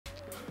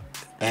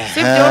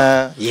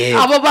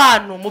sibyo abo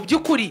bantu mu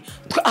byukuri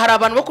hari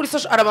abantu bo kuri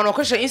social hari abantu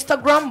bakoresha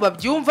Instagram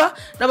babyumva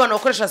n'abantu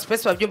bakoresha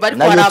space babyumva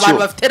ariko hari abantu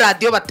bafite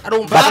radio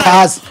batarumva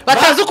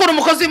batazi uko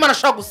umukozi w'Imana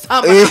ashaka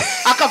gusamba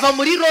akava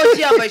muri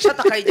rogi yambaye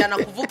ishati akayijyana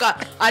kuvuga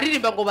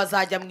aririmba ngo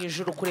bazajya mu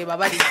ijuru kureba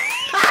bari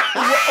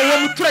uwo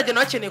muturage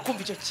nawe akeneye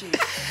kumva icyo kintu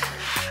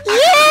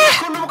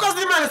ukuntu umukozi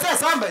w'Imana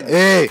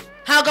sasambanye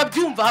ntago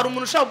abyumva hari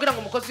umuntu ushaka kugira ngo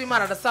umukozi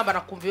w'Imana arasambana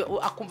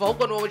akumva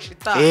ahubwo ni wowe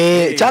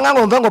shitani cyangwa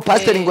ngo mva ngo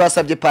pastor ngo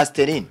yasabye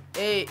pastorine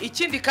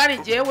ikindi kandi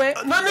ngewe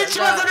none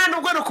ikibazo nani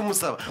ubwo no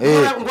kumusaba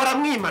ngo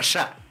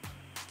aramwimasha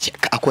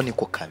ako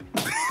niko kabi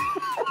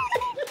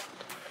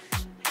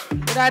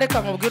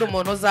rareka nkubwira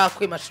umuntu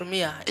uzakwimasha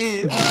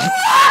yaje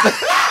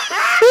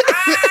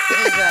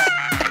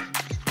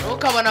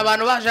ukabona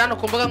abantu baje hano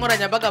ku mbuga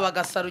nkoranyambaga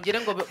bagasara ugire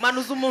ngo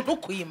manuze umuntu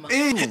kwima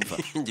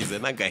ngize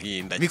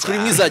n'agahinda mikoro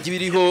imwe izajya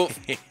iriho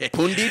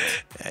pundit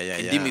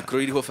indi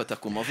mikoro iriho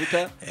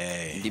Fatakumavuta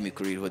indi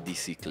mikoro iriho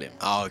DC Clement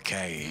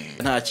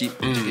nta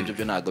kintu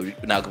ibyo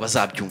ntago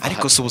bazabyumva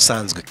ariko se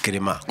ubusanzwe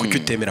Clement kuki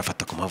utemera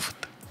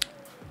Fatakumavuta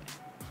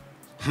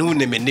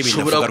ntuneme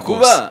n'ibintu avuga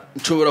rwose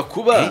nshobora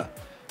kuba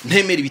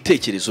ntemera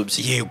ibitekerezo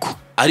bye yego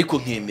ariko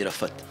nkemera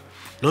Fata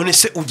none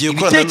se ugiye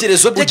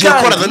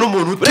gukorana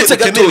n'umuntu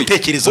utemera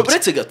ibitekerezo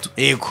uretse gato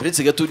yego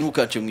uretse gato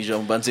ntukace mu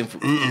ijambo mbanze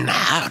mvuga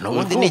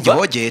n'ubundi ni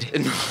igihogere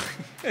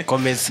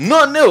komeza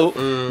noneho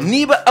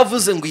niba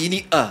avuze ngo iyi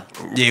ni A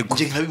yego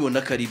nje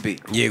nkabibona ko ari B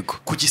yego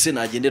kuki se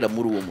nagendera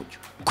muri uwo mucyo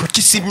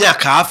kuki si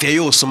imyaka hafi ya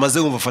yose umaze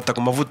wumva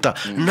Fatakumavuta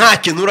nta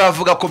kintu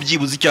uravuga ko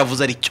byibuze icyo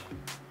yavuze ari cyo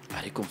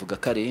ariko mvuga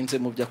ko arenze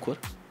mu byo akora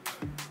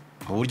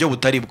mu buryo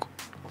butari bwo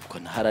ubwo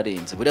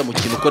nahararenze buriya mu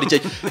kintu ukora icyo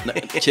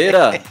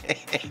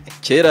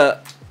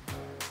kera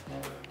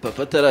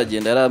papa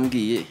ataragenda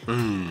yarambwiye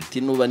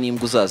ati nuba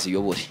n'imbwa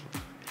uzaziyobore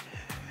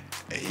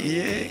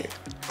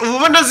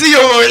ubona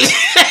ziyoboye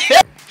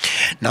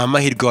nta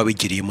mahirwe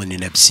wabigiriyemo ni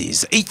na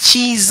byiza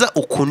icyiza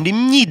ukunda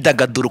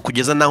imyidagaduro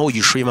kugeza naho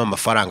uyishoyemo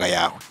amafaranga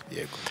yawe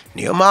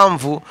niyo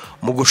mpamvu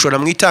mu gushora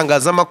mu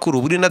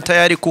itangazamakuru buri na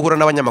tayari kuhura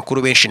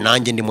n'abanyamakuru benshi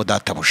nanjye ndi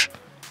mudatabusha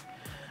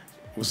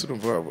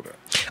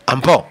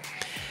ampo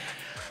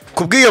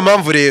kubw'iyo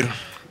mpamvu rero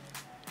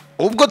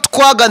ubwo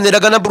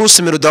twaganiraga na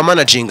Bruce Melody wa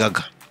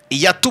managingaga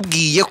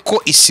yatubwiye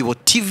ko Isibo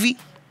TV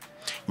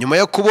nyuma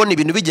yo kubona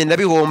ibintu bigenda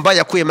bihomba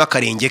yakuyemo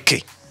akarenge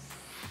ke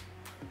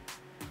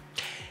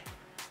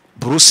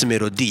Bruce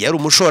Melody yari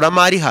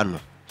umushoramari hano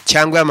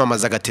cyangwa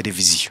yamamazaga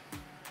televiziyo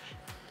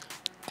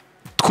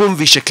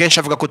twumvishe kenshi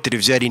avuga ko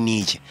televiziyo yari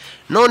niye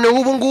none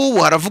ubu ngubu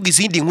haravuga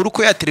izindi nkuru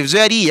ko ya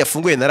televiziyo yari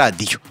yafunguye na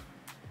radio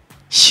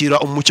shyira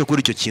umucyo kuri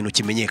icyo kintu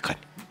kimenyekane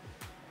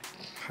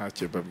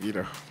ntacyo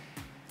babwiraho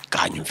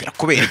kanyumvira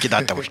kubera iki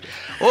databuje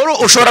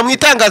ushobora mu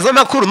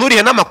itangazamakuru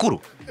nurihe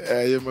n'amakuru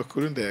ayo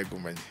makuru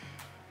ndayagumanye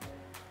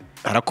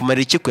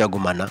arakumarira iki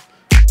kuyagumana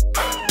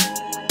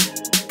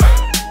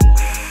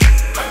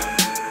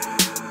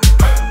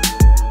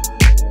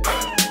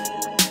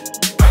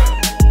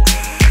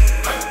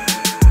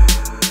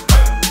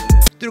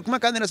turi kumwe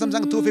kandi na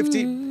Samsung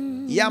 250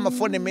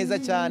 y'amafone meza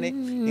cyane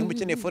nimba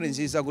ukeneye fone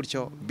nziza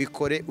gutyo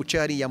bikore uce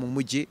hariya mu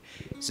mujyi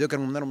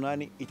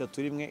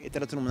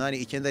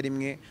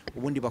 0788316891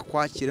 ubundi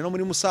bakwakire no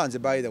muri Musanze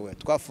by the way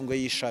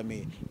twafunguye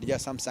yishami rya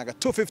Samsung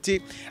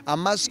 250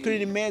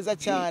 amascreen meza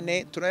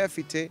cyane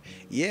turayafite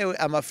yewe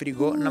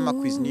amafrigo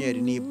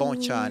n'amacuisiniere ni bon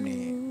cyane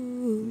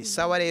ni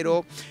sawa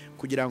rero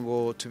kugira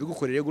ngo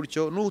tubigukorere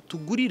gutyo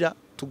n'utugurira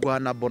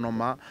tuguhana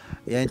bonoma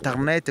ya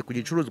internet ku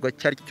gicuruzwa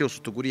cyari cyose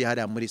utuguriye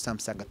hariya muri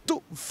Samsung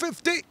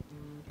 250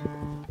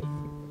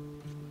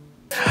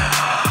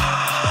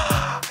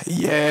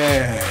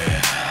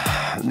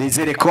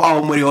 nizere ko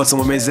aho muri hose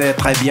mumeze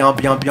très bien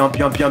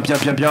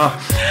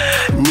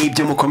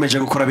nibyo mukomeje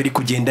gukora biri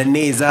kugenda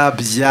neza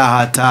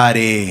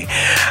byahatare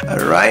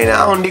right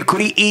now ndi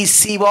kuri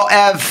Isibo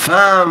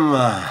FM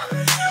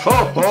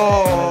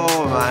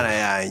mana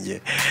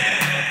yanjye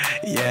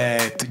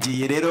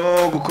tugiye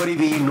rero gukora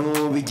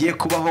ibintu bigiye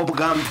kubaho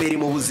bwa mbere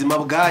mu buzima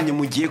bwanyu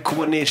mugiye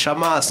kubonesha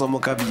amaso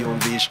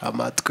mukabyumvisha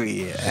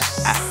amatwi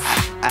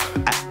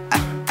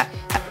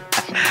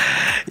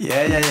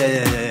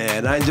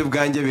nanjye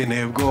ubwanjye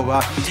binteye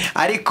ubwoba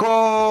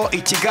ariko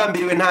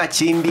ikigambiriwe nta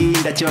kindi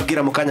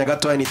ndakibabwira mu kanya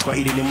gato nitwa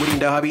Irene muri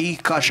ndahabi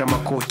kasha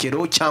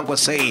makokero cyangwa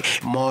se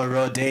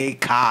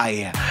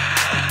Morodekaya.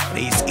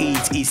 This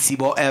is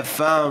Isibo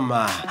FM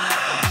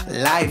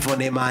live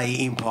on my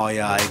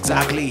employer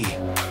exactly.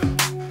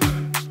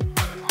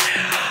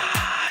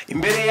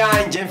 Imbere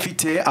yanjye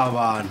mfite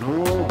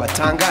abantu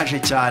batangaje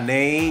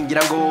cyane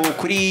ngira ngo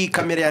kuri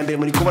kamera ya mbere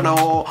muri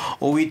kubonaho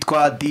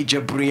uwitwa DJ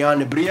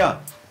Brianne.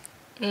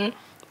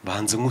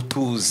 Banze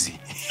nk'utuzi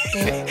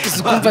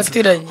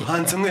Zkumvatiranye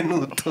banze mwe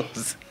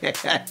n'utuzi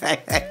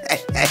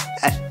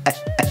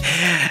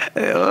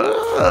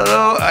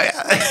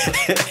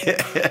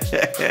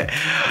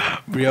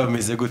Brianne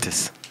meze gute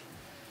se?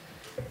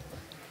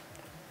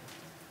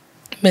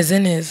 meze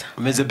neza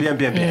meze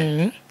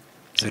bien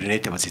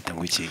Zorinete bazita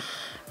ngo iki?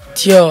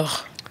 Dior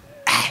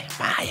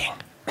maye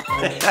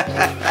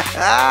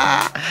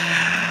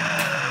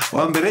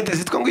wa mbere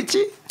zitwa ngo iki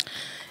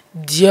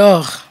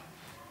Dior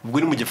ubwo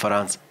ni mu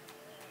gifaransa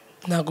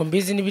ntago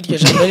mbizi n'ibiryo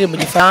jambo riri mu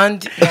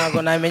gifaransa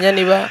ntago namenya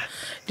niba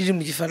riri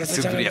mu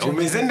gifaransa cyangwa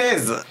umeze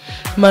neza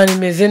mani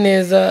meze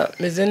neza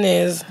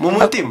mu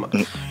mutima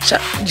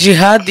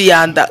Djihadi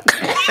yandaga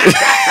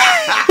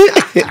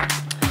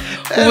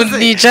ubu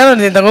nicara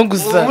ndenda nko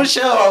gusa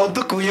umusha wawe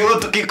dukuyeho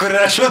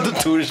tukikorera sho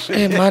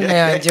dutuje mana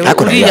yanjye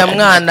uriya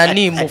mwana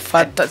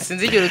nimufata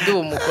sinzigera undi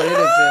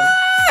bumukorere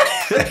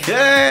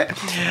pe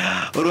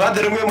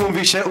uruhande rumwe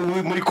mumvisha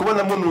muri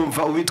kubona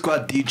munumva uwitwa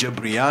DJ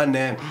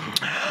Brianne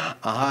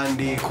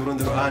ahandi ku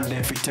rundi ruhande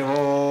mfiteho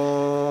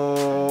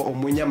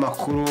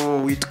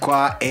umunyamakuru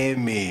witwa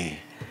Emi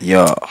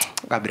yo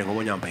ngabire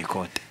ngo nyambaye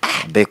ikote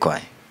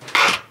bekwaye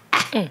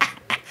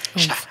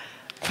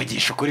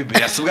vugisha kuri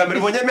Brianne subwa mbere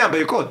ubonye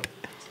yambaye ikote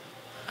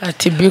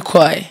ati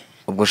bikwaye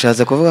ubwo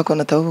ushatse kuvuga ko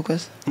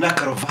natabukoze na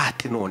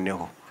karuvati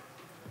noneho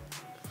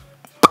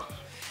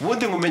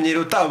ubundi ngumenyere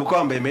utabuko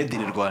wambaye made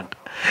in Rwanda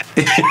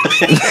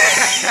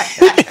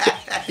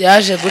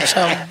yaje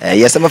gucamo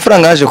yase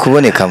amafaranga yaje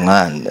kuboneka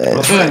mwana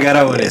amafaranga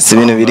yarabonetse si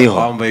ibintu biriho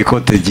wambaye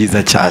ikote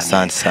ryiza cyane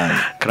asante sana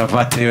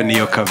karavate yo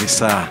niyo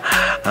kabisa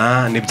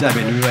ni bya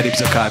bintu biba ari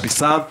byo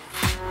kabisa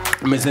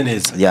umeze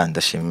neza ya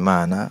ndashima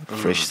Imana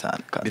fresh sana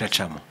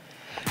biracamo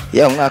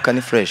ya umwaka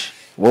ni fresh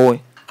wowe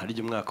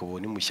ari umwaka ubu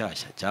ni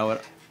mushyashya cyangwa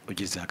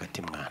ugeze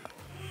hagati mwana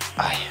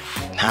aya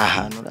nta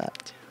hantu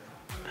urabye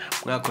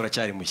mwaka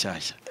uracyari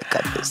mushyashya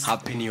kabisa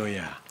happy new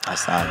year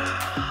asante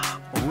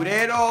ubu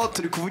rero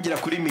turi kuvugira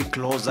kuri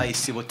micro za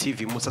Isibo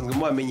TV musanzwe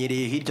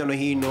mubamenyereye hirya no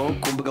hino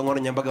ku mbuga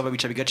nkoranyambaga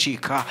babica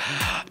bigacika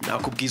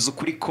nakubwiza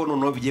ukuri ko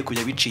noneho bigiye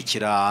kujya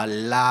bicikira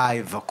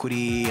live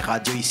kuri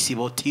radio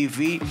Isibo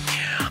TV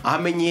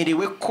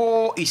ahamenyerewe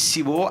ko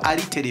Isibo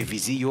ari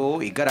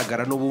televiziyo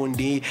igaragara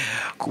n'ubundi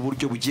ku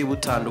buryo bugiye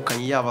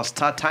butandukanye yaba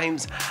Star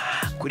Times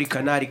kuri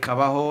kanari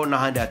kabaho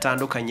n'ahandi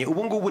hatandukanye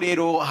ubu ngubu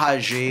rero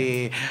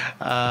haje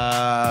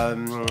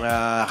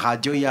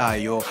radio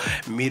yayo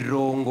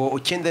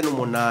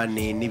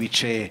 98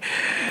 n'ibice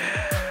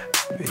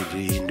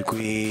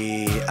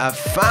 7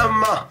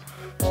 afama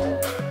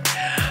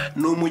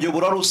ni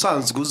umuyoboro wari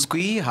usanzwe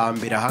uzwi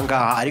hambere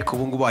ahangaha ariko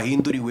ubu ngubu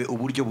bahinduriwe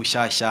uburyo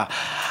bushyashya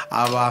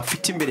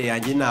abafite imbere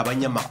yanjye ni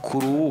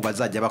abanyamakuru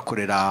bazajya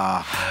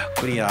bakorera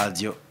kuri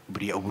radio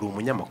buri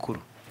umunyamakuru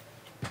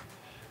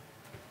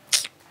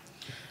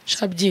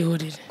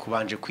shabyihorere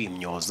kubanje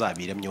kwimyoza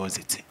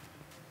biramyozetse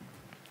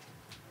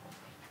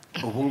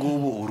ubu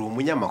ngubu uri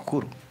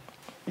umunyamakuru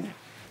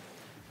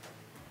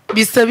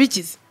bisaba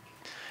ikizi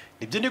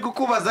nibyo ndi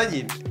kukubaza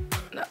nyine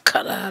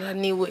nakarara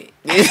niwe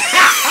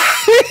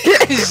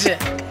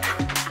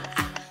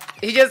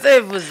iyo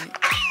sevuzi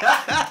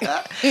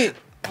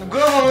ubwo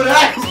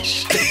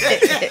burangije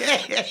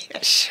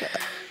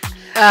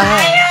aha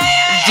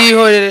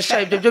byihorere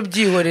sha ibyo byo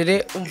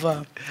byihorere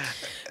umva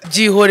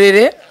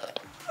byihorere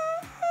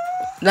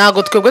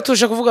ntago twebwe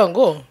tuje kuvuga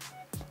ngo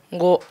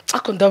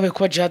ako ndabaye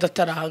kuba Djihadi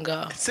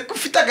atarahanga se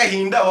kufite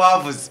agahinda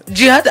wavuze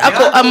Djihadi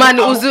ako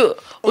amani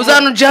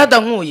uzanu Djihadi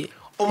nkuye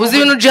uzi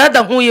ibintu Djihadi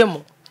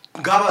nkuyemo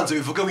ngabanze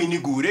bivuga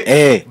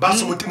winigure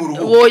basi umutima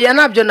uruhuka woya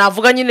nabyo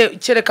navuga nyine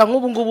kereka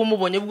nk'ubu ngubu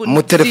mubonye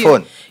mu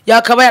telefone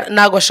yakaba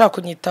nago ashaka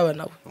kunyitaba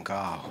nawe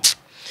ngaho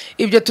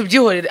ibyo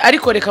tubyihorere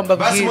ariko reka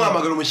mbabwire basi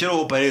muhamagara umushyira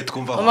wo pare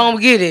twumva aho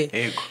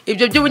mbabwire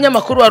ibyo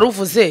by'ubunyamakuru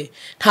waruvuze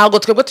ntago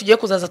twebwe tugiye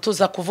kuzaza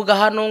tuza kuvuga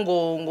hano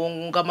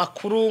ngo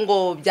amakuru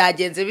ngo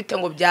byagenze bite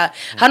ngo bya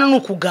hano ni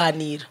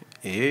ukuganira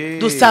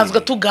dusanzwe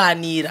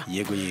tuganira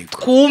yego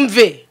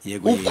twumve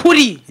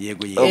ukuri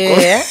yego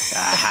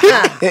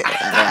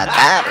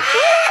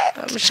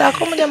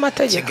mushaka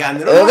umunyamategeko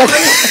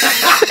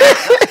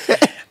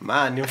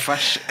mani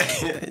mfashe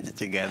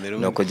ikiganiro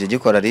nuko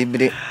gikora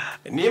libre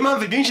niyo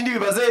mpamvu byinshi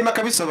ndibibaze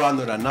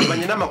makabisobanura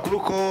nabanye n'amakuru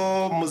ko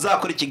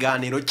muzakora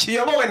ikiganiro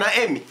kiyobowe na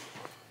Emi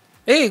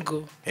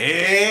yego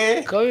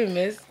ko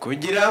bimeze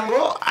kugira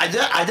ngo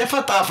ajya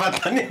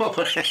afata niho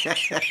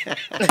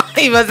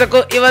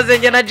ibaze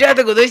njye na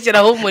Djihadi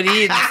kudushyiraho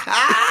umurindi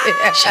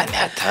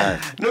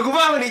ni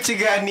ukuvuga ni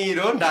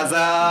ikiganiro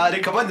ndaza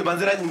reka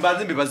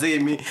mbanze mbibaze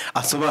Emi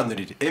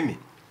asobanurire Emi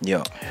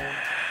yo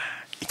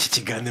iki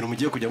kiganiro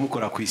mugiye kujya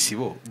mukora ku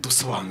Isibo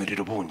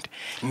dusobanurira ubundi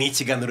ni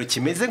ikiganiro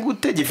kimeze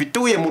gute gifite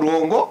uye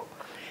murongo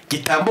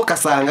gitambuka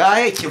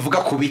sangahe kivuga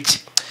ku biki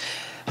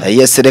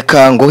yes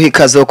reka ngo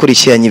hikaze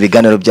ukurikiranye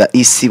ibiganiro bya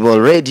Isibo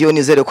Radio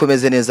nizere ko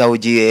meze neza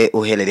ugiye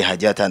uherere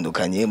hagiye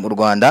atandukanye mu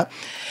Rwanda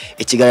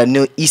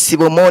ikiganiro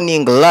Isibo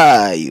Morning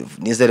Live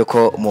nizere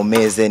ko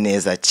mumeze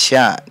neza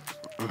cyane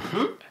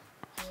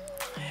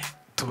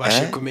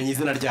tubashe kumenya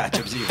izina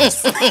ryacyo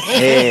byihuse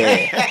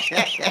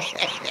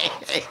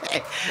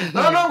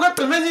nubwo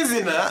tumenye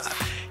izina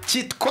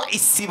cyitwa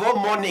Isibo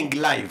Morning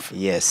Live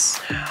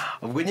yes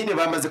ubwo nyine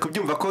bamaze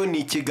kubyumva ko ni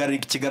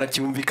ikigara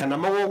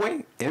cyumvikanamo wowe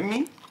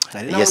Emi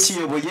hari nawe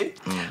kiyoboye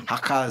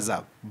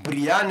hakaza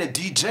Brianne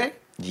DJ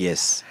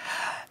yes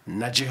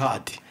na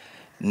Djihadi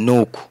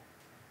nuko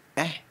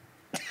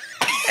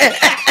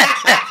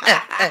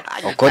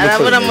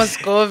arabona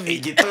Moscovi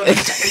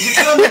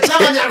igitondo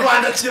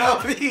cy'abanyarwanda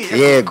kirabiye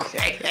yego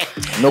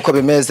nuko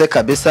bimeze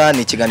kabisa.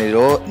 Ni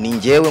ikiganiro ni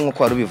njyewe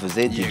nkuko wari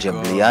ubivuze DJ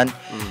Brianne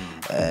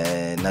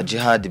na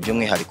Djihadi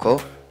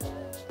by'umwihariko.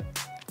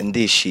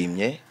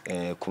 Ndishimye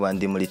kuba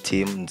ndi muri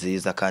team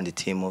nziza kandi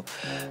team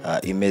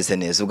imeze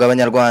neza. Ubwo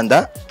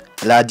abanyarwanda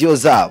radio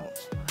zabo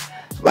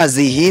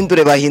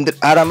bazihindure bahindure.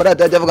 Hari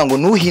amaradiyo ajya avuga ngo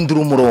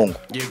nuhindure umurongo,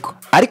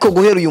 ariko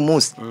guhera uyu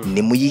munsi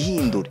ni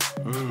muyihindure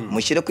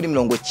mushyire kuri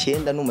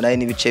 98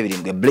 n'ibice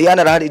 7.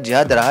 Brianne arahari,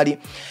 Djihadi arahari.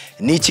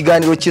 Ni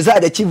ikiganiro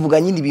kizajya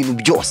kivuga nyine ibintu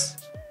byose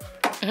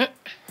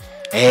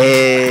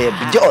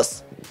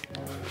byose.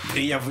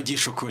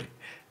 Yavugisha ukuri,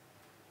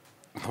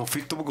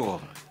 ntufite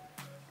ubwoba.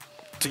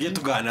 Tujye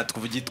tuganira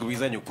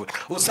twizanye ukuri.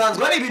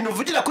 Usanzwe ari ibintu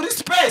uvugira kuri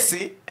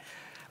space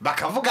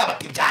bakavuga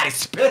bati byari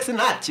space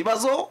nta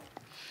kibazo.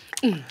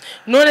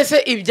 None se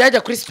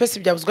ibyajya kuri space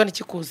byabuzwa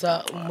n'iki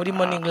kuza muri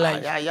morning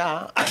live?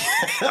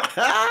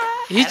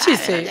 Iki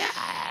se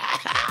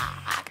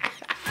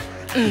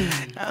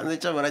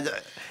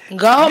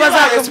ngaho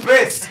bazaka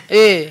space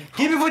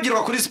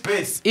nk'ibivugirwa kuri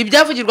space,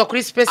 ibyavugirwa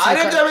kuri space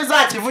ari byo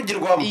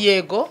bizakivugirwamo.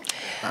 Yego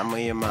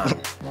amuyema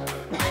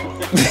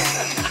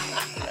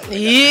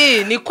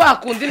ni kwa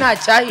kundi nta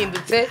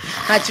cyahindutse,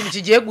 nta kintu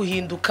kigiye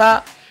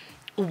guhinduka.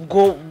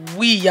 Ubwo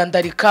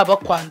wiyandarika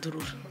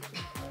bakwandurura,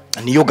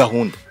 niyo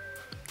gahunda.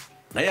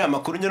 Naye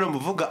amakuru nyine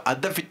muvuga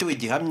adafitiwe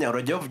gihamya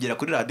urajya bavugira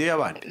kuri radio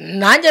y'abandi.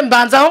 Nanjye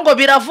mbanza aho ngo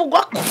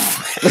biravugwa ko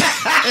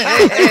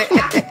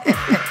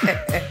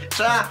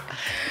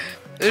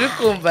uri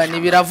kumva ni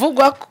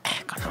biravugwa ko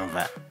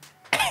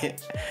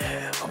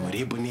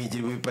umuribu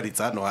nigiri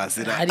wiparitse hano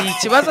hasira. Hari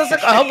ikibazo se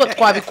ahubwo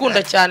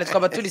twabikunda cyane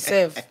twaba turi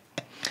safe,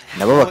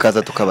 nabo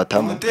bakaza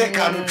tukabatamo.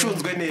 Umutekano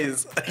ucunzwe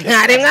neza.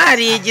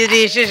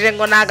 Mwarigirishije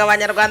ngo naga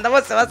abanyarwanda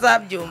bose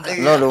bazabyumva.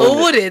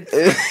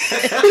 Uburetse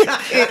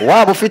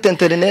waba ufite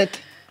internet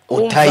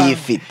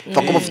utayifite,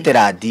 pfa kuba ufite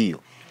radio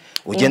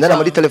ugendana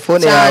muri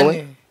telefone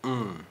yawe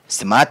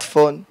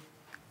smartphone.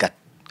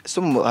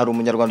 Hari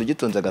umunyarwanda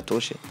ugitunze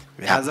agatoshe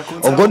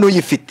ubwo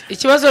nuyifite.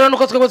 Ikibazo rero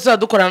nuko twebwe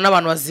tuzadukorana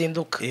n'abantu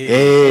bazinduka.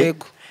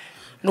 Yego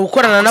ni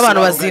ukorana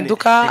n'abantu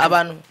bazinduka.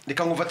 Abantu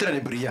reka ngufatirane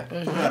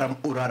Brianne,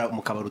 urara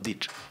mu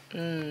kabarudica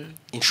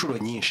inshuro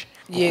nyinshi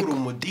kuko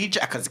mu DJ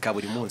akazi ka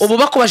buri munsi. Ubu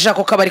bakubashaka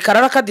ko kabari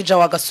karara kadija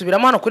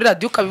wagasubiramo hano kuri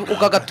radio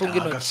ukagatunga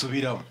intoki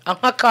agasubiramo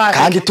ankakahe.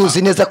 Kandi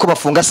tuzi neza ko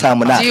bafunga saa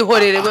 8.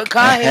 Byihorere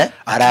kahe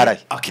arara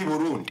aki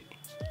Burundi.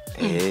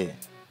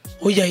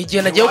 Oya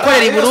igihe nagiye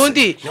gukorera i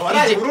Burundi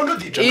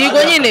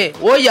igo nyine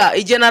oya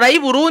igihe narayi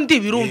Burundi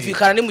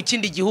birumvikana ni mu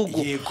kindi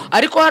gihugu,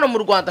 ariko hano mu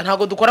Rwanda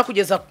ntago dukora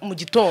kugeza mu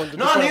gitondo.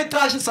 None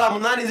itashi saa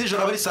 8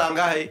 z'ijoro bari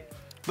sangahe?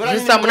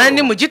 Saa 8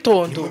 ni mu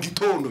gitondo. Mu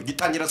gitondo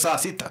gitangira saa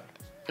 6.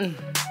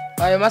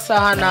 Ayo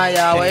masaha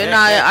nayawe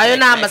ayo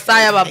na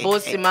amasaha y'aba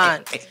boss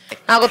man.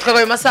 Ntago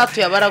twagaye masaha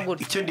tuyabaragura.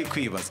 Icyo ndi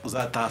kwibaza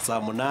uzataha saa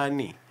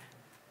 8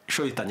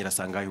 isho itangira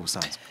sangahe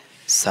ubusanzwe?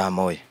 Saa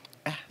 1.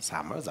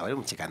 Saa 1 zawe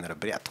mu kiganiro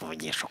bari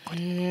atuvugisha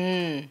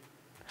ukuri.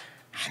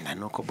 Ana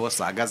nuko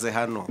boss ahagaze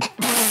hano.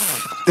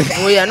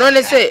 Oya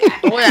none se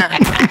oya.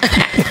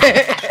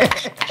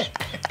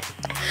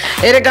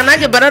 Erega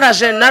nanjye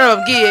bararaje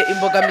narababwiye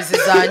imbogamizi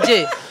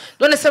zanjye.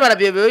 None se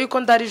barabiyobewe yuko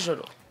ndari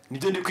ijoro.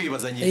 Nibyo ndi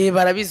kwibaza nyine.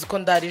 Barabizi ko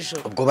ndari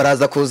ijoro. Ubwo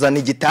baraza kuzana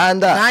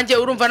igitanda. Nanjye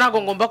urumva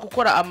nago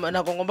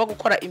ngomba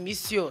gukora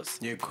imisi yose.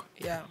 Yego.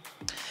 Yeah.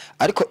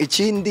 Ariko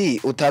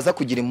ikindi utaza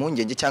kugira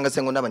impungenge cyangwa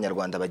se ngo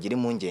n'abanyarwanda bagira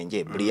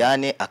impungenge.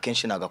 Brianne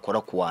akenshi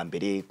nagakora ku wa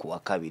mbere ku wa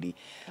kabiri,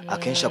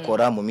 akenshi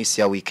akora mu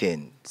misi ya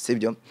weekend,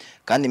 sibyo?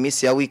 Kandi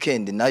misi ya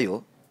weekend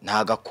nayo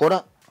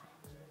ntagakora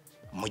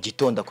mu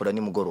gitondo, akora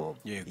nimugoroba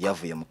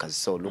yavuye mu kazi.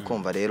 So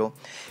ukumva rero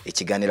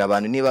ikiganiro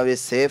abantu niba be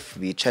safe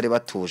bicare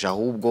batuje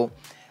ahubwo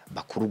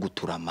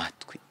bakurugutura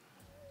amatwi.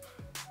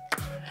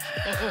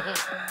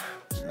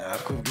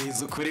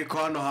 Nakubwiza ukuri ko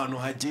hano hantu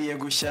hagiye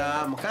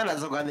gushya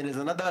mukanaza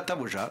kuganiriza na data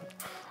buja.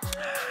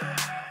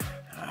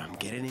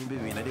 Ambwire nimba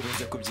ibintu ari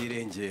buze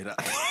kubyirengera.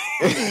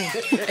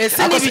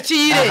 Ese nibiki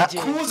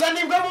yirengera? Kuza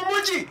nibwa mu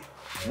muji.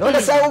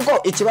 None se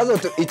ubwo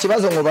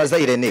ikibazo nkubaza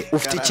Irene,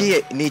 ufite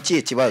ikihe ni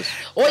ikihe kibazo?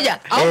 Oya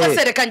aho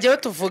basereka ngewe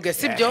tuvuge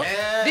sibyo.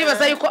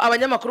 Ndibaza yuko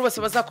abanyamakuru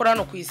bose bazakora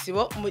hano ku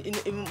Isibo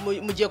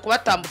mugiye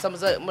kubatambutsa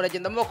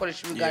muragenda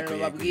mubakoresha ibiganiro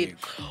babwira.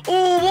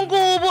 Ubu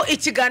ngubu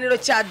ikiganiro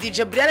cya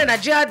DJ Brianne na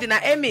Djihadi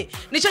na Emi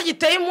nicyo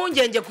giteye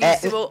impungenge ku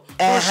Isibo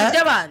kurusha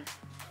iby'abandi.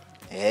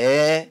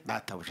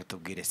 Batabuje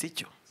tubwire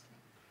sicyo.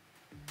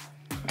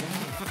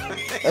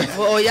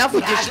 Oya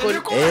vugisha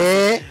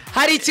ukuri.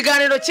 Hari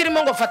ikiganiro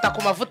kirimo ngo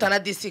Fatakumavuta na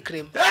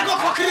Clement. Ego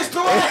ko Kristo.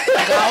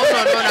 Ngaho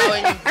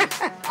nawe nyine.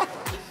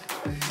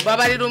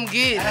 Babarira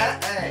umbwira.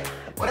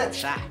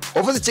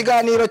 Uvuze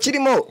ikiganiro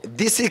kirimo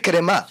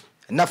Clement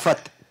na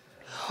Fata.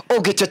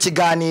 Ubwo icyo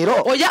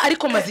kiganiro oya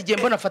ariko mazigiye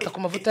mbona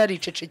Fatakumavuta yari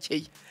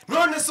icecekeye.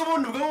 None se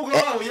ubundi ubwo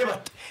bahuye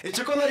bate?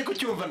 Icyo ko nari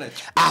kucyumva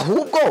nacyo.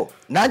 Ahubwo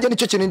nanjye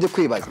nicyo kintu ndi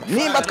kwibaza.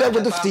 Nimba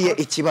twebwe dufitiye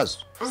ikibazo,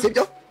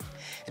 sibyo?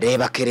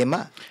 Reba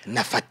Clement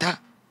na Fata.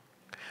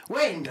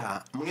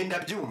 Wenda mwenda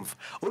byumva.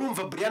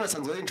 Urumva Brianne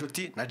asanzwe ari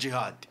inshuti na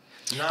Djihadi.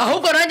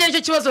 ahubwo nanjye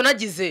nicyo kibazo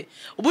nagize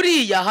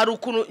buriya hari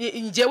ukuntu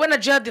njyewe na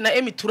Djihadi na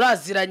Emi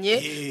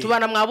turaziranye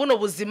tubana mwabuno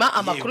buzima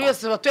amakuru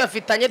yose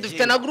batuyafitanye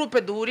dufite na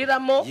groupe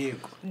duhuriramo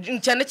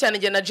cyane cyane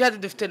njye na Djihadi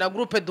dufite na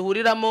groupe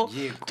duhuriramo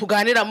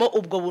tuganiramo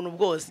ubwo buntu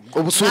bwose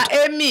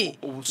na Emi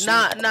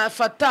na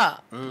Fata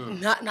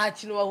nta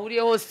kintu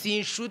bahuriyeho si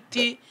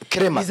inshuti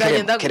Clement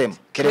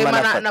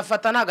na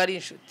Fata ntago ari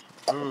inshuti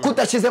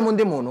kudashyize mu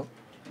ndi muntu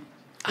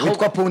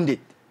witwa Pundi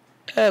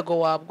ego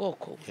wa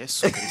bwoko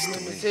Yesu Kristo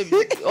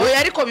oya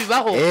ariko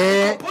bibaho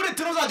Pundi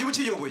tunozaje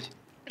bukiyoboye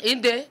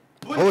inde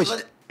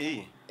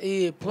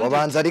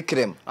wabanza ari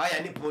Clement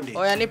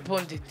oya ni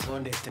Pundi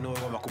niwe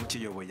waba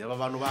kumukiyoboye aba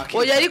bantu bake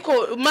oya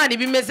ariko mani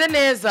bimeze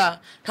neza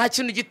nta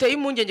kintu giteye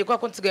impungenge kwa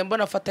ko nsigaye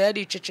mbona Fata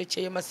yari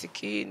icecekeye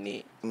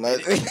masikini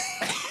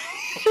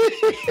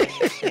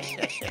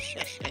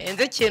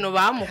enze kintu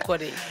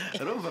bamukoreye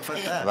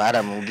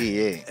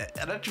baramubwiye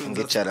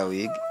ngicara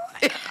wiga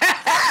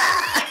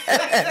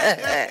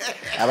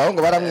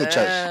abahungu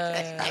baramwicaje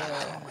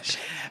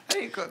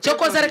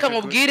cyokoza reka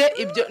mubwire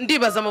ibyo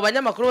ndibaza mu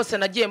banyamakuru bose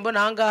nagiye mbona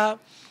ahangaha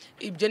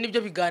ibyo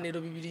nibyo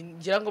biganiro bibiri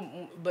ngira ngo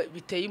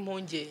biteye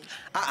impungenge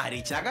ari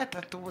icya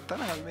gatatu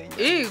butaramenye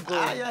yego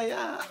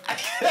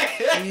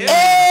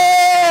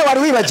wari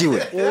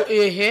wibagiwe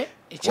ehe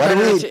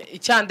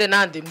icyande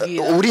nande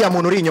mbwira uriya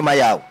muntu uri inyuma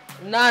yawe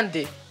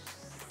nande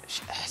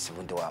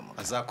sibundi wamu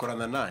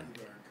azakorana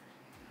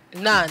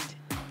nande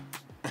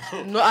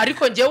no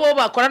ariko njyewe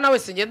bakora nawe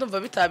se ngende umva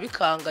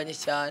bitabikanganye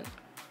cyane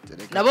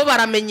nabo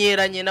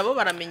baramenyeranye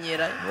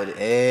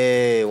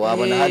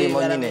wabona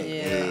harimo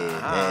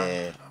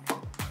nyine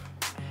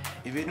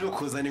ibintu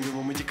kuzanirwa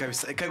mu mujyi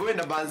kabisa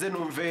wenda banze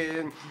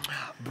numve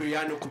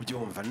Brianne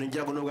kubyumva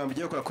ngira ngo n'ubwa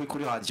mbere gukora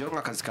kuri radio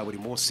nk'akazi ka buri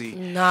munsi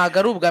ntago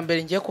ari ubwa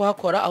mbere ngiye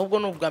kuhakora ahubwo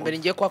n'ubwa mbere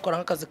ngiye kuhakora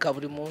nk'akazi ka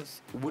buri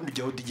munsi ubundi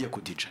jya ugiye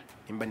kudija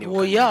imba ni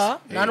oya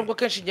nta nubwo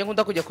kenshi ngiye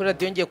nkunda kujya kuri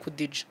radio ngiye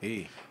kudija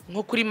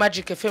nko kuri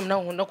Magic FM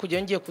naho nkunda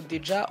kujya ngiye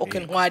kudija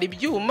ntwara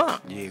ibyuma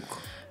yego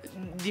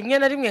rimwe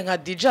na rimwe nka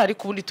DJ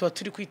ariko ubundi tuba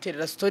turi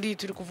kwiterera story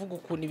turi kuvuga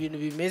ukuntu ibintu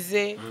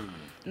bimeze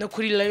no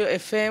kuri Layo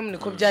FM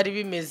niko byari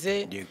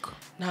bimeze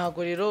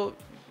ntago rero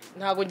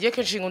ntago ngiye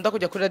kenshi nkunda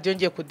kujya kuri radio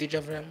ngiye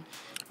kudija vraiment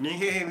ni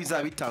hehe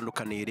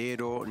bizabitandukaniye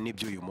rero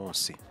n'ibyo uyu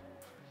munsi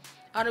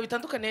hano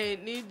bitandukaniye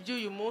n'ibyo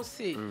uyu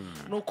munsi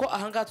nuko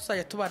ahangaha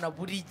tuzajya tubana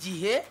buri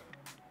gihe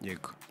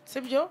yego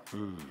sibyo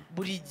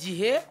buri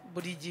gihe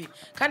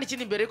kandi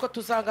ikindi mbere yuko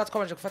tuzanga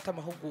twabanje gufata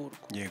amahugurwa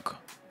yego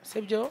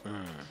sibyo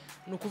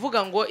ni ukuvuga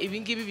ngo ibi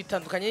ngibi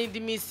bitandukanye n'indi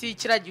minsi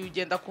kiragiye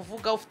ugenda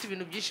kuvuga ufite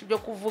ibintu byinshi byo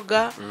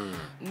kuvuga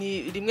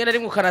ni rimwe na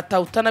rimwe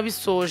ukanataha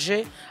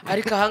utanabisoje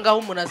ariko ahangaha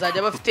umuntu azajya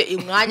aba afite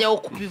umwanya wo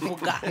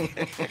kubivuga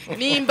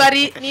niba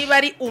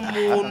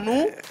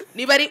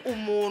ari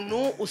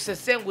umuntu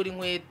usesengura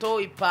inkweto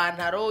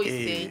ipantaro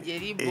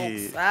isengeri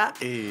boxa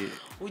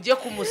ujye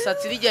ku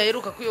musatsi rijya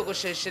aheruka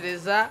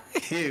kwiyogosheshereza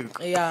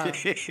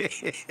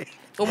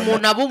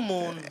umuntu aba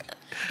umuntu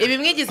ibi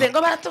mwigize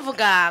ngo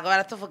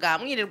baratuvuga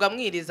mwirirwa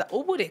mwiriza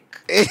ubureka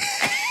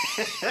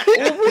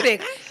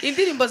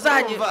indirimbo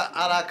zanyu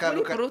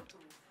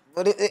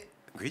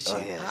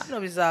hano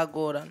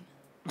bizagorana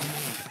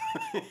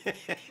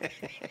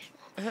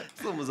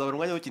muzabona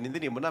umwanya wo gukina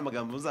indirimbo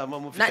n'amagambo muzaba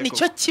mufite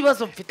nicyo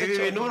kibazo mfite ibi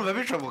bintu urumva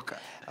bishoboka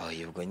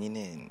ubwo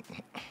nyine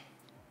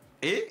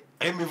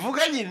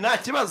imivuga nyine nta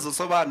kibazo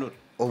sobanura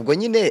ubwo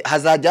nyine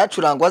hazajya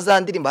hacurangwa za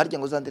ndirimbo harya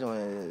ngo za ndirimbo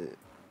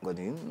ngo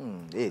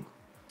ni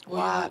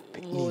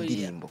wapi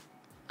n'indirimbo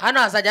hano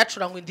hazajya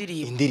hacurangwa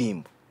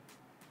indirimbo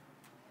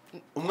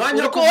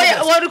umwanya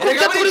wari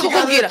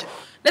kukubwira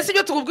ndetse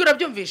ibyo tukubwira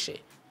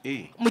byumvishe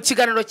mu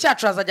kiganiro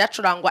cyacu hazajya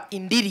hacurangwa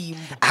indirimbo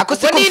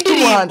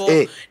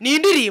ni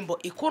indirimbo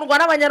ikundwa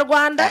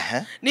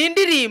n'abanyarwanda ni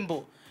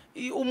indirimbo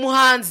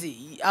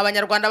umuhanzi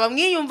abanyarwanda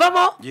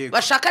bamwiyumvamo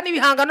bashaka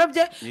n'ibihangano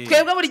bye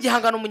twebwe buri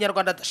gihangano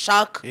umunyarwanda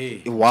adashaka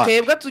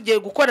twebwe tugiye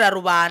gukorera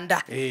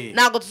rubanda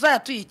ntabwo tuzajya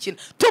tuyikina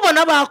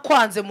tubona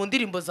bakwanze mu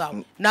ndirimbo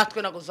zawe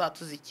natwe ntabwo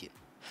tuzatuzikina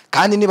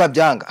kandi niba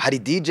byanga hari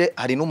DJ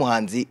hari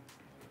n'umuhanzi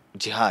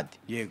Djihadi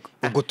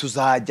ubwo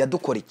tuzajya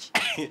dukora iki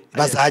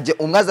bazajya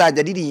umwe azajya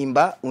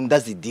aririmba undi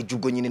azi DJ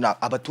ubwo nyine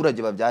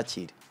abaturage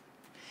babyakire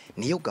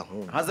niyo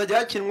gahunda hazajya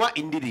hakinwa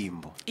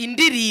indirimbo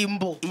indiri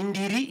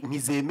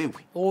ntizemewe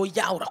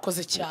oya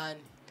urakoze cyane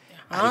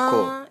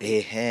ariko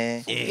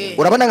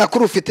urabona nka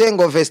Kuri ufite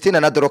ngo Vestina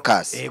na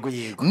Dorcas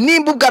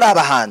nimba ubwo ari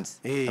abahanzi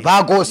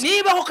bagose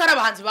niba ho kari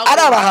abahanzi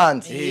ari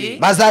abahanzi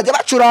bazajya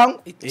bacuranga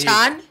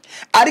cyane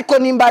ariko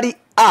nimba ari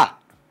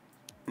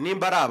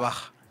nimba ari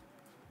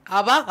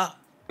abaha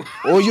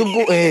uyu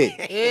ubwo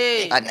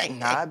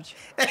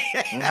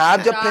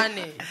ntabyo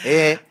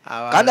pe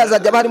kandi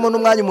hazajya harimo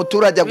n'umwanya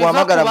umuturage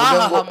guhamagara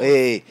avuga ngo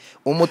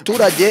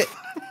umuturage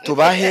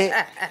tubahe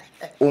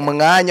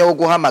umwanya wo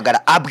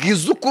guhamagara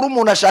abwiza ukuri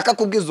umuntu ashaka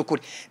kubwiza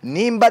ukuri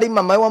nimba ari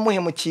mama we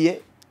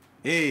wamuhemukiye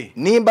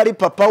nimba ari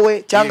papa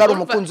we cyangwa ari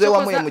umukunzi we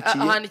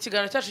wamuhemukiye ahantu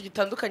ikiganiro cyacu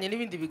gitandukanye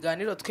n'ibindi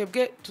biganiro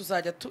twebwe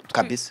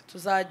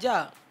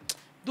tuzajya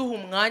duha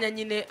umwanya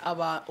nyine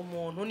aba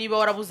umuntu niba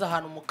warabuze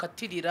ahantu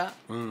mukatirira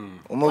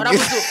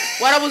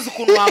warabuze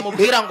ukuntu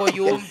wamubwira ngo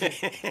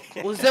yumve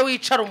uze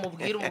wicara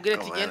umubwire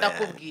tugenda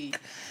akubwiye.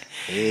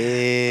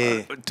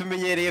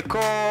 Tumenyereye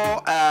ko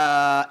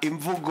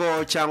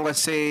imvugo cyangwa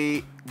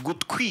se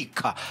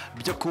gutwika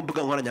byo ku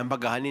mbuga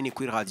nkoranyambaga hanini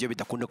kuri radio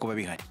bidakunda kuba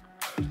bihari.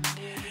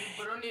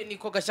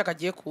 Niko gashya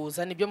kagiye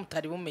kuza nibyo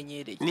mutari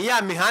bumenyereye. Ni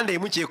ya mihanda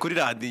yimukiye kuri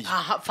radio.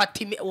 Aha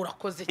Fatime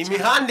urakoze cyane.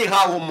 Imihanda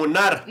hawo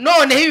munara.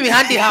 None ibi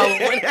mihanda hawo.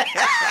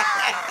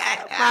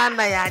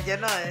 Mana yanjye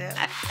none.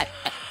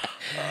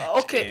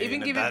 Okay, ibi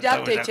ngibi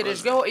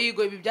byatekerejweho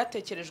ibi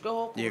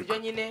byatekerejweho ku buryo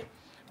nyine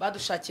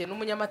badushakiye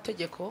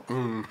n'umunyamategeko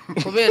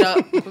kubera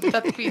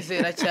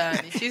kutatwizera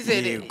cyane.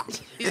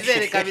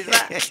 Izere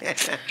kabiza.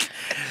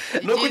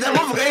 No kujya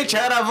muvuga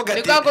yicara aravuga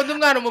ati. Niko ngo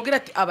umwana umubwira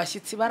ati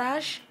abashyitsi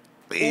baraje.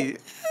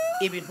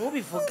 Ibintu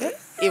bivuge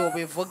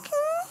bivuge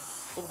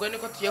ubwo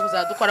niko tugiye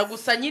kuzadukora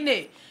gusa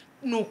nyine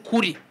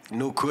nukuri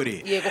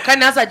yego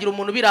kandi hazagira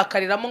umuntu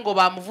birakariramo ngo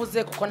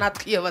bamuvuze kuko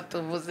natwiye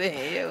batuvuze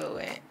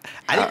yewe.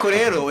 Ariko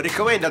rero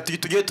reka wenda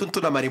tugiye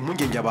tunamara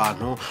impungenge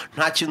abantu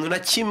nta kintu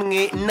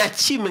na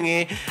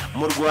kimwe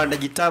mu Rwanda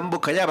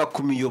gitambuka yaba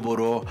ku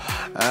miyoboro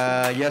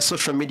ya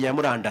social media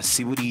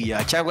murandasi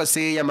buriya cyangwa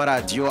se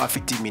y'amaradiyo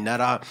afite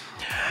iminara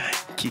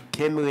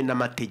kitemewe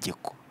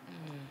n'amategeko.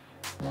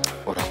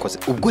 Urakoze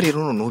ubwo rero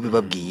none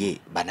ubibabwiye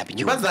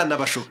banabyumva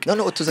bazanabashuke.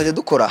 None tuzajya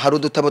dukora hari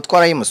udutabo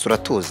twarayimusura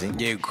tuzi.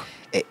 Yego.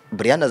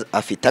 Brianne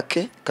afite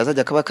ake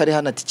kazajya kaba kari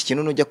hano ati iki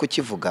kintu nujya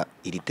kukivuga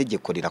iri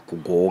tegeko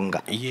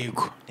rirakugonga.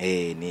 Yego.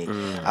 Ni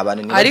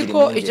abantu ni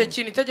ariko icyo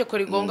kintu itegeko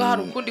rigonga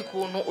hari ukundi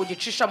kuntu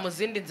ugicisha mu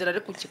zindi nzira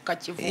ariko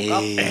kikakivuga.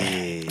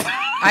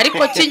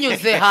 Ariko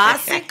kinyuze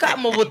hasi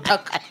mu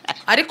butaka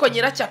ariko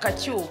nyiracyo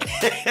akacyuba.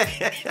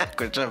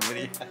 Kocha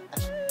muri.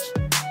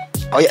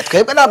 Oya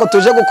twebwe ntabwo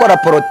tuje gukora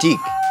politiki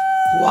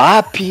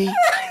wapi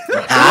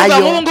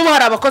ntayo. Ubu ngubu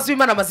hari abakozi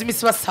b'Imana amaze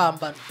imisi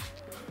basambana.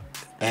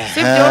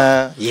 Sibyo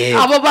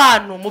abo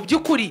bantu mu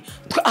by'ukuri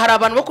hari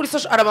abantu bo kuri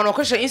social hari abantu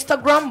bakoresha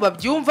Instagram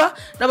babyumva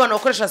n'abantu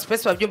bakoresha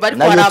space babyumva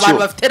ariko hari abantu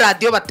bafite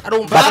radio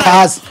batarumva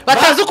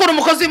batazi ukuntu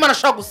umukozi w'Imana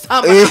ashaka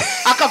gusambana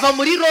akava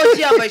muri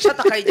rogi yambaye ishati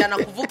akayijyana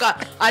kuvuga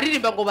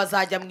aririmba ngo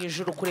bazajya mu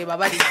ijuru kureba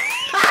bari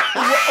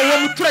uwo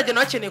muturage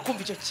nawe akeneye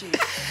kumva icyo kintu.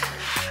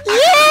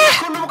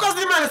 Ukuntu umukozi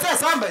w'Imana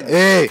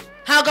yasambanye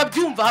ntago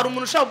abyumva. Hari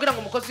umuntu ushaka kugira ngo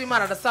umukozi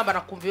w'Imana arasambana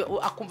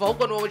akumva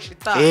ahubwo ni wowe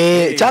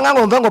shitani cyangwa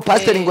ngo mve ngo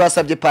pasiteri ngo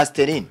yasabye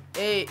pasiterine.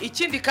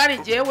 Ikindi kandi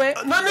ngewe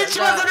none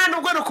ikibazo nani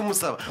ubwo no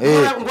kumusaba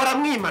ngo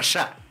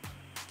aramwimasha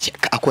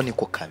ako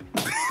niko kabi.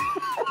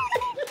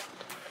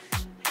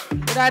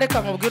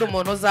 Reka nkubwire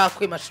umuntu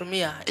uzakwimasha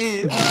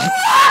umiyaye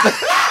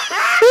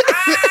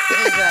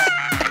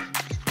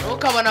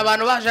ukabona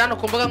abantu baje hano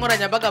ku mbuga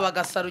nkoranyambaga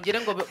bagasara ugire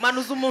ngo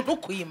manuze umuntu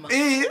ukwima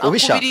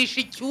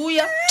akubirisha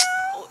icyuya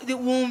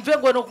wumve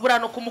ngo no kubura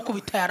no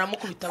kumukubita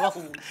yaramukubita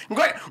bahuye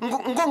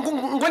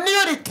ngo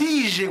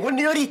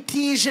niyo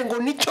litije ngo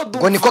nico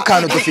ngo niko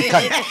kantu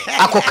dufitanye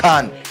ako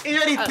kantu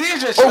iyo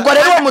litije ubwo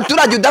rero uwo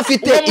muturage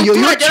udafite iyo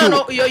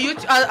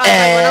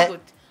YouTube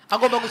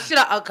agomba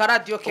gushyira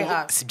akaradiyo ke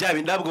hasi. Si bya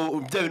bintu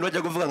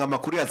bajya kuvuga ngo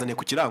amakuru yazane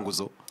ku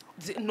kiranguzo.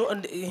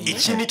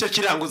 Iki nicyo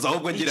kiranguzo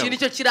ahubwo ngira. Iki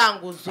nicyo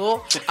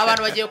kiranguzo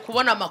abantu bagiye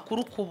kubona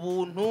amakuru ku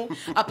buntu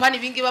apana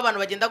ibingi abantu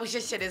bagenda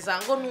gushyeshereza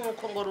ngo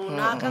nuko ngo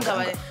runaka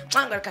ngabaye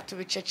reka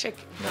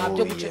tubiceceke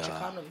ntabyo guceceka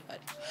hano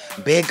bihari.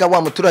 Mbega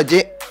wa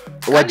muturage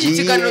wagiye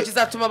ikiganiro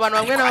kizatuma abantu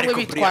bamwe na bamwe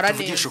bitwara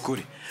neza.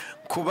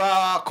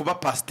 Kuba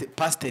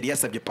pasiteri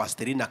yasabye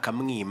pasiterine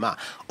akamwima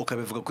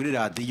ukabivuga kuri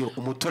radio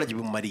umuturage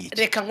bimumariye.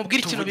 Reka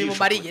nkubwire ikintu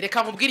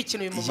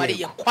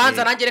bimumariye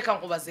kwanza nanjye reka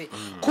nkubaze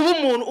kuba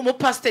umuntu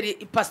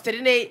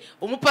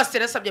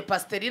umupasiteri yasabye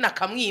pasiterine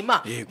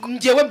akamwima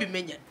ngewe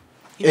mbimenya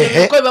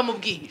ibyo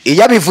bamubwiye.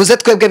 Iyo bivuze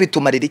twebwe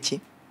bitumarira iki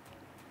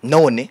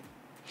none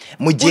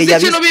mu gihe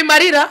ikintu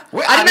bimarira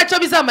ari nacyo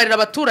bizamarira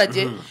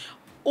abaturage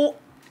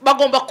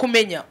bagomba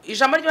kumenya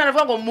ijambo ry'Imana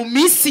rivuga ngo mu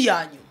minsi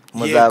yanyu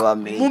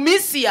mu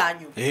minsi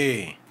yanyu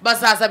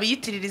bazaza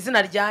biyitirira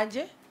izina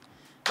ryanjye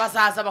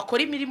bazaza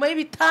bakora imirimo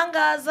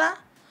y'ibitangaza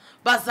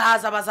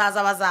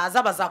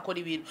bazakora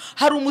ibintu.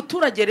 Hari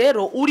umuturage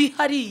rero uri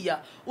hariya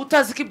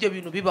utazi ko ibyo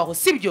bintu bibaho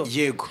sibyo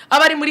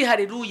abari muri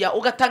haleluya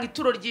ugatanga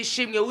ituro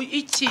ryishimwe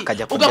iki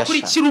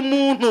ugakurikira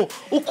umuntu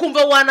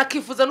ukumva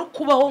wanakifuza no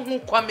kubaho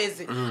nk'uko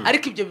ameze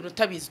ariko ibyo bintu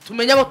utabizi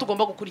tumenya abo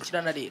tugomba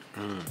gukurikirana rero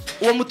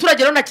uwo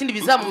muturage rero nta kindi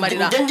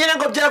bizamumarira. Ngengere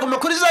ngo byaguma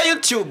kuri za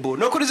YouTube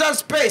no kuri za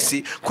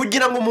space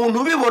kugira ngo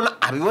umuntu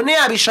ubibona abibone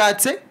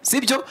yabishatse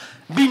sibyo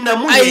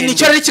binamuye.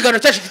 Nicyo rero ikiganiro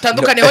cyacu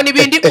gitandukaniyeho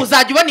n'ibindi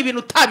uzajya ubona ibintu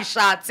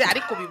utabishatse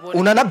ariko ubibone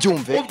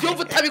unanabyumve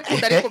ubyumva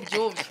utabikunda ariko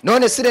byumve.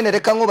 None Irene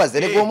reka nkubaze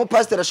rego uwo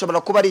mupasiteri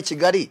ashobora kuba ari i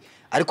Kigali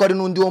ariko ari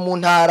n'undi wo mu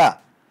ntara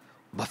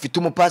bafite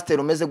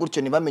umupasiteri umeze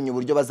gutyo ntibamenye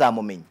uburyo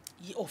bazamumenya.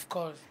 Of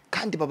course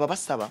kandi baba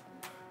basaba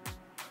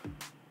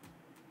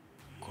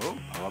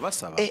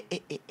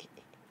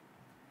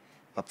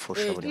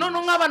bapfusha buri none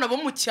nk'abana bo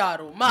mu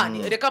cyaro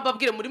mani reka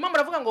mbabwire murimo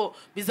muravuga ngo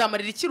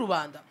bizamarira iki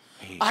rubanda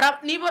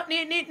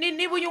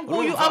niba uyu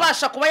nguyu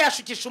abasha kuba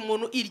yashukisha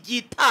umuntu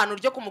iry'itanu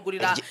ryo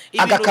kumugurira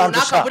ibintu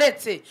runaka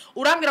buretse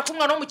urambwira ko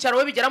umwana wo mu cyaro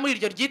we bigera muri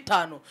iryo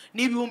ry'itanu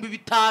ni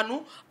 5,000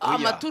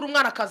 amaturu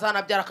umwana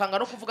akazanabyara akanga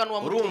no kuvuga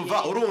n'uwamuteye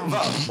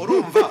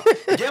urumva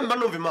ngemba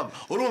numva impamvu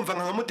urumva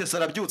nka Mutesi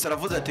arabyutse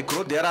aravuze ati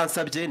Claude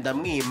yaransabye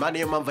ndamwima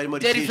niyo mpamvu ari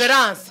muri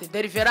deliverance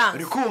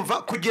uri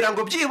kumva kugira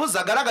ngo byibuze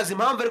agaragaza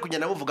impamvu ari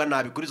kugenda amuvuga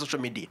nabi kuri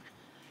social media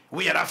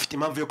we yari afite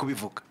impamvu yo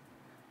kubivuga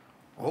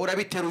wowe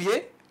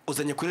urabiteruye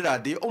uzanye kuri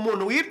radio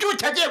umuntu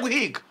wibyuka agiye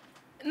guhiga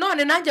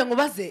none nanjye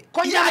ngubaze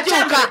ko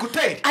njyabyuka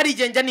ari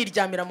genja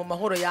niryamira mu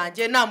mahoro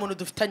yanjye nta muntu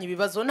dufitanye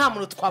ibibazo nta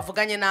muntu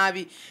twavuganye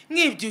nabi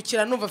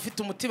nkibyukira numva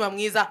afite umutima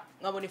mwiza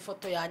nkabona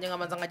ifoto yanjye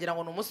nkamanza ngagira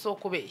ngo numunsi wo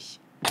kubeshya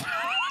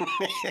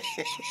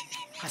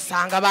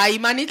hasanga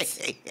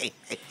bayimanitse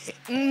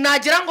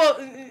nagira ngo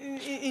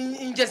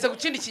ingeze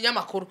gucinda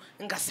ikinyamakuru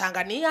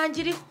ngasanga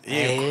niyangiriho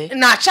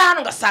naca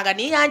hano ngasanga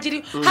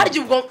niyangiriho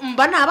harya ubwo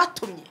mba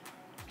nabatumye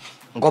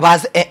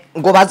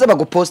ngo baze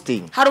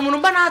baguposting hari umuntu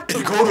mba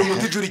natumye ko uri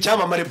umuntu ijuri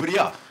cyamamare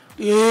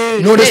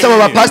Brianne none se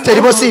aba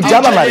pastor bo si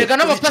ibyamamare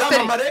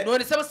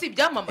none se bo si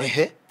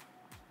ibyamamare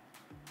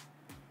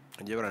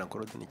ngiye barana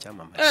Claude ni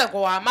cyamamare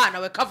ego wa mana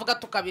we kavuga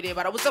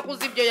tukabireba arabuze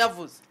kuzi ibyo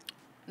yavuze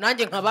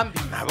nanjye nkabambi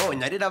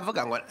nabonye ari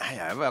ravuga ngo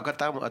aya ko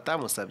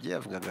atamusabye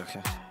yavugaga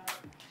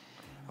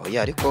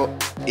oya ariko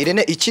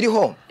Irene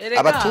ikiriho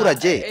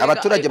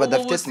abaturage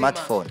badafite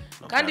smartphone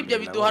kandi ibyo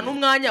biduha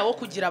n'umwanya wo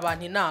kugira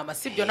abantu inama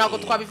sibyo ntago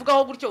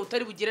twabivugaho gutyo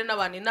utari bugire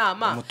n'abantu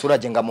inama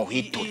umuturage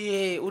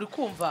ngamuhiture uri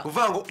kumva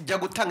kuvuga ngo jya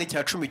gutanga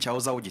icya 10 cyawe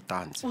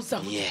uzagitanze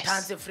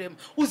uzagitanze frame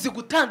uzi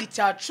gutanga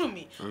icya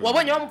 10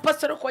 wabonye wa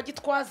mupastor ko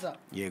wagitwaza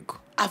yego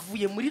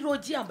avuye muri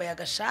rogi yambaye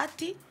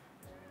agashati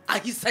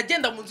ahise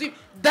agenda mu nzu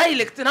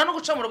direct nta no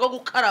guca mu rugo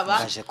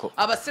gukaraba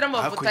abasiramu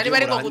bavuta niba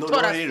ari ngo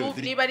gutora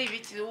niba ari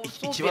ibiki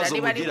usubira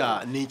niba ari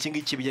ni iki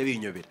ngiki bijya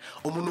binyobera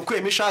umuntu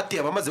ukwema ishati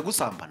abamaze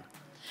gusambana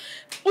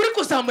uri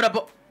kuzamura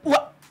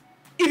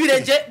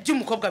ibirenge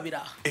by'umukobwa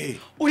biraha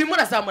urimo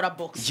urazamura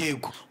box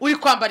yego uri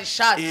kwambara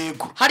ishati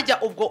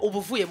harya ubwo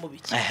ubuvuye mu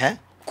biki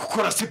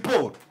gukora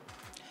siporo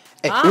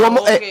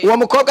uwo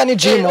mukobwa ni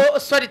Jimo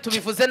sorry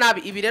tubivuze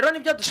nabi ibi rero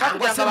nibyo dushaka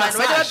kugira ngo abantu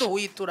bajye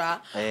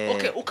baduhwitura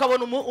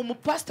ukabona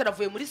umupastor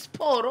avuye muri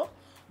siporo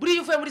buri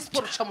uvuye muri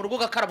siporo uca mu rugo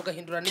gakaraba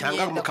gahindura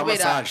n'imyenda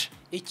kubera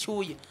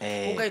icyuye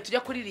ugahita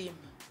ujya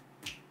kuririmba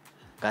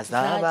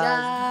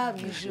gazaba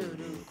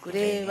mwijuru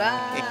kureba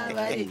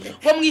bari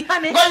ngo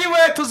mwihane ngo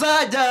yiwe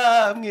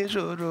tuzajya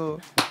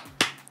mwijuru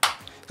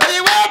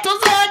yiwe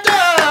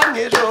tuzajya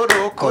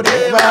mwijuru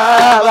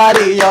kureba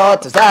bariyo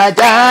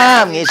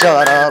tuzajya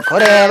mwijoro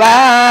kureba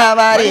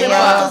bariyo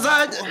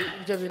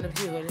ibyo bintu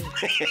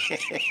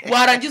byihoreye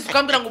warangiza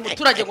ukambira ngo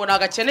umuturage ngo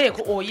nagakeneye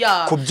ko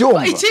oya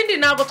ikindi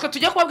nago twe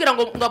tujya kubabwira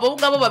ngo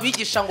ngabo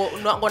babigisha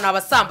ngo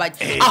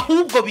nabasambanye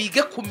ahubwo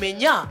bige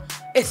kumenya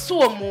ese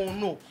uwo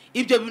muntu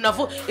ibyo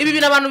ibi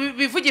bintu abantu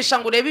bivugisha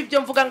ngo urebe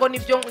ibyo mvuga ngo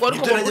nibyo ngo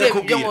ariko ngo urebe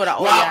ibyo nkora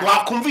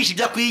wakumvisha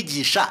ibyo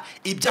kwigisha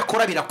ibyo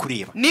akora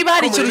birakureba niba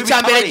hari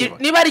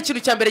ikintu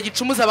cya mbere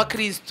gicumuza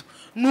abakristo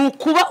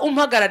nukuba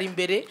umpagarara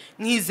imbere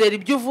nkizera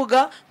ibyo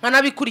uvuga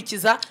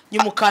nkanabikurikiza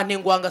nyuma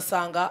ukantengwa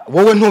ngasanga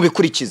wowe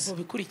ntubikurikiza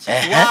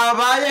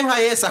wabaye nka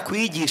Yesu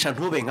akwigisha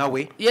ntube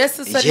nkawe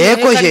Yesu sari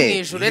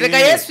mwijuru rega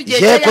Yesu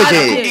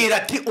yakubwira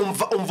ati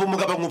umva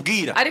umugabo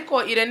nkubwira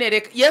ariko Irene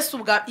reka Yesu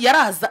bwa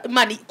yaraza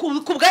mani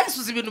kubwa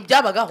Yesu ibintu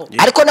byabagaho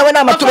ariko nawe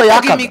namaturo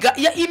yakaga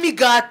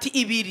imigati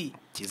ibiri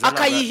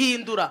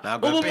akayihindura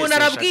ubu umuntu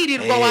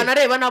arabwirirwa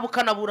wanareba nabo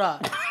kanabura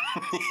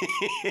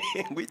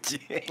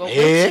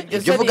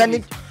ibyo vuga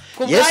ni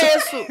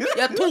Yesu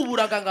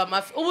yatuburaga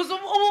ngamafi ubu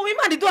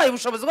Imana iduhaye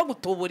ubushobozi bwo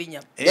gutubura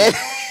inyama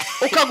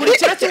ukagura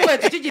ikiro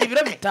cy'inkweto kigira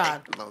ibiro 5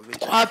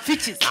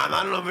 twapfikiza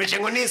abantu bishe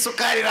ngo ni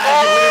isukari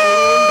raje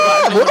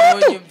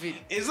burundu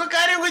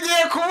isukari ngo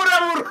ugiye kubura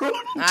burundu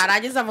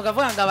narangiza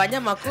mukavuga ngo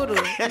abanyamakuru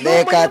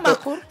reka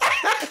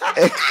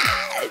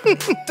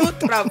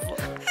tutravo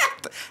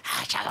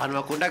abantu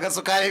bakunda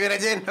agasukari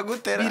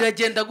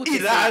biragenda gute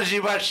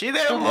iraje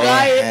bashiremo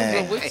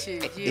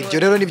ibyo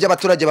rero nibyo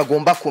abaturage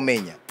bagomba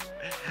kumenya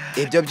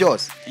ibyo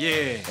byose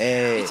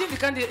ikindi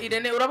kandi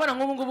Irene urabona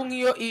nk'ubu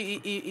nk'iyo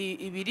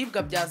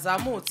ibiribwa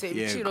byazamutse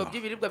ibiciro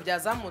by'ibiribwa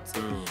byazamutse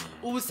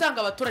ubu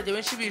usanga abaturage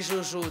benshi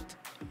bijujuta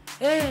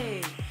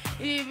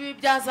ibi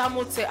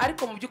byazamutse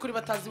ariko mu by'ukuri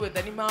batazi wenda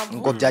n'impamvu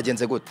ngo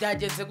byagenze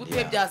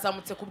gute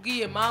byazamutse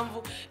kubwiye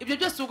mpamvu ibyo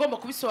byose ugomba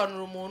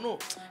kubisobanura umuntu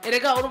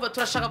erega urumva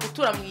turashaka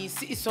gutura mu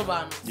isi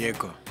isobanutse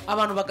yego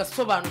abantu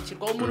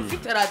bagasobanukirwa umuntu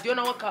ufite radio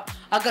nawe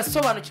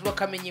agasobanukirwa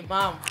akamenya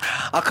impamvu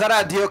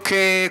akaradiyo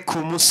ke ku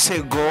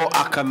musego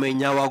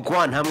akamenya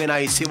wagwan hamwe na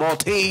Isibo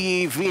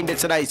TV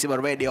ndetse na Isibo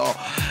Radio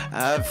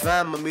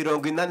FM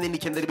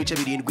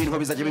 89.7 niho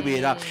bizajya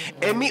bibera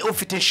Emi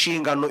ufite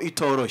inshingano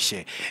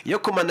itoroshye yo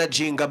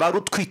kumanaginga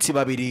barutwitsi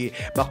babiri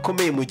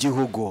bakomeye mu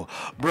gihugu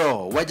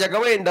bro wajyaga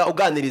wenda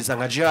uganiriza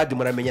nka Djihadi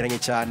muramenyeranye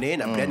cyane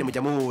na Brianne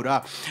mujya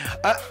muhura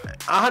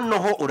hano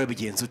ho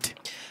urabigenza ute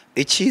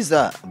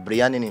ikiza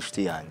Brianne ni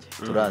inshuti yanjye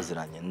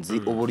turaziranye nzi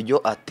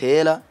uburyo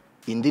atera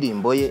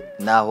indirimbo ye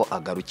naho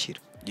agarukira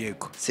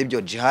yego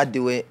sibyo Djihadi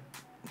we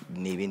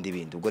ni ibindi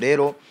bindi ubwo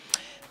rero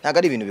ntago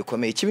ari ibintu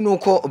bikomeye kibi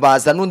nuko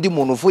baza n'undi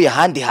muntu uvuye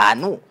ahandi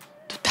hantu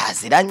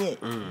tutaziranye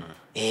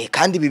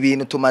kandi ibi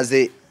bintu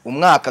tumaze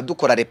umwaka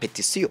dukora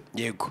repetition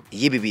yego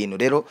y'ibi bintu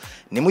rero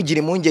nimugire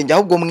impungenge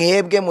ahubwo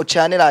mwebwe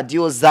mucane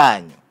radio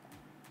zanyu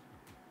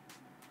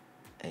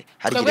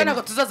twebwe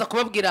ntabwo tuzaza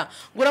kubabwira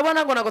ngo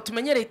urabona ngo ntabwo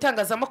tumenyereye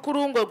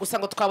itangazamakuru ngo gusa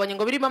ngo twabonye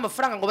ngo birimo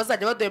amafaranga ngo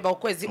bazajya baduhemba ku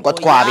kwezi ngo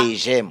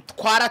twabijemo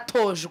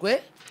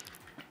twaratojwe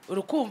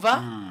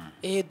urukumva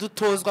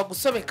dutozwa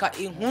gusobeka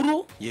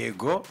inkuru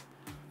yego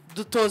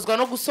dutozwa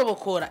no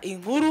gusobokora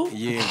inkuru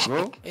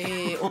yego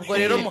ubwo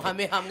rero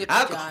muhame hamwe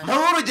tujyana nta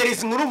urugero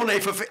izi nkuru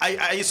umuntu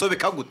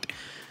ayisobeka gute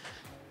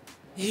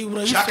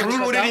shaka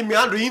nk'inkuru iri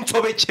imihanda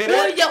y'insobekere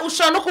burya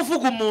ushobora no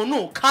kuvuga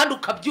umuntu kandi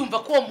ukabyumva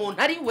ko uwo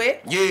muntu ari we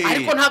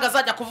ariko ntabwo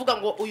azajya kuvuga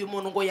ngo uyu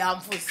muntu ngo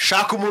yamvuze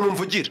shaka umuntu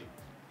mvugira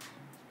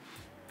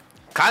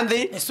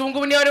kandi ese ubu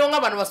ngubu niyo rero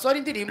nk'abantu basohora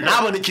indirimbo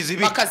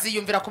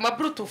bakaziyumvira ku ma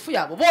bluetooth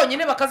yabo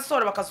bonyine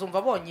bakazisohora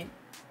bakazumva bonyine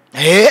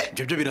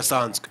ibyo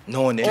birasanzwe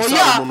none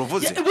umuntu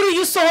uvuze buriya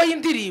iyo usohoye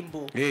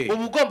indirimbo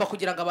uba ugomba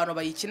kugira ngo abantu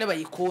bayikine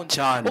bayikunde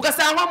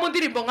ugasanga mu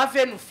ndirimbo nka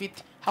Veni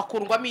ufite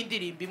hakundwamo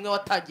indirimbo imwe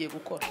watangiye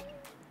gukora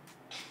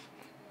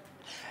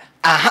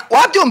aha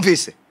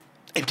wabyumvise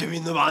ibyo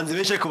bintu banze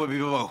benshi ko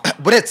babibaho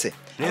buretse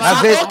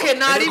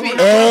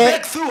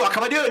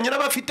akaba ari yonyine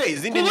abafite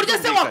izindi ku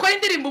buryo se wakora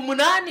indirimbo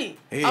 8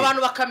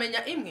 abantu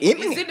bakamenya imwe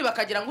izindi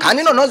bakagira ngo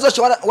kandi noneho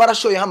zose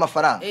warashoyeho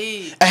amafaranga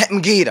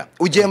mbwira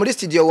ugiye muri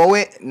studio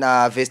wowe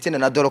na Vestine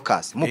na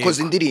Dorcas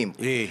mukoze indirimbo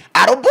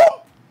album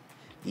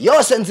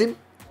yose nzima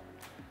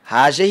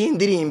hajeho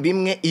indirimbo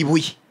imwe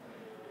ibuye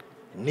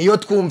niyo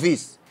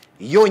twumvise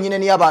yonyine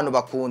niyo abantu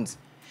bakunze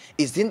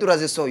izindi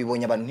urazisohoye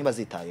ibonye abantu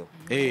ntibazitayeho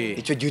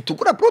icyo gihe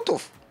utugura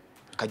bluetooth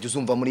ukajya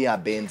uzumva muri ya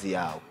benzi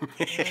yawe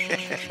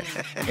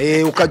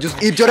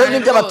ibyo rero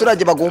nibyo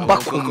abaturage bagomba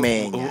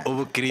kumenya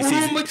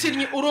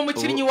uri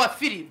umukinnyi wa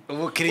filime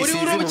uri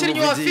umukinnyi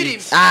wa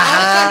filime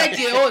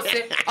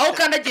aho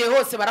ukandagiye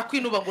hose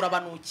barakwinubagura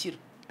banukira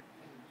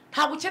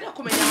ntabwo ukeneye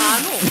kumenya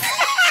ahantu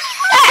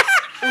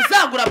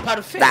uzagura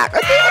parufe ntabwo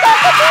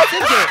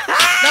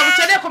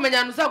ukeneye kumenya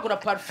ahantu uzagura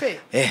parufe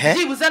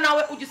byibuze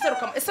nawe ujya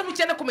userukamo ese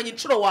ntukeneye kumenya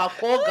inshuro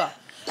wakoga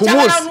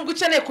cyangwa nubwo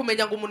ukeneye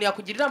kumenya ngo umuntu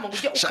yakugirira inama ngo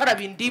ujye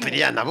ukaraba indimu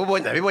Brianne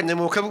nabibonye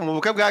mu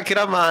bukwe bwa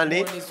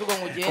Kiramani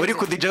uri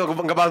ku DJ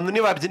ngo abantu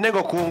nibabyine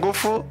ngo ku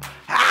ngufu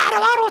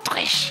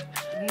arabarutwishe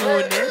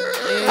none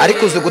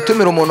ariko uzi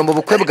gutumira umuntu mu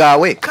bukwe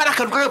bwawe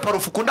karakantu ka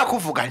parufe ukunda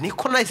kuvuga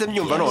niko nahise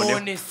myumva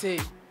none se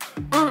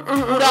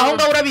uraho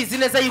ngaho urabizi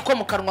neza yuko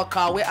mu kanwa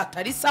kawe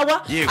atari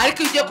sawa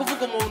ariko iyo ugiye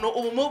kuvuga umuntu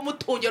ubu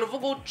mutungera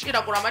uvuga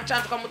uciragura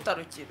amacandwe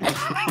ukamutarukira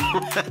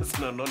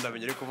none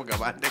ndamenye uri kuvuga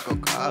abandi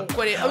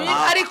koko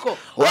ariko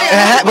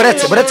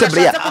buretse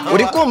Brianne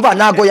uri kumva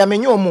ntago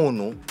yamenye uwo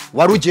muntu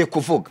wari ugiye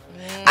kuvuga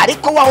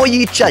ariko waho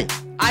yicaye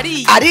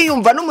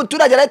ariyumva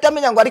n'umuturage arahita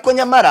amenya ngo ariko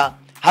nyamara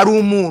hari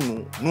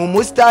umuntu ni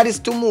umusitari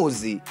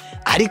tumuzi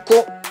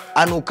ariko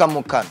anuka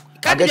mu kanwa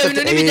kandi ibyo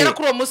bintu nibigera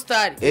kuri uwo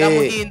musitari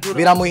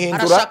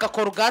biramuhindura arashaka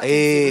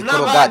korogate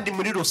n'abandi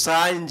muri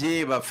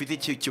rusange bafite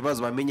icyo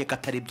kibazo bamenye ko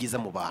atari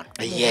byiza mu bantu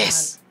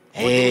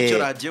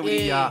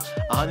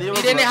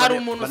Irene hari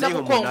umuntu uza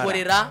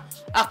gukongorera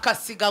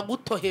akasiga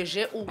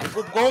gutoheje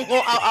ubwonko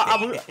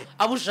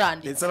abujanye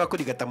ndetse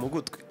abakurigata mu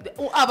gutwe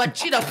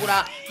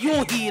abaciragura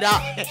yuhira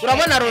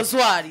urabona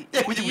rozwari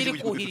iri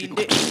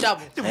kuhira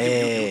indabo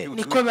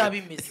niko biba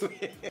bimeze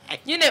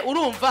nyine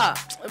urumva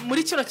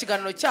muri kino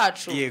kiganiro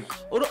cyacu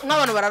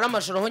nk'abantu barara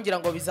amajoro hongira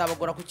ngo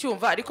bizabagora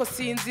kucyumva ariko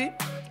sinzi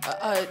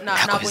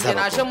ntabwo njye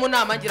naje mu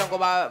nama ngira ngo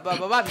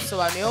baba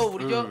babisobanuyeho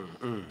uburyo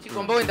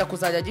kigomba wenda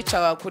kuzajya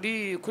gica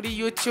kuri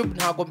YouTube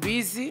ntabwo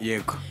mbizi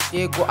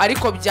yego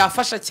ariko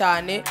byafasha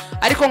cyane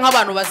ariko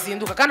nk'abantu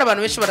bazinduka kandi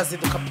abantu benshi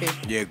barazinduka pe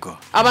yego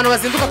abantu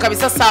bazinduka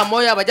kabisa saa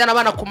moya abajyana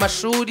abana ku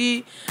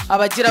mashuri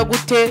abagira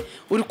gute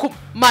uri ku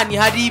mani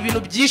hari ibintu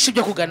byinshi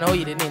byo kuganiraho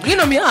Irene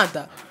nk'ino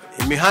mihanda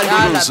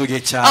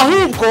yuzuye cyane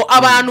ahubwo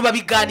abantu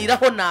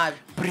babiganiraho nabi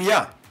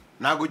Brianne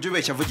ntabwo ujya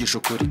ubeshya avugisha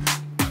ukuri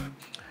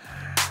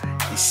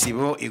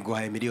Isibo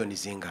iguhaye miliyoni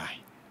zingahe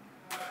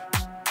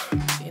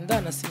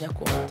indana sinya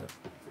konta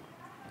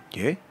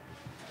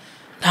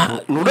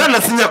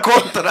nurana sinya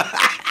kontra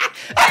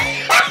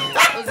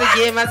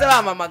uzigiye maze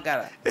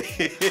bamamagara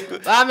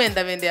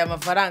bamendabendeye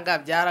amafaranga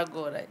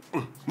byaragoranye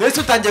nese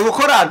utangiye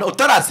gukora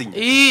utarasinya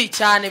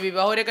cyane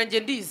bibaho reka nge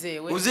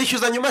ndizewe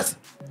uzishyuza nyuma se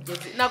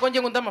ntabwo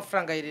nge ngunda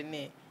amafaranga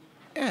Irene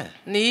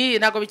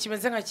ntabwo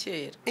bikimeze nka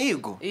kera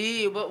yego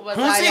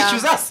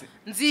ntuzishyuza se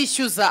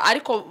nzishyuza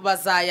ariko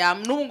bazaya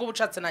n'ubu ngubu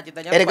ushatse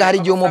nagenda erega hari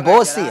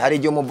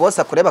igihe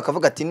umubosi akureba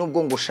akavuga ati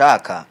nubwo ngo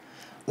ushaka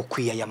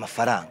ukwiye aya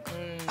mafaranga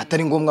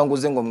atari ngombwa ngo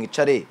uze ngo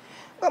mwicare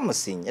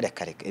bamusinye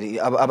reka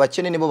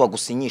abakene nibo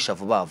bagusinyisha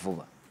vuba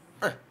vuba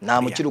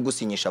nta mukiri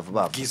ugusinyisha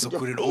vuba vuba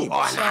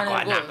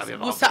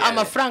gusa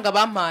amafaranga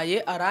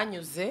bampaye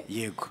aranyuze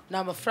yego ni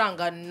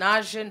amafaranga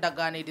naje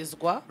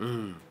ndaganirizwa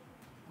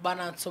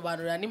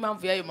banansobanurira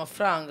n'impamvu y'ayo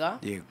mafaranga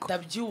Yego.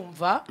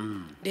 ndabyumva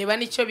reba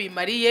nicyo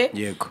bimariye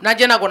Yego.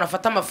 nanjye ntabwo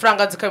nafata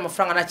amafaranga nzi ko ayo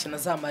mafaranga nta kintu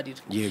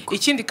azamarira Yego.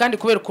 ikindi kandi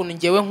kubera ukuntu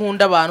ngewe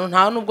nkunda abantu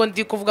nta nubwo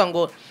ndi kuvuga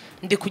ngo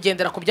ndi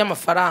kugendera ku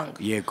by'amafaranga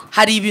Yego.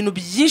 hari ibintu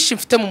byinshi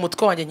mfite mu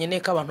mutwe wanjye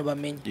nkeneye ko abantu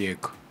bamenya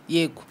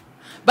yego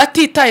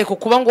batitaye ku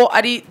kuba ngo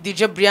ari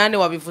DJ Brianne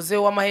wabivuze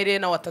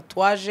w'amaherena wa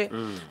tatuwaje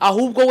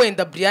ahubwo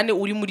wenda Brianne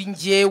uri muri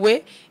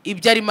njyewe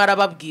ibyo arimo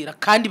arababwira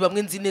kandi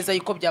bamwe nzi neza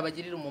yuko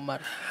byabagirira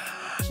umumaro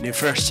ni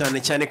fresh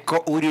cyane ko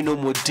uri no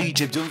mu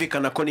DJ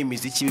byumvikana ko ni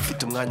imiziki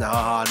bifite umwanya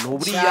ahantu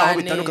buriya aho Cyane,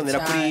 bitandukanira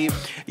kuri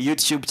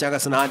YouTube cyangwa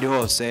se n'ahandi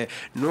hose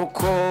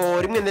nuko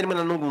rimwe na rimwe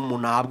nanubwo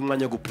umuntu ahabwa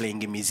umwanya wo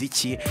guplayinga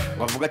imiziki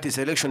bavuga ati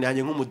selection yanjye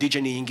nk'umu DJ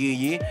ni iyi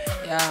ngiyi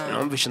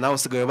numvishe nawe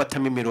usigaye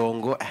batamo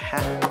imirongo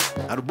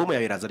album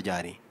yawe iraza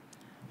ryari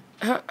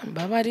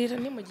mbabarira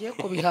nimugiye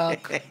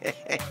kubihaka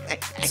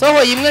soho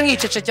yimwe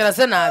nkicecekera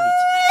se nabi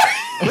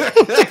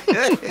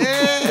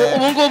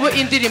ubu ngubu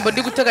indirimbo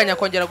ndi guteganya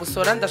kongera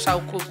gusora ndashaka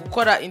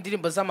gukora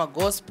indirimbo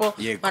z'amagospel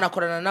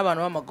nkanakorana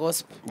n'abantu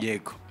b'amagospel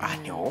yego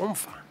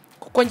ntiwumva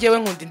kuko ngewe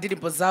nkunda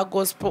indirimbo za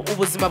gospel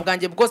ubuzima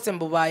bwanjye bwose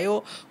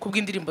mbubayeho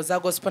kubw'indirimbo za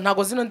gospel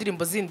ntago zino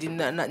ndirimbo zindi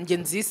nge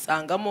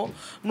nzisangamo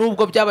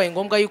nubwo byabaye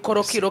ngombwa yuko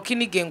roki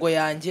n'igengo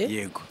yanjye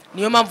yego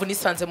niyo mpamvu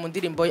nisanze mu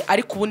ndirimbo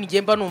ariko ubu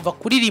ngemba numva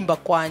kuririmba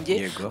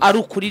kwanjye ari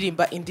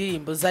ukuririmba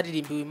indirimbo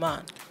zaririmbiwe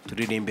Imana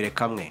turirimbire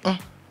kamwe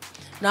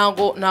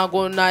nago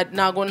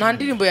nta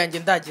ndirimbo yanjye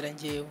ndagira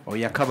ngewe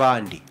oya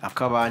akabandi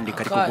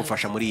kari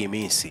kugufasha muri iyi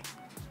minsi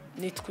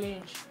ni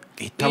twinshi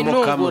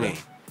hitamo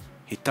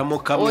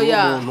kamwe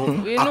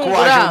umuntu ako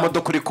waje mu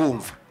modoka uri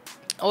kumva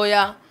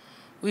oya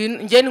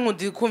njye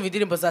nkunda kumva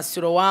indirimbo za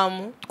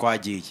Sirowamu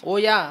twagiye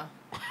oya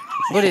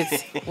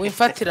buretse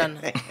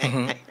wifatirana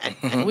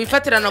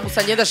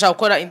gusa ngenda ndashaka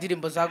gukora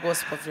indirimbo za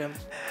gospel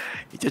vraiment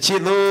icyo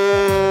kintu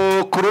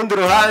ku rundi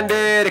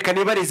ruhande reka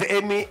nibarize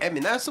Emi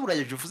nawe se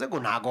urageje uvuze ngo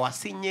ntago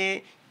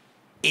wasinye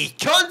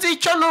icyo nzi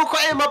cyo nuko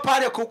Emi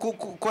apare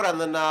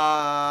gukorana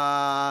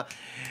na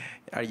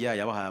arya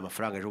yabahaye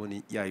amafaranga ejo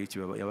bundi ya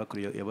YouTube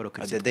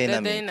yabaroka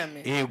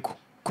yego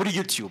kuri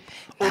YouTube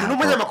uri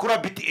n'umunyamakuru wa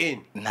BTN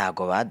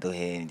ntago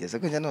baduhenze se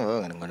kujya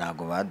no ngo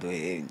ntago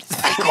baduhenze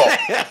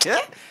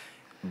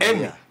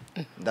Emi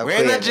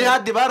we na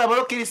Djihadi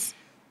barabarokirisi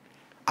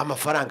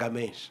amafaranga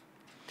menshi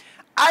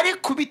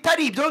ariko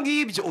bitari ibyo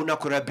ngibyo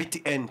unakora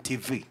BTN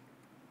TV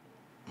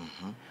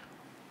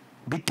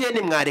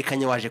BTN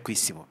mwarekanye waje ku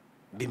Isibo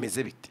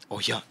bimeze bite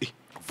oya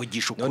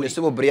vugisha ukuri none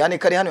se bo Brianne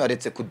kari hano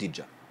yaretse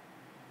kudija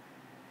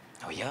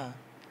oya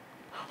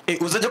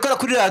uzajya ukora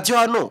kuri radio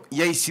hano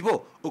ya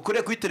Isibo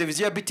ukore kuri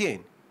televiziyo ya BTN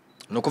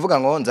no kuvuga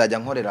ngo nzajya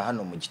nkorera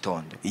hano mu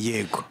gitondo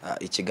yego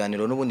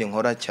ikiganiro n'ubundi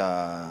nkora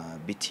cya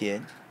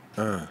BTN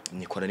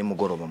nikora ni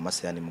mugoroba mu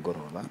masaha ni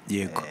mugoroba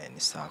yego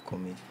ni saa 10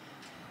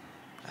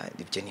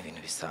 ibyo ni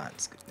ibintu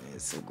bisanzwe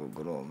nese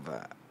ubwo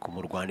urumva ku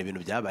mu Rwanda ibintu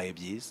byabaye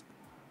byiza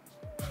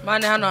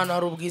mane hano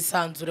hari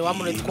ubwisanzure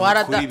wamune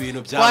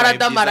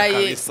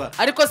twaradamaraye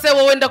ariko se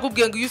wowe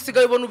ndakubwiye ngo iyo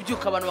usigaye ubona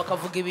ubyuka abantu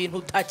bakavuga ibintu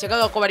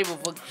utakekaga ko bari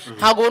buvuge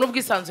ntago ubona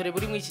ubwisanzure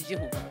buri mu iki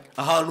gihugu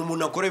ahantu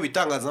umuntu akora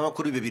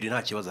ibitangazamakuru bibiri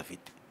nta kibazo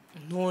afite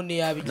none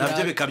yabigira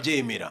nabyo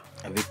bikabyemera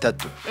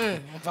bitatu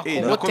mva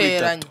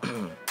kuguteranya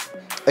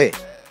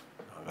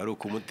ari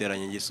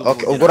ukumuteranya ngiso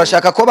ubwo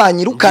urashaka ko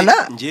banyirukana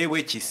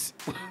ngewe kisi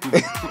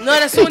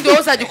none se undi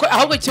wose ajya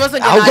ahubwo ikibazo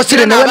ngiye ahubwo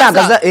sire nawe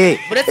nagaza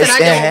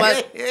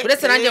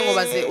buretse nanjye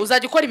ngobaze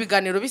uzajya ukora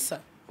ibiganiro bisa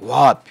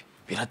wapi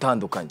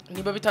biratandukanye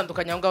niba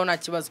bitandukanye aho ngaho nta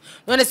kibazo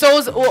none se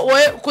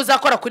wowe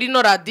kuzakora kuri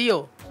no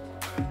radio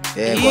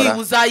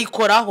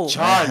uzayikoraho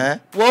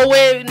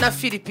wowe na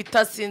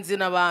Philipita sinzi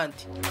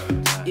n'abandi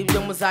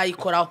ibyo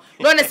muzayikoraho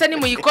none se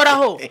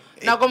nimuyikoraho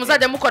ntabwo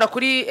muzajya mukora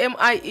kuri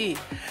MIE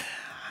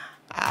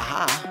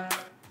aha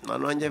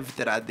none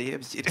mfite radio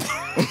ebyiri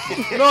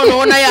none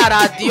ubona ya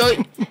radio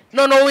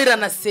none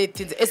wirana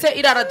setinze ese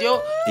ira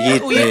radio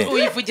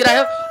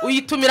uyivugira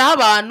uyitumiraho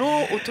abantu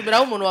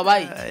utumiraho umuntu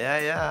wabaye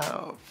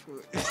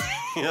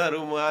hari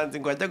umuhanzi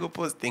ngo ajya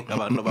gupostinga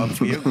abantu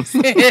bapfuye gusa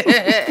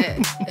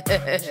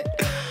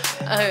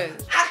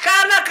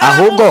akana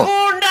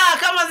karamukunda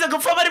kamaze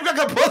gupfa bari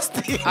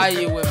bw'agapostinga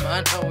ayiwe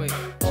mana we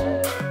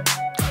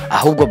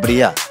ahubwo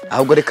Brianne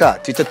ahubwo reka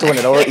twite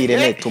tuboneraho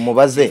Irene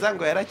tumubaze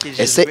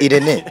ese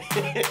Irene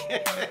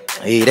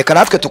reka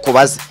natwe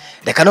tukubaze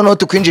reka noneho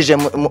tukwinjije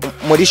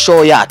muri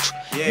show yacu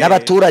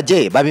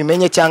n'abaturage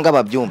babimenye cyangwa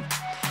babyumve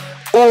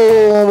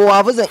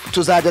wavuze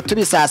tuzajya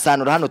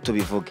tubisasanura hano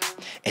tubivuge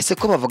ese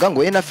ko bavuga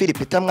ngo na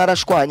Philipita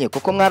mwarashwanye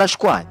kuko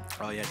mwarashwanye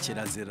oya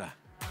kirazira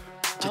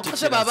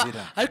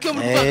ariko iyo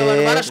muri Rwanda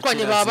abantu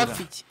barashwanye baba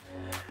bafite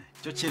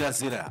cyo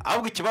kirazira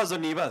ahubwo ikibazo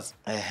nibaza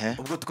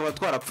ubwo tukaba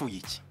twarapfuye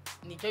iki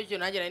nicyo cyo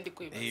nanjye ndi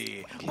kwibaza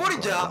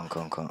burya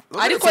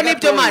ariko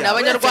nibyo mana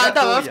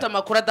abanyarwanda baba bafite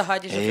amakuru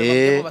adahagije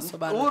cyo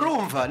basobanura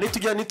urumva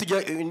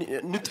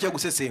nitujya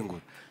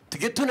gusesengura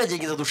tujye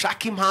tunagegeza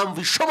dushaka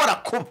impamvu ishobora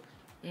kuba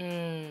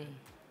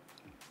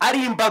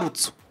ari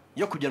imbarutso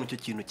yo kujyana icyo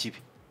kintu kibi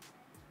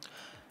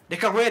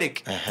reka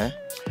nkwereke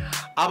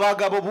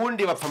abagabo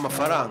bundi bapfa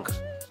amafaranga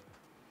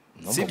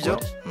sibyo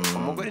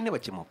umugore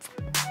ntibakimupfa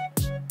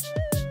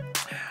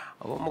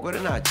abo umugore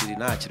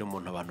ntakiri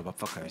umuntu abantu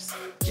bapfa kabisa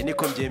ye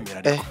niko mbyemera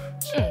ariko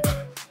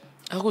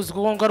ahuze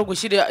ko ngo ari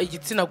gushyira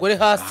igitsina gore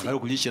hasi ari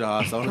kugishyira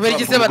hasi kubera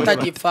igise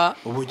batagipfa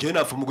ubu ngiye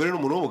napfa umugore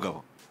n'umuntu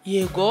w'umugabo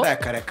yego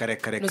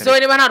kare nuzo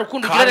niba nta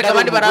rukundo ugira reka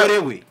abandi bara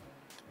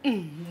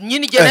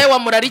nyine igihe nawe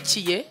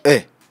wamurarikiye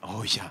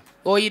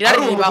oya ari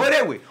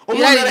umugore we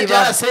umuntu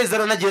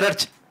arasezerana agira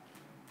atya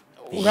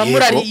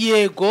uramurari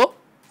yego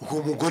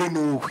uwo mugore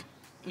n'uwe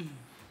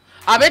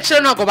abenshi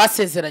ntabwo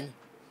basezeranye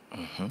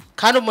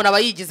kandi umuntu aba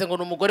yigize ngo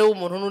ni umugore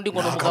w'umuntu n'undi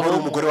ngo ni umugabo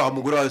w'umugore wa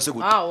mugore wawe se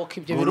gute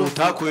ibyo bintu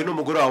utakuye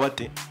n'umugore wawe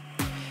ate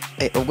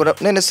ubwo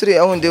none suri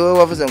ahundi we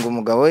wavuze ngo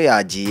umugabo we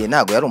yagiye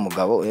ntago yari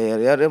umugabo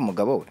yari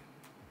umugabo we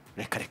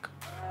reka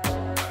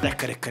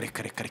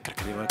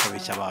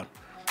bakabeshya abantu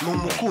ni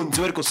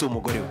umukunzi we ariko si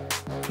umugore we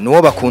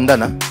nuwo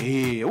bakundana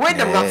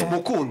wenda mwapfa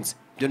umukunzi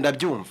byo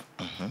ndabyumva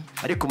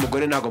ariko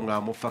umugore ntago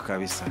mwamupfa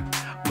kabisa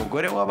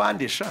umugore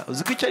w'abandisha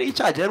uzi ko icyo ari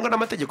icyagenwa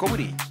n'amategeko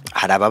buriya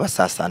hari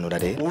ababasasanura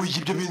rero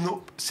ibyo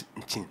bintu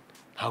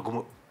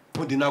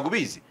ntago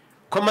bizi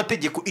ko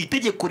amategeko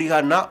itegeko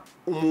rihana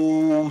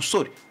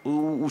umusore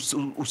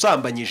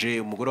usambanyije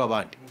umugore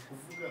w'abandi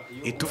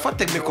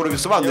itufate mikoro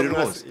bisobanure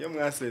rwose iyo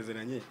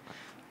mwasezeranye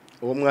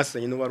uwo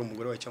mwasezeranye n'uwo ari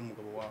umugore wawe cyangwa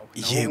umugabo wawe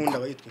ubundi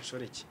aba yitwa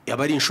inshoreke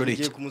yaba ari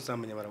inshoreke ugiye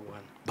kumusambanya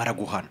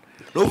baraguhana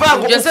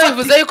byose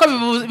bivuze yuko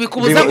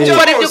bikubuza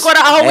gukora ibyo ukora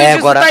aho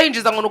winjiza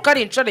utayinjiza ngo nuko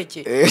ari inshoreke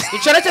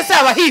inshoreke se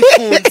haba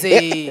hifunze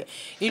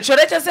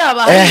inshoreke se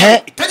haba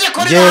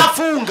itegeko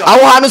rirahafunga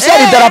aho hantu se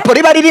hari idarapo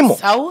riba ririmo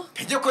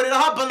itegeko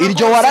rirahabana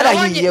iryo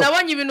wararahiye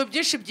nabonye ibintu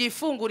byinshi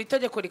byifungura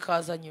itegeko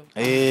rikaza nyuma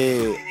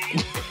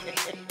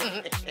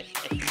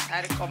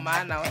ariko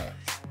mana we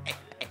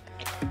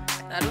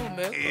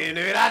narume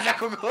biraza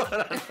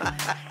kugorana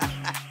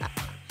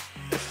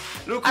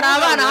hari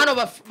abana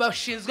hano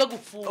bashinzwe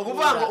gufungura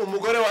ukuvuga ngo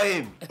umugore wa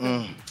Emi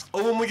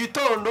ubu mu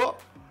gitondo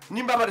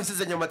nimba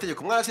barasezeranye mu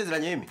mategeko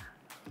mwarasezeranye Emi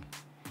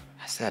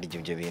hasi hari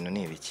ibyo bintu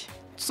ni ibiki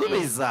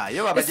subiza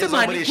iyo babageze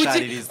muri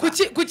shaririza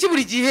kuki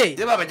buri gihe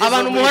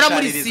abantu muhora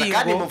muri singo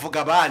kandi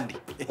muvuga abandi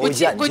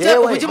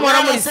kuki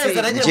muhora muri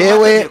singo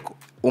jewe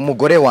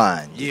umugore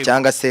wanjye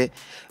cyangwa se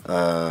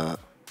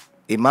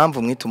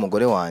impamvu mwita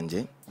umugore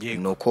wanjye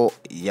nuko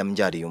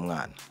yambyariye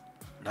umwana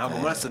ntabwo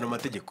murasana mu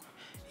mategeko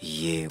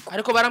yego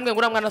ariko barambwe ngo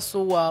uriya mwana si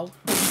uwawe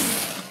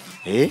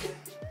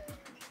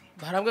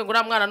barambwe ngo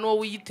uriya mwana n'uwo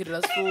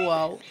wiyitirira si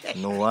uwawe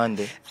ni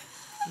uwande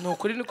ni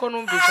ukuri niko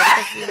numvisha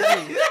ariko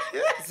sinzi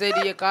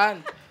zeriye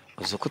kandi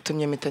uzi ko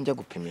utumye mpita njya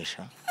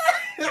gupimisha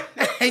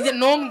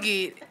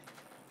ntumbwire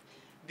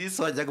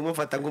disi wajyaga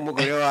umufata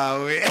nk'umugore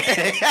wawe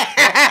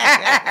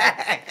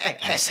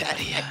ese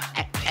hariya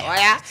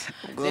oya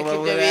ubwoba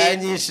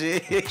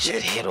buranyishe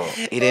rero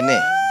Irene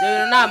ibyo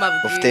bintu ni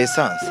amabwire ufite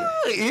esanse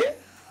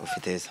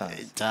ufite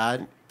esanse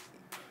cyane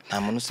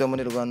nta muntu usiba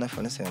muri Rwanda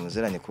fone se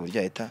muziranye ku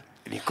buryo ahita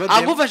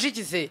agufashe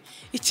ikize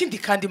ikindi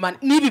kandi mana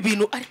n'ibi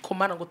bintu ariko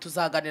mana ngo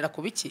tuzaganira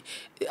ku biki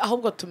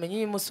ahubwo tumenye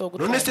uyu munsi wo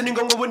gutanga none se ni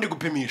ngombwa ubundi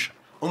gupimisha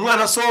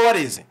umwana so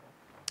wareze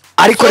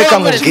ariko reka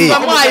nkubwire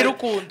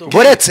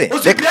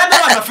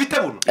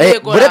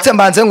buretse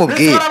mbanze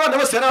nkubwire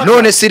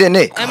none si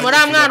Irene muri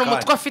mwana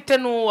umutwe afite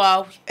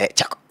n'uwawe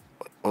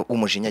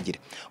umujinyagire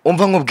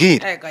umva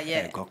nkubwire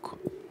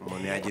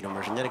umuntu yagira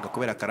umujinya ariko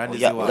kubera karande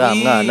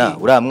ziwawe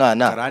uriya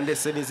mwana karande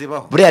se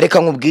nizibaho buriya reka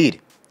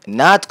nkubwire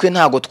natwe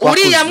ntago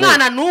twakuze uriya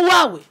mwana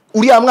n'uwawe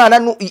uriya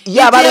mwana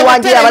yaba ari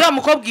wanjye yaba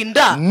mukobwa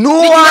inda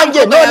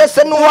n'uwanjye none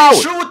se n'uwawe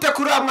ushute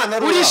kuri uriya mwana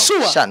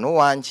urishuwa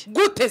n'uwanjye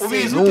gute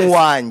se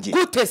n'uwanjye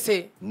gute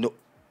se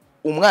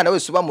umwana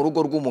wese uba mu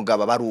rugo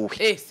rw'umugabo aba ari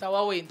uwe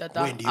sawa wenda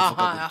da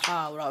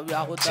aha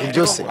uraho da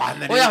byose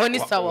oya ho ni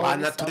sawa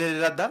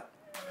wanaturerera da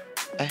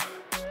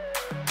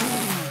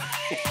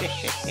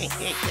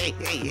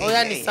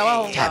oya ni sawa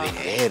ho cyabe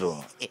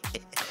rero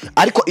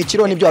ariko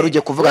ikiro nibyo wari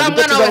ugiye kuvuga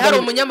ngo tuzaga hari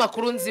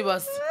umunyamakuru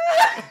nzibasa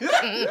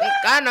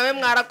kandi nawe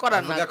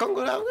mwarakorana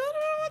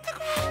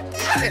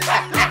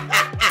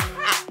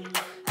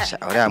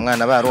uriya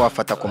mwana bari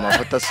wafata ku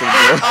mavuta si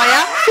ubwo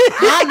oya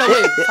mwana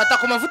we fata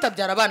ku mavuta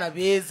byara abana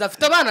beza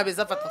afite abana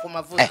beza fata ku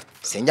mavuta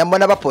sinjya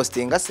mbona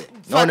bapostinga se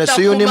none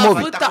se uyu ni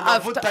mubi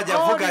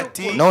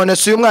none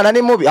se uyu mwana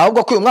ni mubi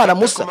ahubwo ko uyu mwana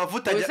musa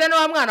uze ni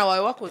wa mwana wawe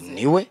wakoze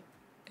niwe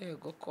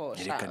yego ko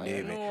reka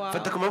nebe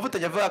fata ku mavuta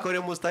ajya avuga ko ari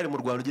umusitari mu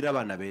Rwanda ugira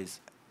abana beza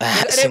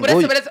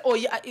buretse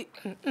oya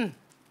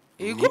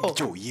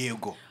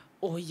yego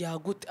oya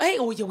gute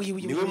oya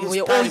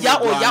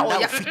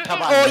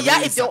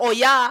ibyo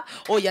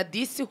oya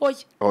disi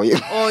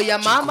oya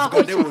mama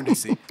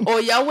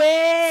oya we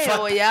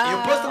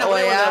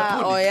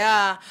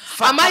oya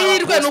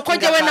amahirwe nuko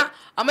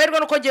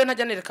njyewe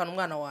ntajya nerekana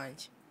umwana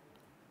wanjye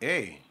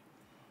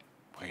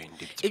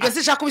ibyo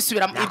sinshaka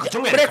kubisubiramo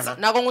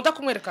ntabwo nkunda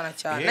kumwerekana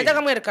cyane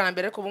najyaga mwerekana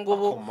mbere ariko ubu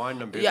ngubu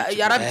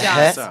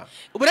yarabyanze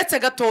uretse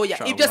gatoya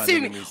ibyo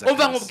si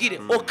umva nkubwire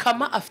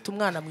Okama afite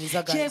umwana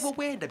mwiza gaze yewe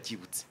wenda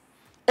byibutse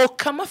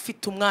Okama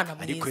afite umwana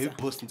ariko mwiza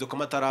boss nzo ko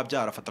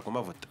matarabyara afata ku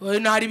mavuta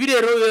ntari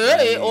birero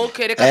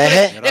okay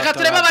reka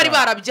turebe abari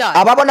barabyara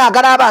ababo ntago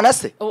ari abana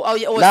se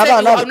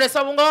nese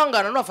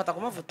abungabangana n'afata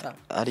ku mavuta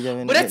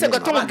uretse ngo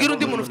tumubwire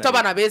undi muntu ufite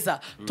abana beza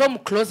Tom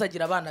Close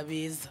agira abana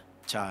beza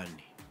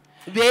cyane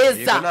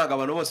beza ntago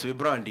abantu bose be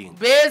branding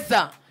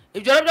beza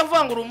ibyo rero byo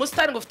kuvuga ngo uri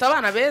umusitari ngo ufite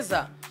abana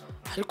beza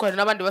ariko hari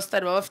n'abandi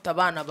basitari baba bafite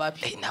abana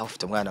babi nawe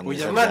ufite umwana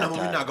mwiza umwana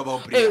mubi ntago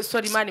bawubwira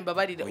sorry mani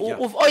mbabarire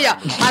oya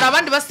hari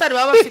abandi basitari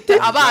baba bafite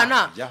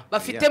abana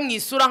bafite mu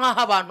isura nk'aho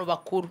abantu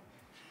bakuru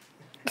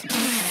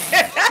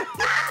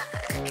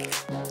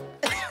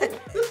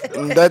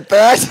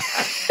ndatashye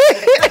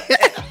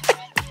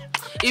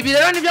ibi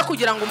rero nibyo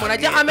kugira ngo umuntu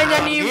ajye amenya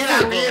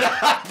niba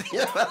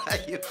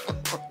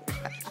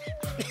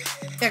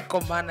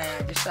komana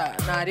yanjye sha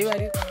ntari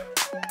bari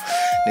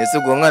nese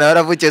ubwo mwana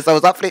yaravukiye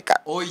South Africa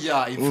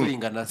oya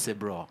imfuringana se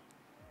bro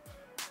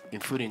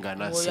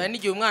imfuringana se oya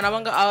nigiye umwana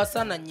abanga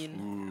abasana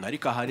nyina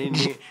ariko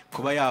ahanini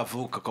kuba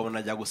yavuka akabona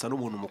ajya gusa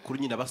n'umuntu mukuru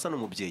nyine abasa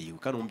n'umubyeyi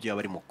kandi umubyeyi aba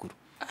ari mukuru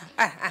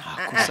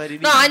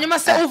no hanyuma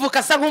se uvuka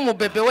asa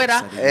nk'umubebe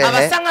wera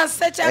abasa nka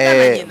se cyangwa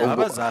na nyina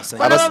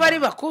baba bari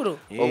bakuru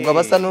ubwo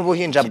abasa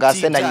n'ubuhinja bwa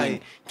se na nyina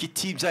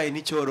kitibyaye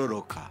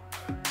n'icyororoka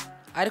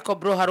ariko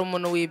bro hari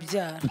umuntu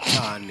wibyara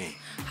cyane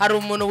hari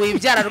umuntu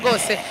wibyara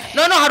rwose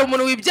none hari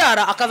umuntu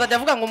wibyara akazajya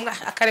avuga ngo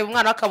akareba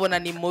umwana akabona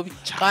ni mubi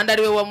kandi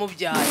ari we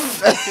wamubyaye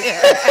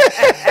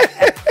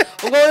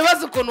ubwo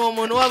wibaza ukuntu uwo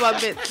muntu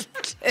w'abameze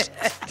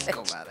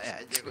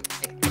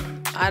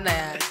ana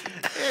ya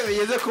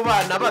bigeze ku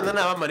bana abana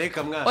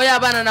n'abamarayika mwana oya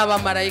abana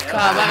n'abamarayika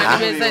abana ni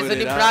beza izo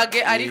ni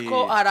brage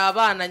ariko hari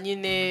abana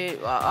nyine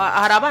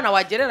hari abana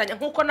wagereranya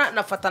nkuko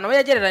nafata nawe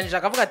yagereranyije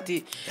akavuga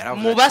ati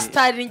mu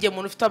basitari ninjye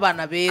muntu ufite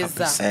abana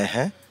beza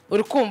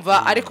uri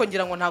kumva ariko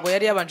ngira ngo ntago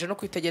yari yabanje no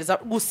kwitegereza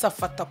gusa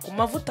afata ku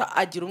mavuta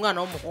agira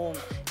umwana w'umuhungu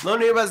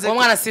none bibaze uwo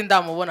mwana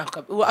sindamubona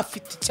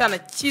afite icyana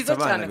cyiza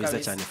cyane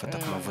kabisa cyane afata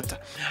ku mavuta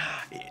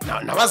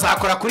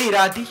nabazakora kuri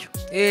radio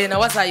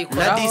nawe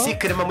azayikoraho na DC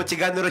Clement mu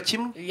kiganiro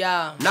kimwe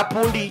na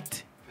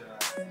Pundit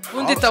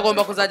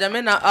agomba kuzajya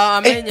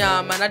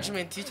amenya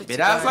management y'icyo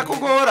kiganiro biraza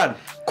kugorana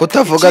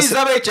kutavuga se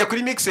kizabaye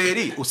kuri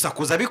mixeri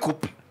usakuza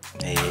bikupa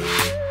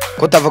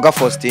kutavuga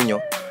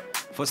Faustinho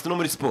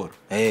muri sport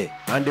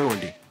bande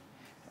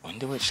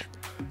undi wesha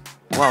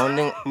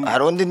undi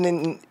arundi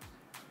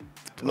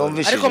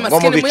numvise ariko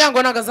maskini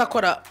muyango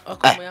nagazakora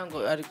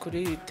muyango ari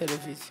kuri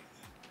televiziyo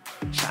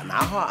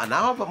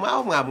naho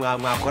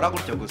mwakora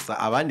gutyo gusa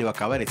abandi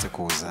bakabaretse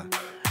kuza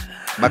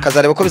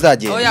bakazareba ko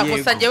bizagenda oya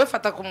gusa ngewe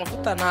fata ku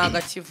mavuta ntago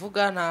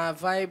akivuga nta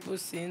vibe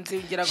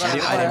sinzi ngira ngo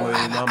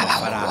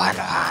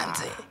amafaranga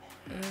hanze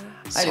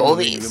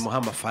bimuha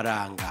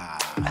amafaranga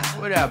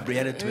uriya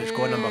Brianne tubeshe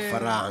kubona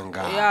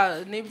amafaranga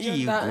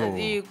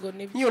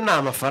iyo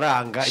nta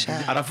mafaranga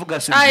aravuga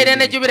se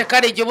Irene jya ubireka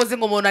ari igihe ubuzi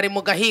ngo umuntu ari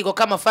mu gahigo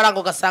k'amafaranga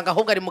ugasanga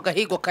ahubwo ari mu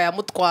gahigo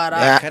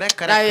kayamutwara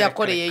nayo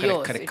yakoreye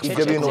yose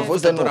ibyo bintu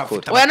uvuze ni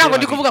ukuri oya ntabwo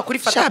ndi kuvuga kuri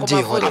fata ku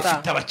mavuta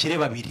afite abakire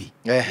babiri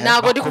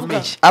ntabwo ndi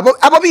kuvuga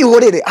abo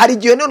bihorere hari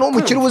igihe none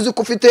umukire ubuzi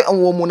ko ufite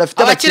uwo muntu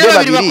afite abakire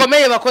babiri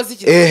bakomeye bakoze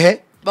iki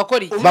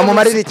bakora iki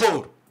bamumarira iki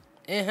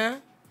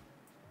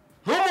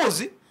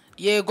ntumuzi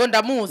yego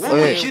ndamuzi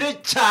umukire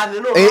cyane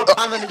no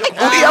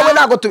uriya we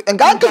ntago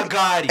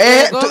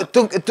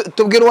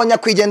tubwire uwo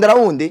nyakwigendera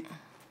wundi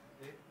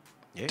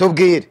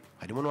tubwire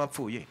harimo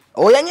n'uwapfuye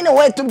oya nyine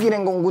we tubwire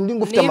ngo undi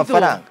ngo ufite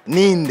amafaranga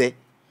ninde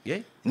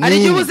hari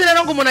igihe ubuzi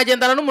rero ngo umuntu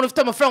agendana n'umuntu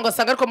ufite amafaranga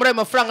ugasanga ariko muri ayo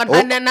mafaranga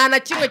nta na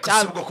kimwe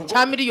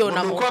cya miliyoni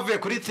aho uko avuye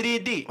kuri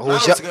 3D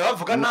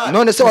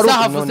none se wari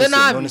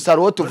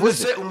uwo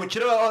tuvuze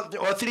umukire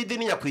wa 3D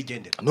ni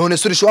nyakwigendera none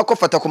se urishobora ko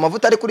fata ku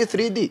mavuta ari kuri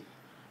 3D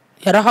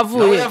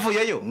yarahavuye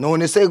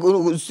none se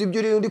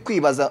sibyo uri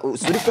kwibaza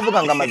uri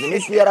kuvuga ngo amaze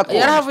iminsi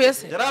yarahavuye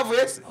se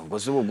ubwo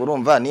se ubwo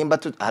urumva nimba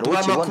hari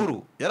ukibona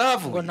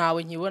yarahavuye ngo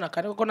ntawe nkibona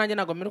kandi kuko nanjye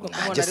ntabwo mperuka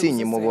kumubona nanjye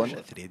sinyimubona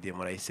 3D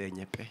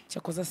murayisenye pe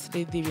cyakoze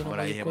 3D ibintu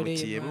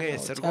murayihemukiye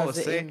mwese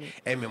rwose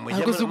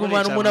mujye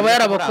umuntu aba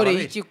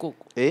yarabakoreye iki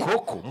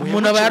koko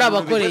umuntu aba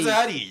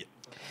yarabakoreye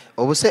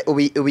ubu se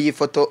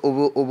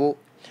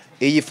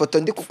iyi foto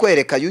ndi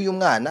kukwereka y'uyu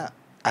mwana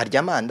arya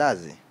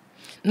amandazi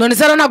none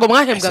se ntabwo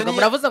mwahembwaga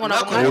muravuze ngo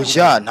ntabwo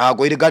mwahembwaga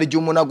ntabwo irigari igihe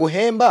umuntu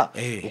aguhemba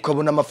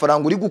ukabona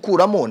amafaranga uri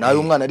gukuramo nawe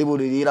umwana ari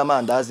buririra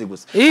amandazi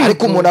gusa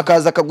ariko umuntu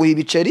akaza akaguha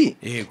ibiceri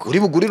uri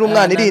bugurire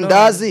umwana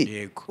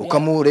irindazi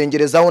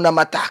ukamurengerezaho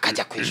n'amata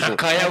akajya ku ishuri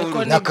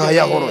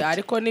n'akayahoro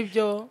ariko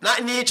nibyo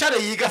nicare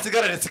yiga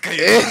asigararetse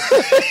kayo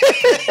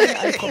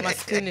ariko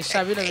maskini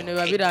sha bino bintu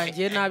biba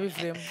birangiye nabi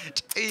vrema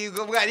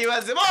yego mwari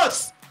baze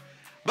bose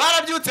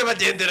barabyutse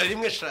bagendera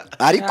rimwe sha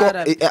ariko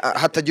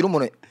hatagira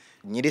umuntu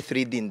nyiri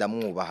 3D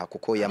ndamwubaha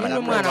kuko yamara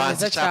umwana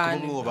mwiza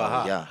cyane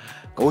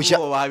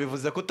kumwubaha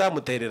bivuze ko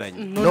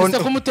utamutereranye none se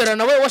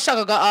kumuterana we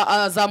washakaga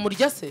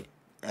azamurya se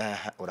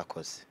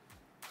urakoze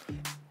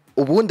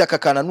ubundi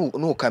akakana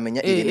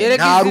nukamenya Irene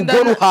nta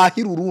rugo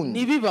ruhahira urundi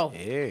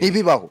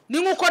nibibaho ni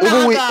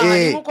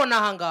nkuko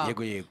nahanga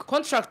yego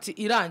contract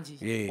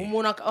irangiye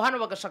umuntu hano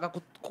bagashaka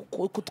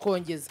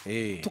kutwongeza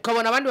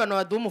tukabona abandi bantu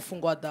baduha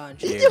umufungo wa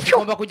danje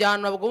ugomba kujya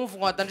ahantu baguha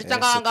umufungo wa danje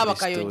cyangwa hanga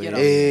bakayongera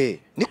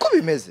niko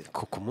bimeze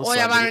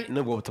kumusanga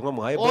nubwo butumwa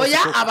muhaye boss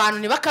oya abantu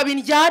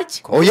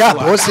ntibakabindyarye oya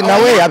boss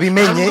nawe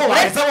yabimenye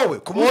wowe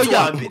kumunsi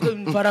wa mbere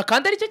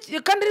barakanda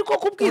ariko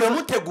kubwira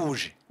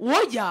uramuteguje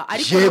oya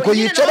ariko yego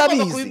yicara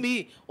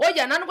bizi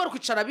oya ntabwo ari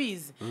kwicara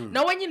bizi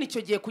nawe nyine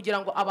icyo gihe kugira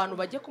ngo abantu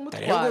bajye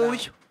kumutwara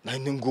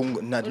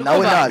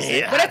nawe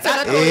naze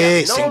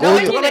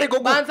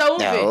banza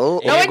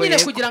wumve nawe nyine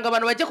kugira ngo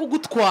abantu bajye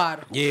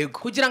kugutwara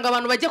kugira ngo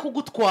abantu bajye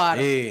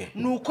kugutwara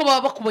nuko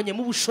baba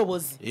bakubonyemo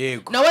ubushobozi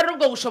nawe rero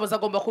ubwo bushobozi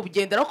agomba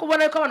kubugenderaho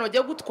kubona ko abantu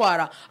bagiye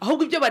kugutwara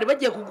ahubwo ibyo bari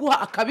bagiye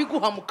kuguha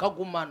akabiguha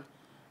mukagumana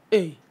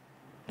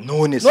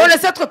none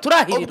se twe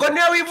turahirira ubwo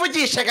niyo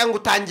wivugishaga ngo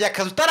utangiye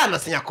akazi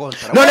utaranasinya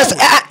kontra none se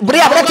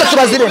buriya buretse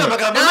tubazirene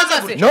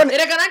none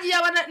erega nanjye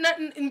yaba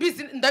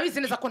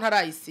ndabizi neza ko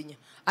ntarayisinya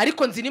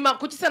ariko nzi nima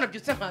kuki se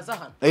nabyutse nkaza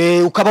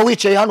hano ukaba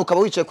wicaye hano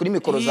ukaba wicaye kuri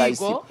mikoro za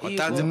Isibo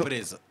watanze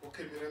preza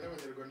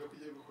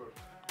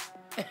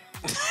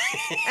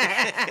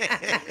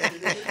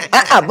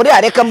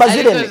buriya reka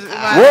mbazirene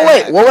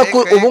wowe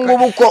ubu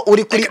ngubu ko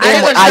uri kuri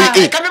MIE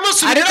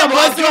ariko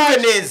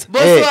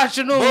boss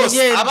wacu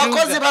n'umunye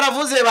abakozi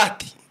baravuze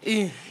bati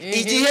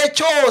igihe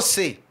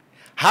cyose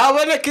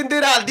haboneka indi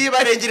radiyo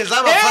barengereza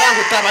amafaranga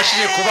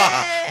utabashije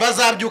kubaha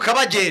bazabyuka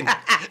bagenda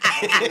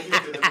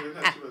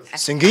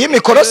singiye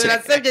mikoro se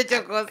birasebye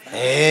cyo kosa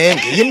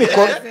ngiye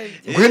mikoro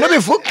ngwino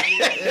bivuga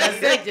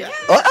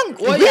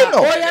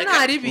ngwino oya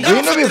ntaribi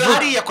ngwino bivuga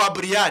hariya kwa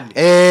Brianne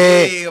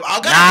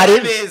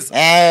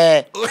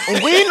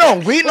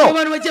ngwino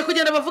abantu bagiye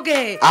kugenda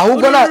bavuge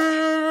ahubwo na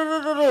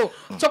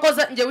cyo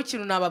koza ngiye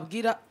w'ikintu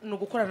nababwira ni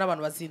ugukorana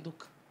n'abantu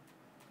bazinduka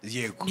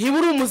yego niba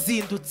uri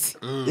umuzindutsi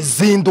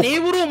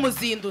niba uri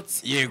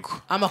umuzindutsi yego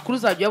amakuru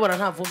uzajya uyabona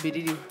nta vumbi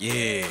ririho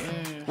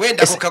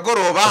wenda ku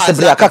kagoroba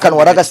haza kakanu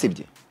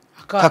waragasibye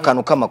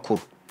kakanu k'amakuru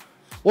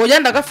oya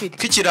ndagafite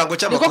k'ikirango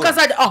cy'amakuru niko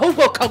kazajya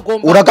ahubwo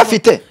kagomba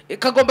uragafite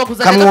kagomba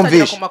kuzajya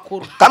gatangira ku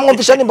makuru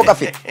kamwumvisha nimba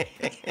gafite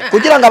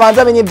kugira ngo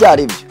abanze amenye ibyo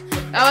ari byo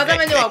abanze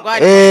amenye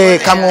bagwari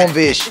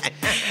kamwumvisha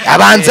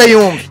abanze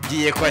yumve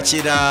ngiye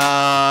kwakira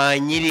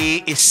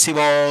nyiri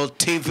Isibo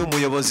TV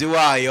umuyobozi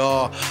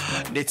wayo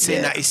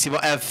ndetse na Isibo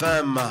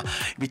FM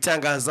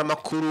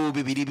bitangazamakuru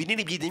bibiri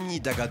binini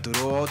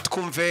by'imyidagaduro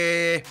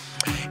twumve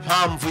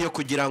impamvu yo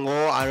kugira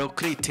ngo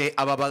arokrite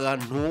aba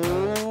bantu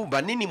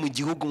banini mu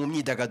gihugu mu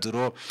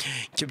myidagaduro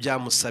cyo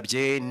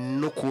byamusabye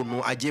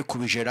n'ukuntu agiye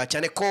kubijera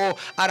cyane ko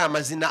ari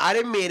amazina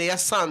aremereye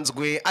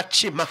asanzwe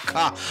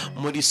acimaka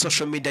muri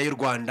social media y'u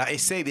Rwanda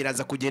ese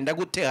biraza kugenda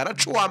gute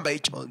aracu wambaye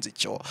icyonzi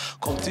cyo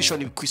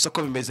competition ku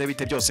isoko bimeze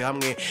bite byose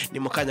hamwe ni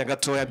mu kanya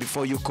gatoya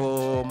before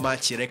yuko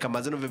match reka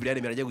maze no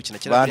Brianne miragiye gukina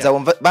kirabya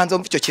banza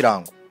wumva icyo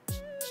kirango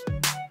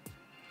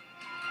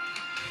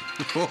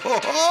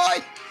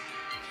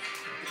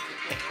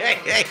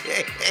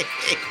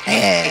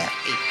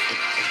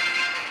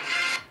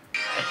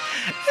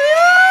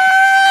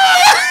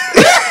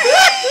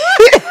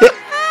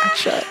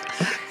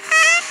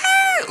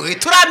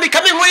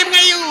turambikamo inkuru imwe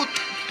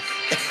yuta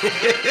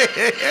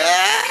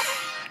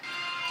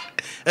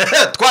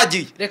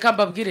twagiye reka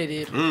mbabwire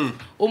rero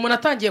umuntu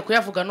atangiye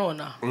kuyavuga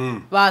nona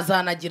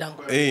bazanagira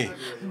ngo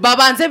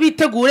babanze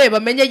bitegure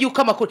bamenye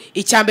yuko amakuru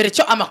icyambere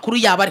cyo amakuru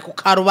yaba ari ku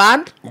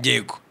karubanda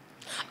yego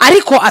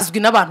ariko azwi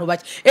n'abantu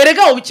bake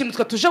erega ubu ikintu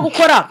twe tuje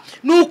gukora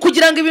ni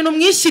ukugira ngo ibintu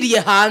mwishyiriye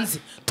hanze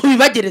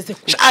tubibagereze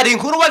ku ari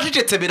inkuru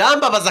wajicetse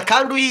birambabaza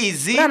kandi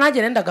uyizi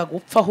nanjye nendaga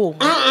gupfa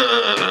humwe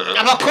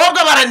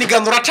abakobwa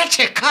baraniganura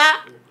ceceka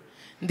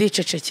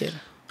ndicecekera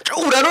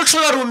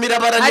urarucura rumira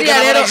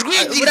baraniganura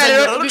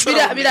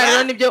jwigiza bira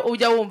rero nibyo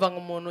ujya wumva ngo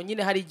umuntu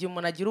nyine hari igihe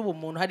umuntu agira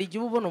ubumuntu hari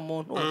igihe ubona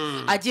umuntu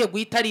agiye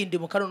guhita arindi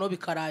mu kanono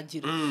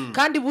bikarangira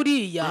kandi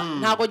buriya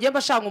ntago giye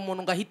bashanga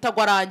umuntu ngo ahita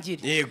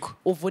agwarangire yego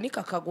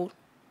uvunika akaguru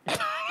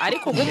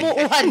ariko gumu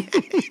uhari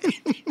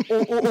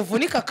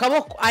uvunika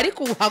akaboko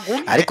ariko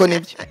uhagume ariko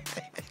nibyo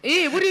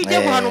buriya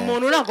ugiye guhana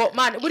umuntu ntago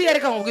man buriya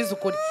reka nkubwize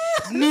ukuri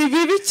ni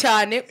bibi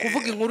cyane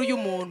kuvuga inkuru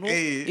y'umuntu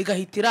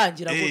igahita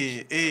irangira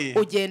gutya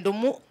ugenda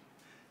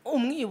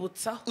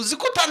umwibutsa uzi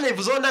ko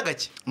utanevuzeho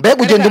n'agake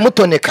mbega ugenda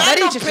umutoneka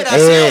kandi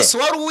operasiyo yose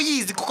wari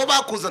uyizi kuko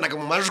bakuzanaga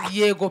mu majwi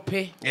yego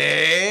pe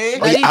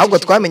ahubwo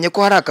twamenye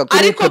ko hari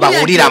akagurupe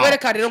bahuriramo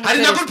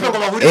hari na gurupe ngo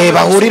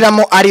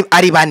bahuriramo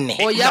ari bane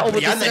oya ubu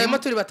dusigayemo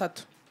turi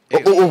batatu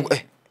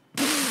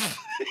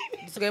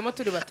dusigayemo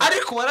turi batatu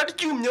ariko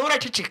wararyumye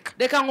uraceceka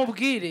reka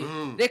nkubwire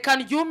reka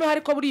ndyume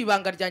ariko buri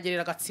ibanga ryanjye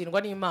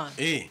riragatsindwa n'Imana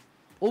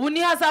ubu ni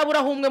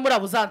hazaburaho umwe muri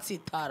abo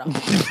uzansitara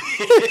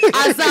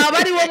azaba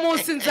ari wo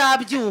munsi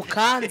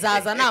nzabyuka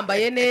nzaza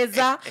nambaye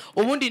neza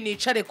ubundi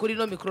nicare kuri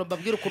no mikoro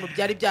mbabwira ukuntu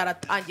byari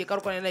byaratangiye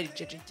karuko nari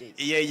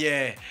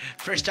naricecekeye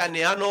fresh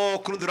cyane hano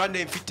kuri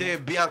durande mfite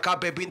Bianca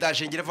baby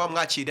ndaje ngire va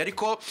mwakira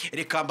ariko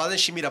reka mbaze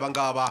nshimira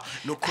abangaba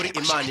no kuri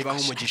Imana ibaha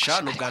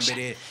umugisha no bwa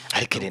mbere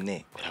ariko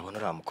Irene urabona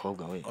uriya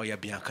mukobwa we oya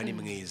Bianca ni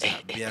mwiza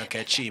Bianca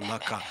yaciye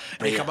impaka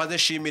reka mbaze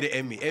nshimire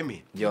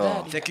Emi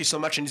thank you so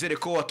much nizere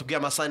ko watubwiye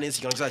amasaha neza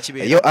ikiganiro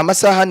kizakibera yo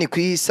amasaha ni ku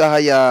isaha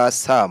ya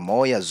saa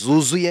moya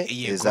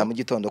zuzuye za mu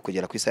gitondo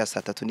kugera ku isaha ya saa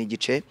 3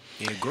 n'igice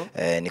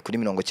ni kuri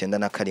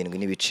 97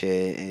 n'ibice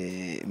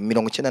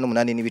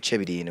 98 n'ibice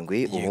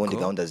 7 ubundi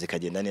gahunda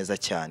zikagenda neza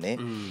cyane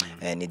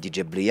ni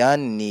DJ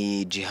Brianne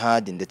ni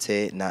Djihadi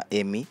ndetse na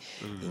Emi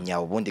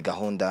inyawo ubundi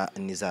gahunda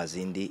ni za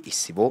zindi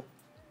Isibo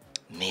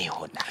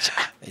niho nacha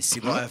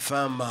Isibo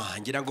FM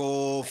ngira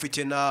ngo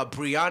ufite na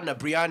Brianne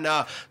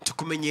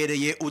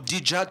tukumenyereye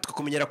udija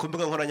tukumenyera ku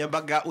mbuga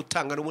nkoranyambaga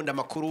utanga n'ubundi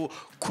amakuru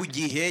ku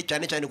gihe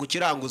cyane cyane ku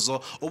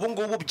kiranguzo ubu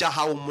ngubu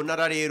byahawe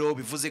umunara rero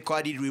bivuze ko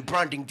ari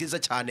rebranding nziza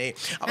cyane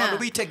abantu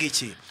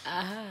bitegeke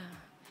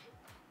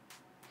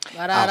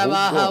barara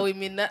bahawe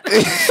iminara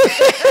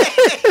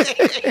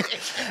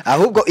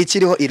ahubwo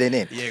ikiriho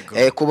Irene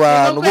ku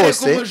bantu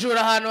bose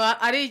kumujura hano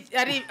ari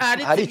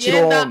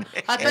imyenda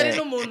hatari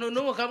n'umuntu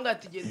n'umukambwa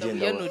atigenda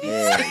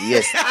uyanurira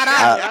yes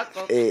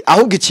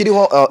ahubwo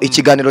ikiriho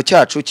ikiganiro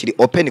cyacu kiri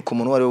open ku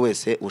muntu wari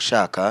wese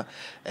ushaka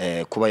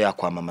kuba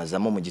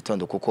yakwamamazamo mu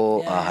gitondo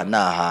kuko aha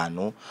na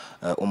ahantu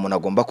umuntu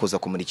agomba kuza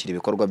kumurikira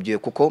ibikorwa bye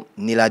kuko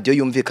ni radio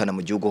yumvikana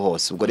mu gihugu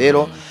hose ubwo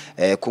rero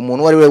ku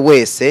muntu wari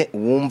wese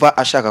wumva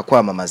ashaka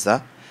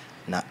kwamamaza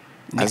na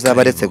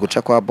azabaretse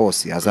guca kwa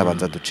boss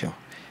azabanza duceho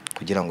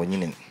kugira ngo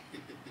nyine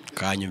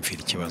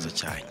kanyumvira ikibazo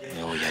cyane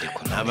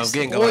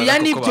oya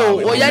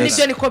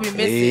nibyo niko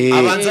bimeze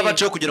abanza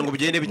baceho kugira ngo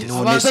bigende bigeze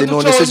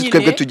none se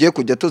twebwe tugiye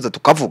kujya tuza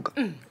tukavuga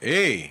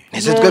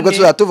nese twebwe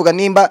tuzatuvuga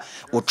nimba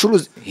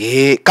ucuruzi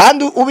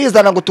kandi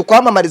ubizana ngo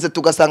tukwamamarize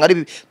tugasanga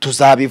ari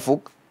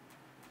tuzabivuga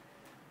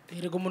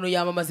erego umuntu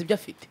yamamaza ibyo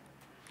afite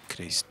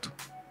Kristo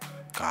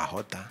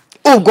kahota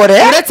ubwo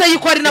rero uretse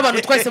yuko ari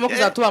n'abantu twahisemo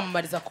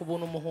kuzatubamamariza ku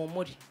buntu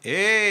umuhumuri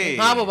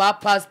nk'abo ba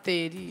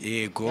pasiteri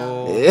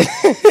yego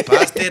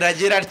pasiteri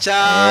agira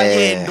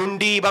cyane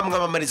ndundi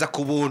bamwamamariza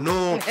ku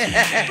buntu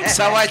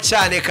sawa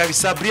cyane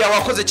kabisa Brianne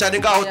wakoze cyane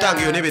ngaho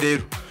utanga iyo ntebe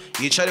rero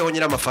yicareho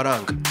nyira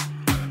amafaranga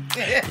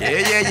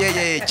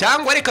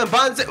cyangwa reka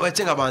mbanze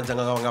wace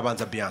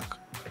ngabanza Bianca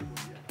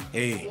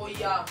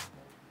oya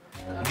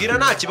ngira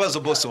nta kibazo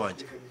boss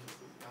wanjye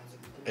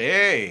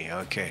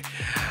okay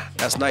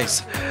that's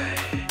nice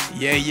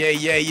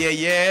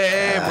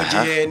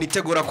mugihe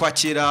nitegura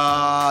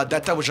kwakira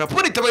data buja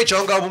Punditi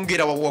bayicaho ngaho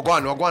bumbwira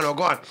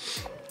wagwana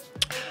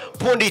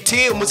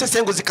Punditi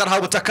umusesenguzi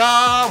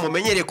karahabutaka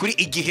mumenyereye kuri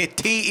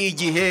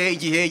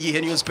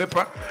igihe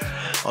newspaper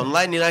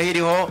online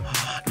irahiriho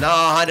na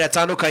handi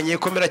atandukanye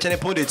komera cyane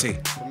Punditi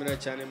komera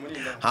cyane muri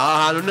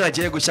ahantu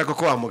nagiye gushaka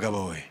ko wa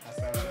mugabo we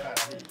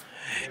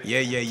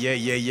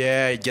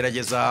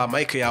gerageza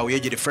mic yawe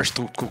yegere fresh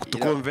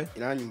tukumve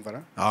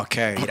iranyumvara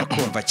okay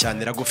irakumva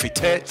cyane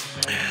iragufite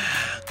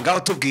ngaho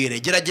tubwire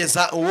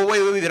gerageza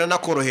wowe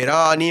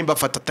biranakorohera nimba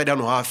fata atari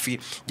hano hafi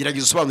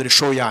gerageza usobanure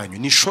show yanyu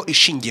ni show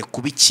ishingiye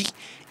ku biki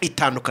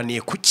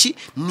itandukaniye kuki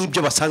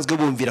nibyo basanzwe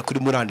bumvira kuri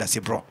murandasi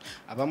bro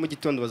aba mu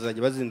gitondo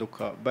bazajya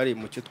bazinduka bari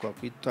mu cyo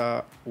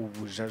twakwita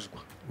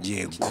ubujajwa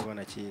yego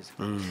kibona cyiza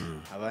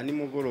aba ni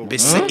mugoroba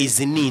mbese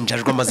izi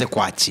ninjajwa maze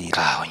kwakira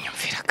aho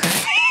nyumvira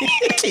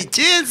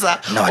cyiza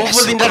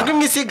uvuze indajwe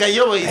imisiga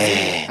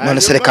yoboye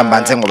none se reka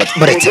mbanze ngo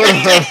buretse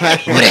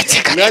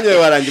mwanya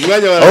warangiye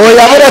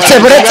oya buretse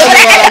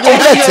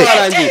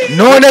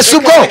none se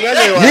ubwo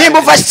nimba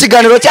ufashe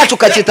ikiganiro cyacu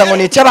ukakita ngo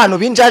ni icy'abantu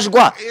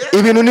binjajwa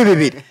ibintu ni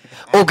bibiri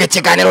ubwo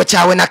ikiganiro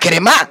cyawe na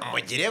Clement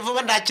mugire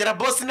vuba ndakira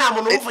boss nta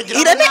muntu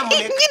uvugira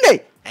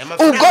nyine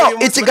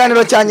ubwo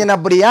ikiganiro cyanye na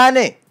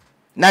Brianne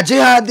na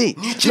Djihadi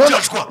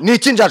ni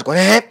ikinjajwa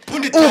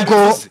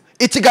ubwo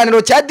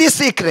ikiganiro cya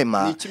DC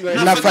Clement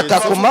na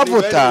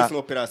Fatakumavuta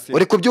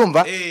uri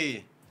kubyumva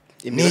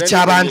ni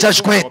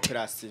icyabanjajwe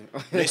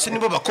ese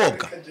nibo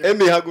bakobwa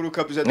Emi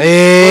haguruka buje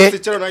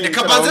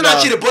reka banze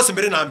nakire boss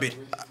mbere na mbere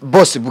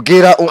boss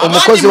bwira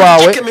umukozi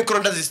wawe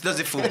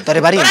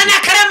dore bari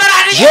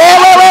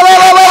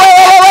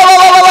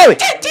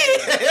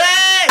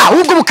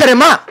ahubwo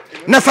bukarema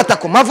na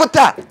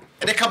Fatakumavuta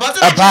reka banze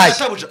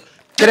nakire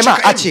Clement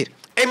akira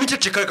Emi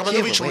ceceka reka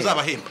banze wicu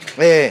muzabahemba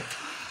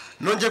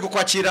nongeye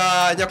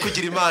gukwakira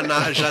nyakugira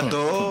Imana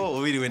Jado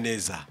ubiriwe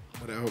neza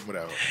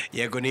muraho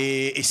yego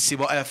ni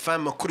Isibo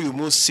FM kuri uyu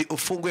munsi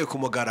ufunguye ku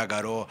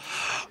mugaragaro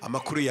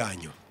amakuru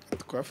yanyu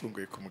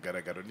twafunguye ku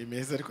mugaragaro ni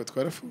meza ariko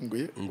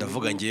twarafunguye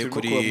ndavuga ngiye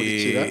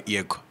kuri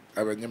yego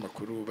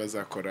abanyamakuru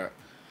bazakora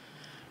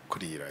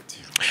kuri iyi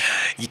radio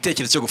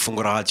igitekerezo cyo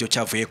gufungura radio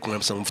cyavuye ku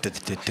mfite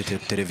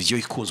televiziyo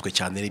ikunzwe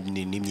cyane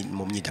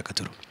mu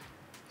myidagaduro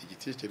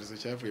igitekerezo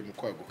cyavuye mu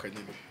kwaguka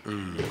nyine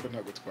kuko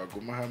ntabwo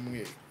twaguma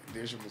hamwe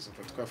deje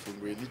muzuva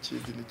twafunguye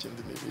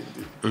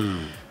n'ibindi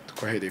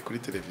twahereye kuri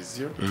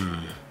televiziyo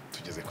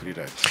tugeze kuri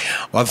radio.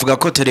 Wavuga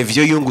ko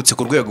televiziyo yungutse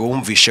ku rwego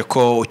wumvishe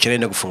ko ukeneye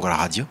no gufungura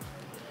radio?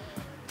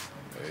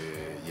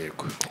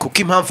 Yego.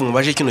 Kuko impamvu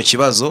mubaje kino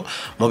kibazo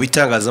mu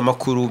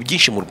bitangazamakuru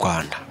byinshi mu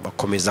Rwanda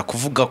bakomeza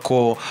kuvuga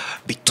ko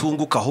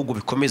bitunguka ahubwo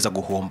bikomeza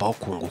guhomba aho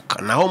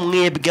kunguka, naho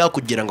mwebwe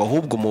kugira ngo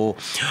ahubwo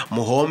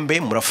muhombe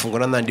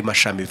murafungura n'andi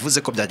mashami,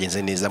 bivuze ko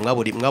byagenze neza,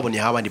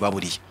 mwabonye abandi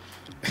baburiye.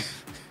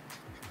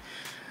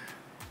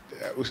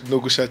 No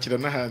gushakira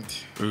n'ahandi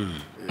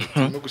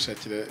no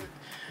gushakira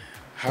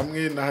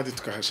hamwe n'ahandi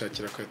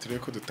tukahashakira kwa turebe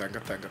ko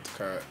dutanga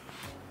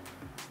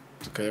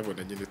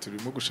tukayabona nyine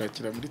turimo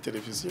gushakira muri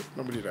televiziyo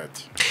no muri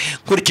radio.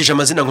 Nkurikije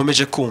amazina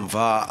nkomeje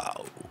kumva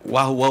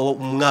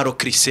mwaro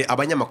Chris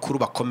abanyamakuru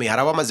bakomeye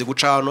hari abamaze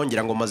guca hano,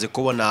 ngira ngo maze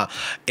kubona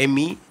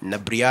Emi na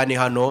Brianne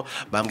hano,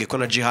 bambwe ko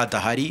na Djihadi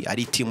hari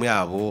ari team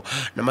yabo,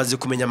 namaze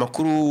kumenya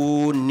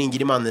amakuru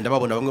ningira imana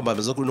ndababona bamwe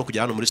bamaze no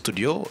kujya hano muri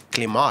studio.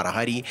 Clement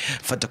arahari,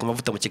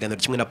 Fatakumavuta mu kiganiro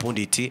kimwe na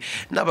Punditi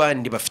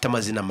n'abandi bafite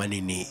amazina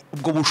manini.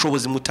 Ubwo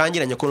bushobozi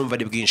mutangiranye ko numva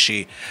ari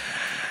bwinshi,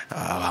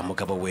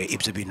 mugabo we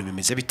ibyo bintu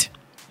bimeze bite?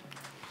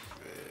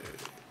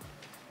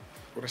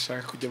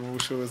 Urashaka kujya mu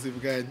bushobozi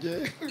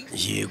bwanjye?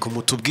 Yego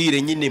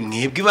mutubwire nyine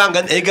mwebwe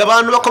ibanga, ega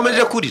abantu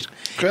bakomeje kurira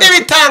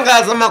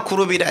ibitangaza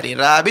makuru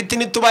birarira biti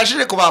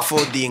nitubashije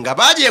kubafodinga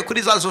bagiye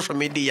kuri za social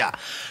media,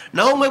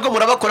 naho mwebwe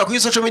murabakora kuri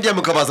social media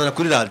mukabazana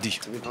kuri radio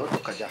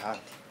tukajya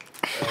handi.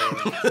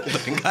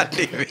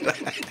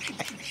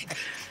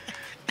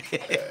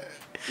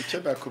 Icyo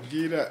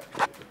nakubwira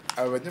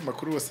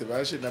abanyamakuru bose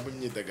baje nabo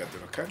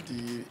imyidagaduro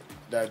kandi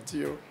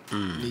radio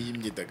ni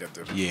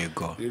imyidagaduro.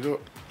 Yego. Rero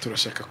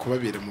turashaka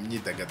kubabera mu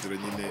myidagaduro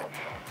nyine,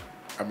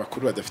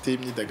 amakuru adafite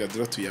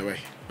imyidagaduro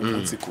tuyabahe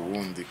umunsi ku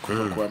wundi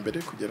kuva kuwa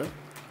mbere kugera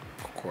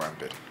kuwa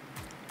mbere.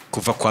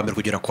 Kuva kwa mbere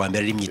kugera kwa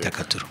mbere ari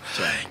imyidagaduro.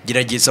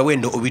 Gerageza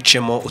wenda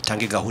ubicemo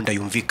utange gahunda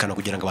yumvikana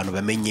kugira ngo abantu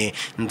bamenye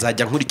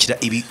nzajya nkurikira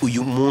ibi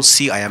uyu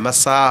munsi aya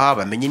masaha,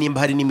 bamenye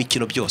nimba hari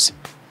n'imikino byose.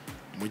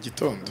 Mu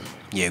gitondo.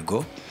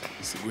 Yego.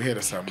 Si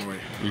guhera saa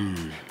moya.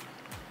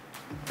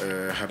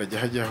 Harajya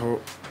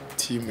hajyaho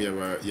team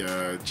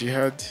ya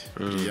Djihadi,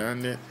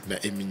 Brianne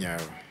na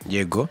Eminyaba.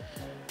 Yego.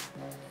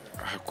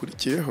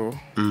 Hakurikiyeho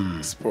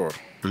sport.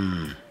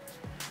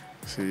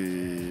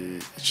 Si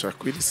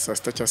chakwiri saa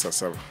 6 cyangwa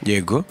saa 7.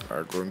 Yego.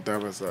 Ago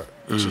ndabaza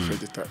chef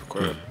editor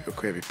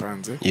uko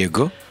yabipanze.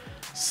 Yego.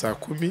 Saa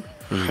 10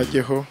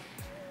 hajyeho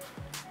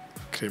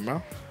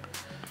Clement,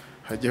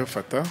 hajyeho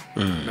Fata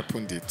na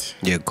Punditi.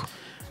 Yego.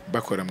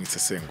 Bakora mu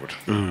isesengura.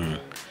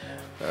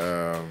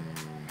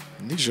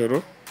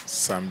 Nijoro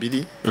saa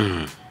 2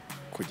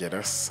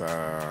 kugera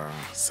saa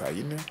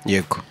 4.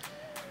 Yego.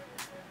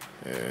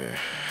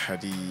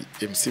 Hari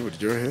MC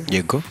Buryohe.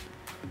 Yego.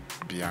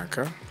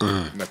 Bianca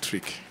na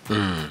Trick.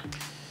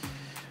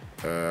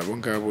 Abo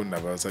ngabo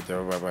nabazajya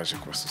baba baje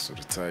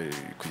kubasusurutsa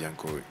kugira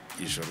ngo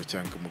ijoro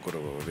cyangwa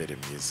umugoroba babere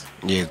mwiza.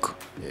 Yego.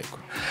 Yego.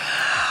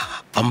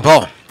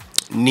 Ambo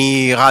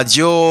ni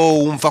radio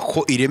wumva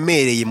ko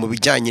iremereye mu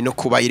bijyanye no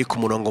kuba iri ku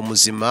murongo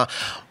muzima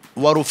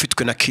wari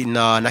ufitwe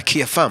na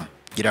KFM,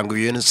 ngira ngo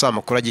iyo nsa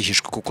makuru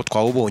agihishwe kuko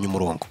twawubonye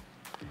umurongo.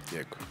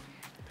 Yego.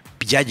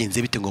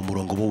 Byagenze bite ngo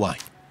umurongo bo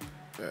wanyu?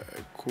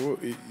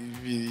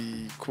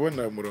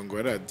 Kubona umurongo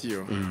wa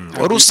radio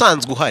wari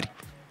usanzwe uhari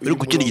uri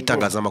gukina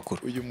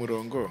igitangazamakuru. Uyu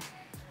murongo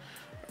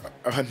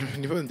abantu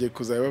ntibongeye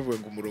kuzaba bavuga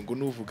ngo umurongo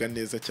nuvuga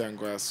neza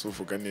cyangwa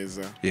suvuga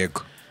neza.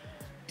 Yego.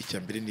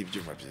 Icyambere ni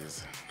ibyuma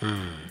byiza,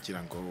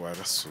 kugira ngo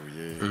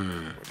warasuye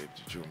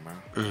urebye ibyuma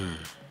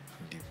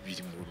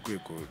biri mu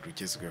rwego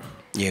rugezweho.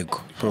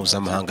 Yego,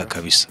 mpuzamahanga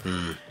kabisa.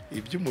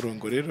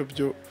 Iby'umurongo rero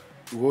byo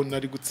ubona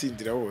ari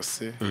gutsindira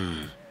wose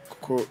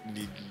kuko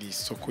ni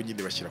isoko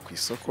nyine bashyira ku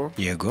isoko.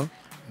 Yego.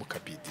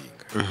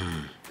 Mukabidinga.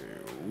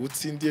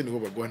 Utsindiye niwo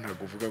bagwa,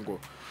 ntago uvuga ngo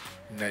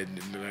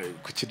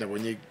kuki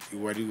nabonye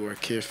wari wa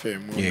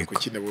KFM,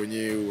 kuki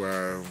nabonye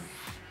wa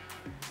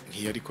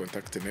nk'iyari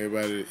contact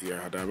nawe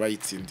hari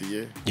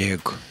abayitsindiye.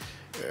 Yego.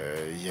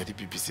 Yari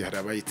BBC hari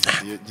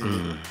abayitsindiye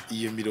nyine.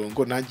 Iyo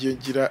mirongo nanjye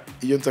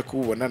iyo nza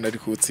kububona nari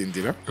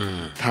kuwutsindira,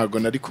 ntago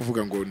nari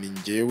kuvuga ngo ni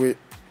ngewe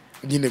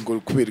nyine ngo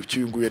kubera icyo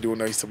uyu nguyu ariwo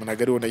nahisemo,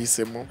 ntago ariwo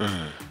nahisemo.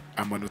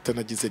 Amanota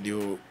nagize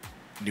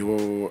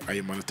niwo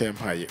ayo manota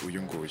yampaye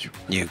uyu nguyu.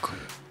 Yego.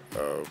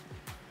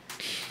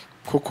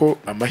 Koko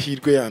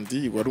amahirwe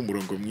yandi wari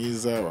umurongo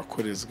mwiza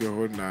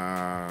wakorezweho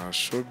na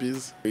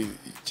showbiz,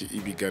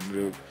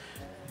 ibiganiro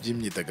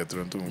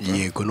by'imyidagaduro ndumva.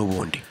 Yego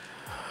n'ubundi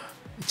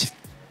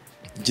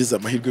ngize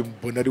amahirwe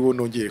mbona ariwo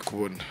nongeye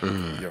kubona.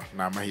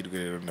 Ni amahirwe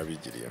rero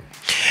nabigiriyemo.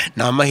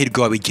 Ni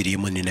amahirwe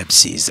wabigiriyemo, ni na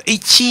byiza.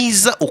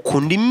 Ikiza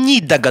ukunda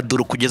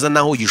imyidagaduro kugeza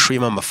naho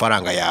yishoyemo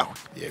amafaranga yawe.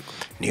 Yego.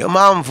 Niyo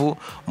mpamvu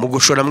mu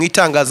gushora mu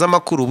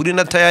itangazamakuru buri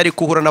na tayari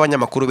kuhura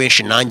n'abanyamakuru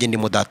benshi, nanjye ndi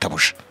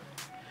mudatabusha.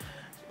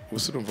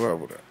 Usurumva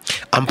wabura.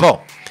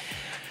 Ampo.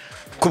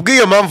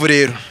 Kubw'iyo mpamvu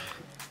rero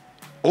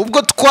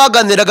ubwo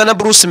twaganiraga na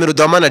Bruce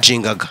Melody wa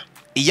managingaga,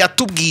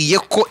 yatubwiye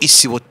ko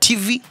Isibo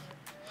TV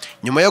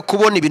nyuma yo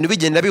kubona ibintu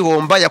bigenda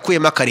bihomba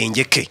yakuyemo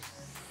akarenge ke.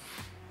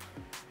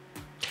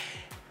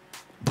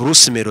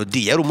 Bruce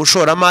Melody yari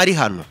umushoramari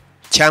hano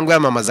cyangwa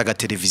yamamazaga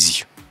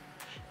televiziyo?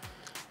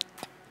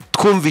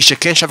 Twumvishe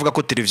kenshi avuga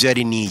ko televiziyo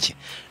yari niye,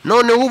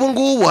 none ubu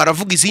ngubu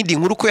haravuga izindi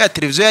nkuru ko ya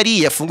televiziyo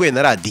yari yafunguye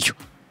na radio.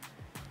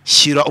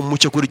 Shyira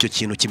umucyo kuri icyo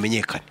kintu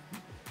kimenyekane.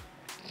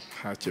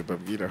 Ntacyo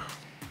babwiraho.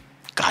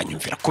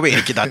 Kanyumvira kubera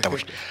iki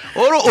databuja?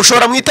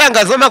 Ushobora mu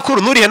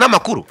itangazamakuru nurihe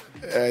n'amakuru?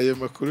 Ayo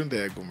makuru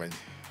ndayagumanye.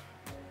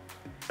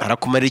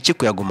 Arakumarira iki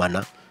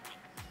kuyagumana?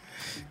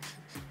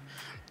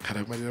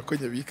 Haramarira ko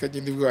nyabika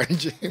nyine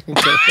bwanje.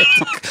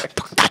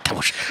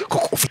 Databuja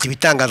koko ufite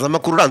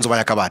ibitangazamakuru uranze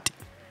ubaye akabati.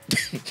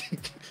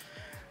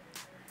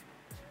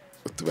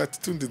 Utubati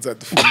tundi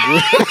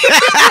nzadufungura.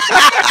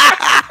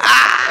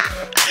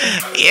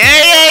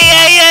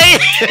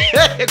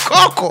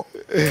 Koko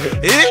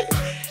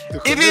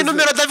ibintu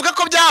mbere ndavuga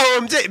ko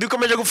byahombye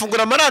bikomeje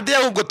gufungura amaradiyo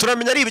ahubwo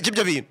turamenya ari ibiki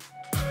ibyo bintu.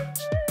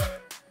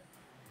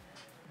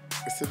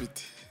 Ese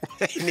biti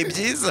ni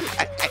byiza.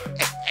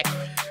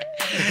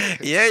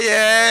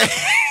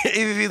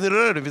 Ibi bintu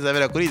rero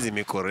bizabera kuri izi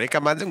mikoro, reka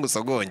manze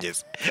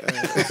ngusogongeze.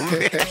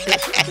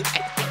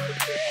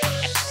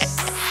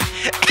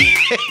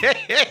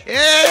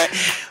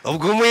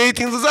 Ubwo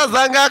umuyita inzu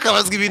uzazanga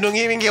akabazwa ibintu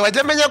nk'ibi ngibi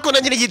wajya amenya ko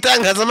na nyiri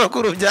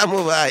igitangazamakuru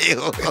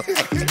byamubayeho.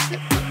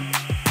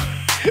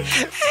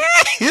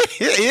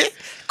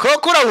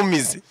 Koko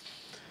urabumize.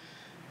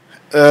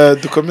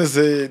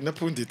 Dukomeze na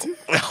punditi.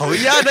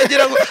 Oya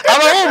nagira ngo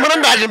abahumura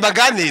ndaje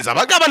mbaganiriza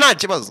abagaba nta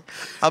kibazo.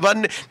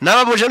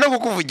 Nababuje no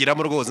kukuvugira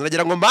mu rwose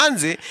nagira ngo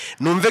mbanze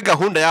numve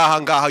gahunda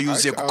yaha ngaha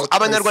yuzuye kuko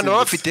abanyarwanda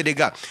baba bafite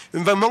rega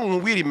imva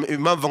nkubwira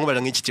impamvu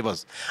nkubara nk'iki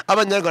kibazo.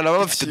 Abanyarwanda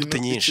baba bafite dute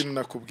nyinshi. Ikintu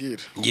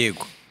nakubwira.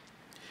 Yego.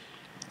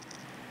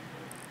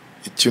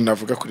 Icyo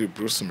navuga kuri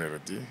Bruce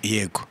Melody.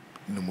 Yego.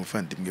 Ni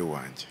umuvandimwe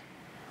wanjye.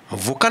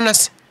 Muvukana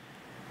se?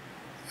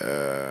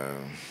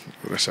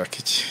 Urashaka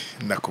iki?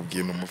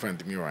 Nakubwiye ni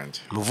umuvandimwe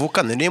wanjye.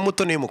 Muvukana ni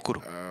muto ni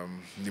mukuru?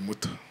 Ni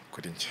muto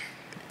kuri njye.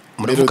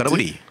 Muravukana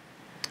buriya?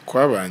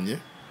 Twabanye.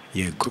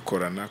 Yego.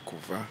 Dukorana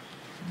kuva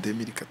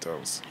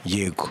 2014.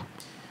 Yego.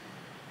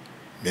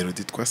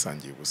 Melody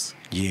twasangiye ubusa.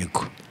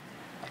 Yego.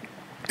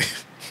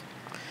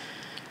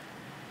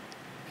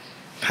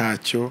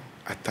 Ntacyo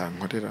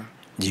atankorera.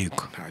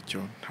 Yego.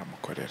 Ntacyo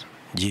ntamukorera.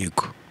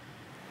 Yego.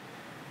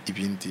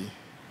 Ibindi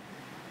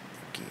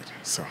bwira.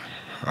 So.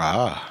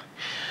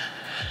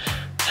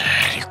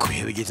 Ariko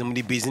iyo bigeze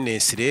muri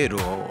business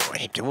rero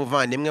ibyo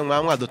muvandimwe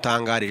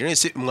mwadutangarije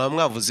nese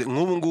mwavuze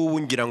nk'ubu ngubu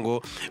ngira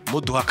ngo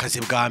muduha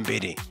akazi bwa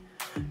mbere.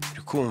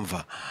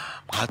 Kumva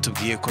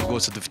mwatubwiye ko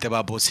rwose dufite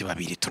ba boss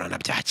babiri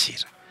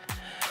turanabyakira.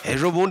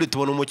 Ejo bundi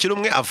tubona umukire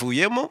umwe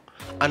avuyemo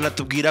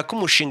anatubwira ko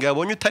umushinga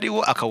yabonye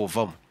utariwo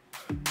akawuvamo.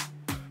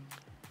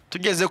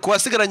 Tugeze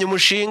kuwasigaranye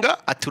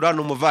umushinga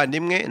aturana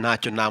umuvandimwe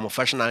ntacyo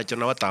namufasha ntacyo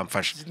nawe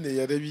atamfasha. Nyine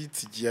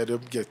yarabitsigiye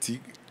arabwira ati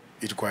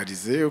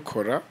irwarize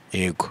ukora.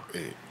 Yego.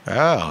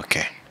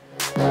 Okay.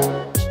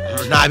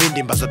 Nta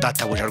bindi mbaza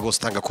databuja rwose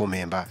utanga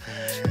kumpemba.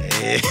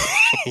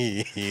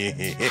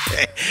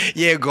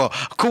 Yego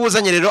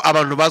kubuzanye rero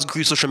abantu bazwi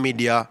kuri social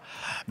media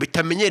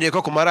bitamenyereye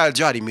ko ku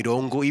maradiyo hari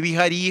imirongo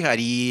ibihari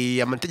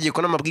hari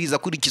amategeko n'amabwiriza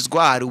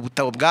akurikizwa hari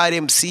ubutabo bwa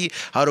RMC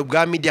hari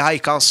ubwa Media High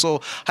Council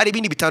hari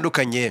ibindi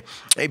bitandukanye.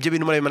 Ibyo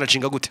bintu muri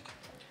manacinga gute?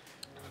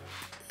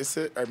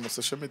 Ese ayo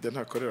social media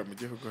ntakorera mu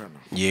gihugu hano?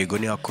 Yego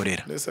ni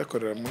akorera. Nese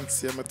akorera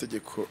munsi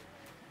y'amategeko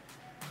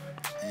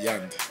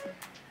yandi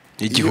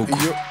igihugu.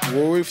 Iyo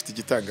wowe ufite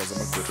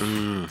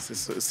igitangazamakuru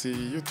si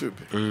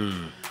YouTube.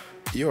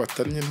 Iyo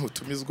watanye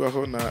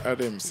ntutumizwaho na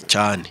RMC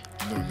cyane.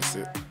 None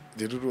se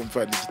rero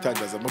urumva ni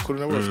igitangazamakuru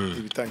nabo bafite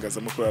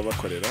ibitangazamakuru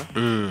abakorera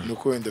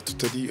nuko wenda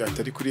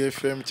atari kuri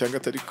FM cyangwa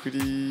atari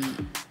kuri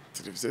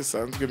televiziyo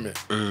isanzwe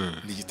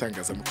ni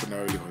igitangazamakuru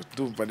nawe uriho.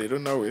 Ndumva rero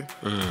nawe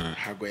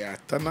ntago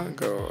yatana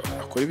ngo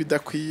akora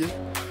ibidakwiye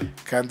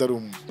kandi ari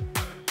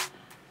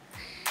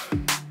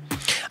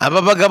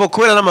aba bagabo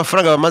kubera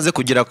n'amafaranga bamaze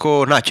kugira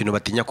ko nta kintu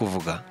batinya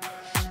kuvuga.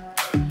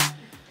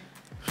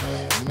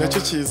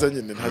 Nacyo kiza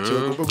nyine ntacyo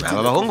bagomba gutinya.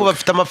 Aba bahungu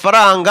bafite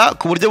amafaranga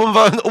ku buryo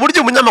bumva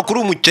uburyo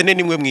umunyamakuru umukene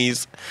nimwe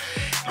mwiza.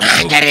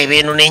 Ngare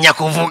ibintu ntinya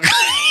kuvuga.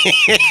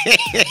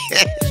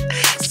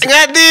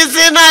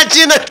 Ngadise nta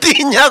kintu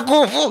atinya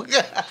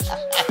kuvuga.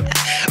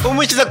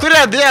 Umukiza kuri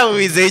radio yawe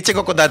wizeye iki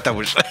koko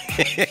databuja?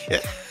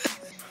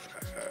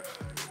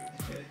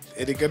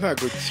 Erega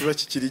ntago kiba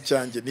kikiri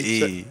cyanjye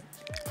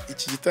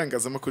iki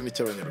gitangazamakuru ni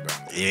cy'abanyarwanda.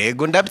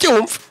 Yego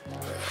ndabyumva.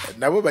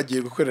 Nabo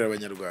bagiye gukorera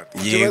abanyarwanda.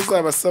 Ibyo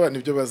bazabasaba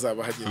nibyo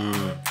bazabahagira.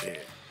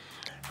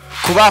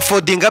 Kuba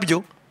fodinga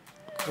byo.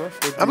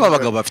 Aba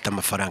bagabo bafite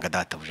amafaranga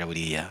databuja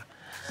buriya.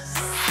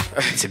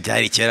 Se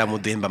byari kera mu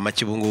duhemba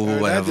make ubu ngubu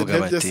baravuga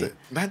bati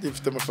nanjye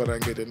mfite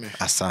amafaranga Irene.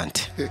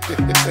 Asante.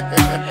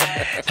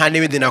 Nta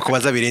n'ibindi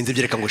nakubaza birenze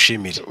ibyo reka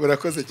ngushimire.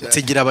 Urakoze cyane.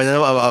 Nsigira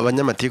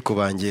abanyamatiku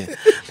banjye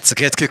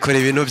nsigaye twikora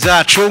ibintu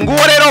byacu.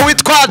 Nguwo rero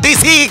witwa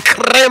DC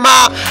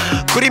Clement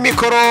kuri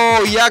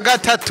mikoro ya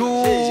gatatu.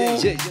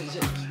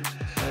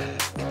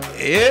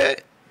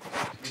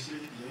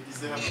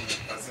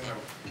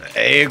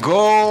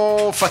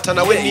 ego fata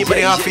nawe niba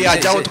ari hafi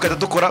yajyaho tukajya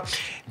dukora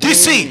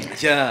DC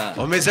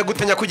umeze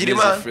gutenya kugira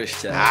imana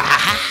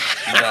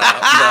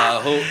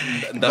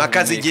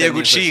makazi igiye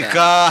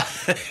gucika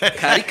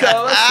kari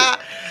kabase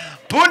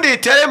pundi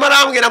terema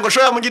arambwira ngo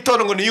shoya mu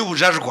gitondo ngo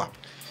niyubujajwa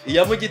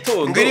iya mu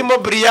gitondo ngo irimo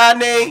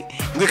Brianne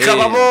ngo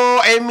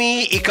ikabamo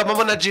Emi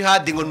ikabamo na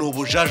Djihadi ngo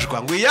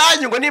nubujajwa ngo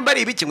iyanyu ngo nimba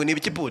ari ibiki ngo ni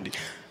ibiki pundi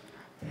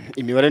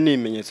imibare ni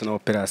ibimenyetso na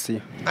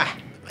operasiyo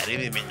ari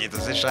ibimenyetso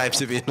se shaye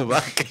ibintu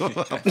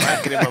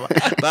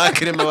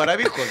bakrema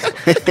barabikoze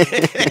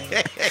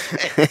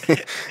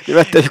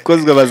niba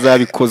batabikozwa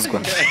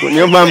bazabikozwa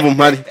niyo mpamvu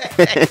mpari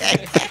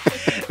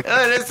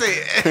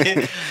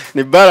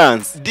ni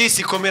balance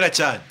DC komera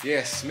cyane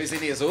yes meze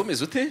neza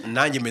umeze ute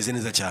nanjye meze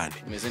neza cyane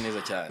meze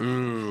neza cyane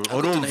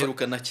urumva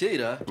tuherukana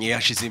kera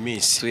yashize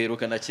iminsi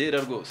tuherukana kera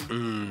rwose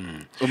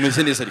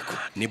umeze neza ariko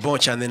ni bon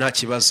cyane nta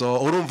kibazo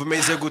urumva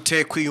umeze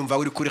gute kwiyumva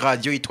uri kuri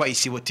radio yitwa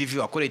Isibo TV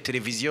wakoreye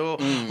televiziyo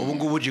ubu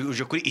ngubu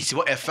uje kuri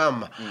Isibo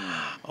FM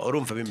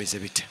urumva bimeze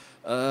bite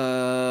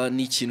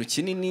ni ikintu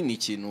kinini ni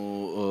ikintu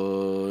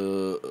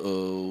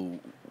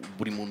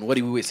buri muntu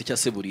wari we wese cyangwa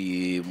se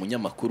buri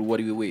munyamakuru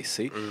wari we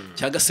wese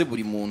cyangwa se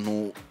buri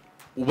muntu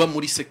uba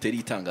muri secteur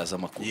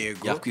y'itangazamakuru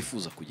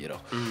yakwifuza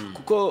kugeraho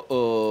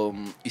kuko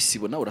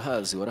Isibo nawe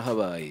urahazi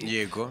warahabaye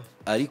yego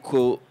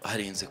ariko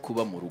harenze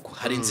kuba mu rugo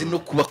harenze no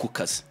kuba ku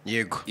kazi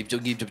yego ibyo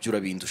ngibyo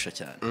byurabindusha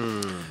cyane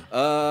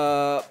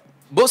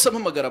bose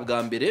ampamagara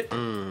bwa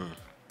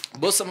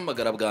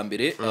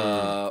mbere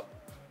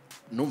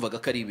numvaga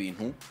ko ari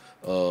ibintu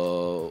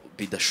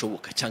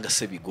bidashoboka cyangwa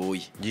se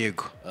bigoye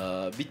yego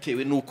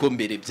bitewe nuko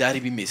mbere byari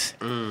bimeze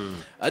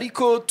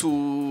ariko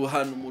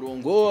tuhana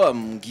umurongo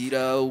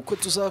ambwira uko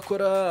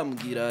tuzakora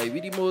ambwira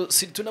ibirimo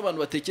siritu n'abantu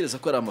batekereza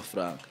ko ari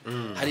amafaranga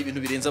hari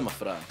ibintu birenze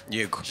amafaranga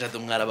yego jado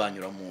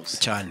mwarabanyura muzi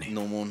cyane ni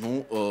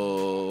umuntu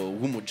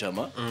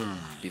w'umujama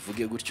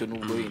bivuge gutyo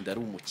nubwo wenda ari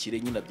umukire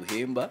nyine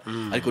aduhemba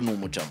ariko ni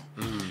umujama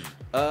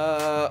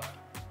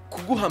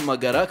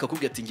kuguhamagara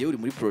akakubwira ati ngiye uri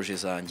muri projet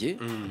zanjye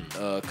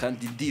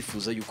kandi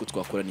ndifuza yuko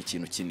twakora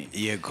n'ikintu kinini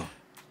yego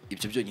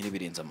ibyo byonyine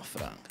birenze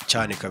amafaranga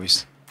cyane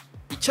kabisa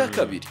icya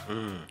kabiri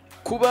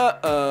kuba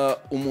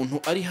umuntu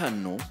ari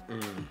hano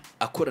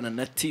akorana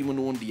na team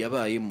n'undi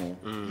yabayemo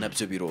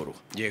nabyo biroroha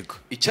yego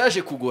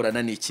icyaje kugorana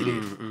ni ikirere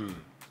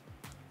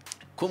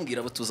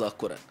kumbwira abo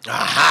tuzakorana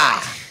aha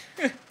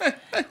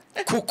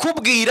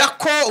kukubwira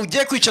ko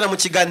ugiye kwicara mu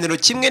kiganiro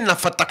kimwe na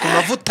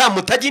Fatakumavuta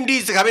mutajya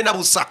indizi habe na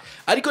busa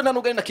ariko nta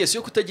nubwo ari na kesi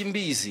yo kutajya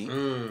imbizi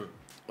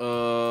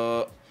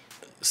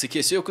si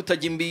kesi yo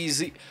kutajya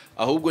imbizi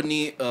ahubwo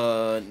ni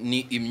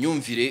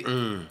imyumvire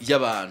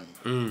y'abantu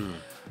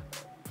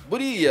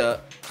buriya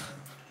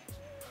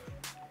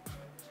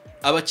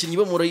abakinnyi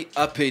bo muri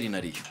APR na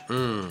Riyo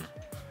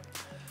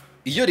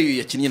iyo Riyo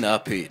yakinnye na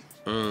APR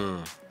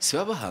si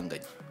baba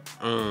bahanganye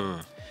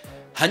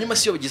hanyuma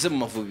si yo bageze mu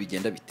Mavubi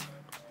bigenda bite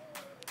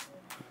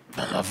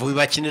Amavubi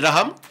bakinira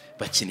hamwe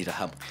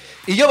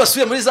iyo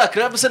basubiye muri za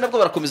club se nabwo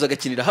barakomeza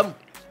gakinira hamwe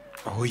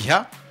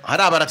oya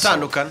hari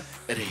abaratandukana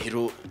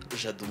rero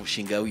jado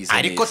umushinga wize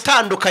ariko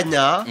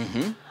tandukanya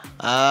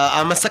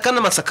amasaka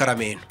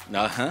n'amasakaramentu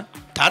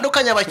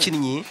tandukanya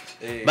abakinnyi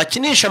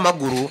bakinisha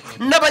amaguru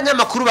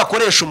n'abanyamakuru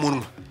bakoresha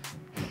umunwa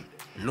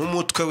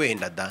n'umutwe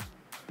wenda da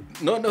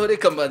noneho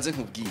reka mbanze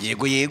nkubwiye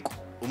yego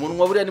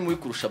umunwa buriya ni mubi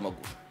kurusha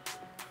amaguru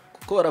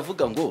kuko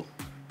baravuga ngo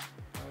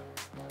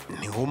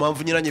niho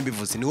mpamvu nyiranye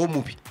mbivuze niwo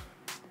mubi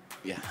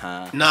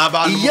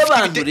iyo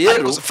abantu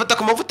rero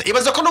Fatakumavuta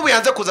ibaza ko n'ubu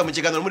yanze kuza mu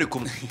kiganiro muri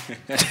kumwe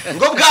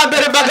ngo bwa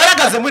mbere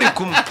mbagaragaze muri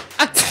kumwe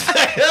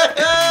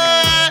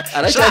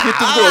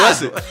aracyafite ubwoba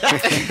se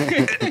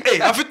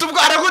afite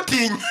ubwoba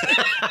aragutinya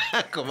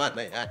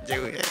komana yanjye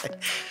we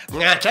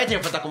mwacagiye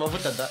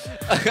Fatakumavuta da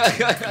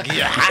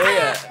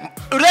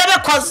urebe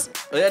kwazi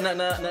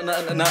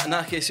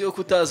na kesi yo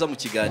kutaza mu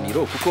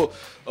kiganiro kuko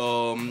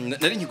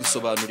nari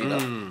nkigusobanurira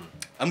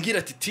ambwira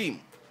ati team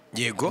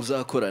yego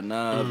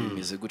uzakorana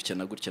bimeze gutya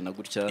na gutya na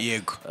gutya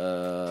yego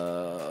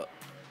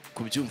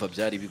kubyumva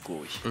byari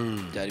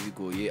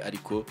bigoye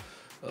ariko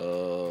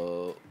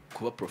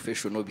kuba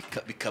professional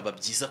bikaba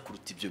byiza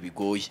kuruta ibyo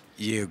bigoye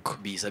yego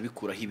biza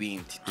bikuraho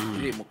ibindi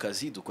turire mu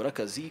kazi dukora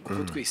akazi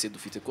kuko twese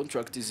dufite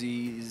contract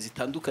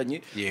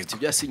zitandukanye mfite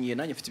ibyo yasinyiye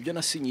nanjye mfite ibyo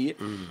nasinyiye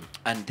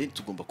and then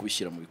tugomba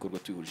kubishyira mu bikorwa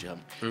twihurije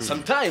hamwe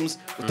sometimes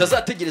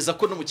utazategereza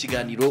ko no mu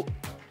kiganiro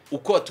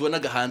uko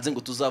watubonaga hanze ngo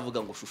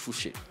tuzavuga ngo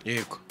shushushe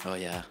yego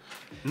oya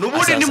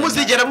nubundi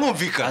nimuzigera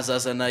mwumvika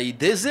azazana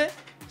ideze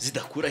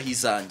zidakuraho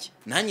izanjye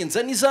nanjye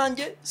nzana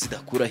izanjye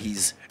zidakuraho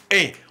ize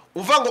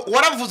uva ngo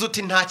waravuze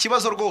uti nta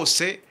kibazo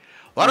rwose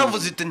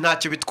waravuze uti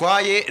ntacyo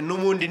bitwaye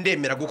n'ubundi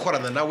ndemera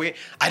gukorana nawe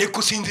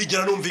ariko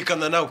sinzigera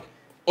numvikana nawe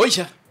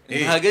oya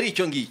ntabwo ari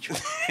icyo ngicyo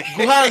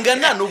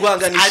guhangana ni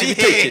uguhanganisha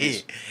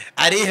ibitekerezo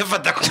arihe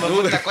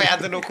Fatakumavuta ko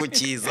yanze no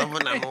kukizamo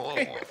na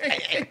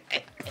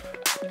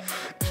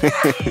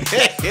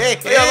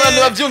abantu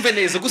babyumve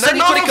neza gusa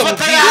niko reka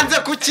mubwire yanze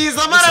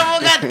kukizamo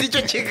aravuga ati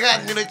icyo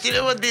kiganiro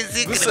kirimo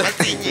disikire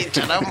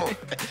basinyicaramo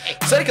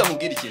gusa reka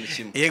mubwire ikintu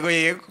kimwe yego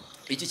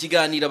iki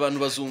kiganiro abantu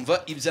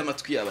bazumva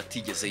iby'amatwi yabo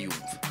atigeze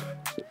yumva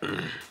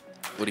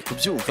uri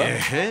kubyumva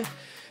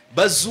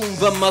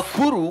bazumva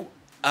amakuru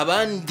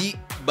abandi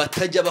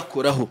batajya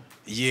bakoraho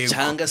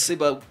cyangwa se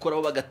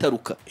bakoraho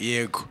bagataruka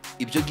yego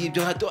ibyo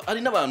ngibyo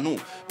hari n'abantu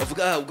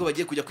bavuga ubwo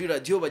bagiye kujya kuri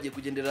radio bagiye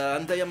kugendera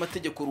anda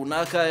y'amategeko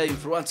runaka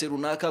influence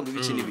runaka ngo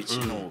ibiki n'ibiki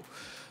no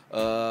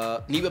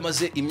niba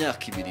maze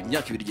imyaka ibiri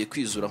igiye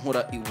kwizura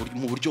nkora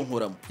mu buryo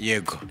nkoramo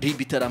yego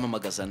ribi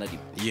taramamagaza na rimwe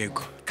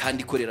yego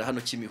kandi korera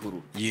hano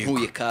Kimihururu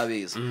ntuye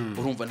Kabeza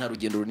urumva nta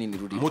rugendo runini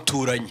ruri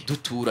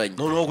duturanye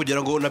noneho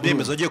kugira ngo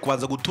nabyemezo agiye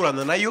kubanza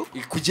guturana nayo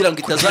kugira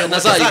ngo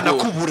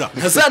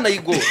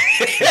ntazanayigora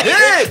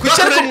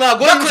kucyari ko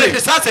mwagombye bakoresha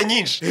essence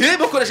nyinshi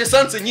bakoresha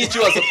essence nyinshi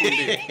waza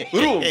kunde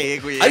urumva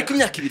ariko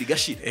imyaka ibiri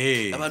gashira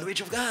abantu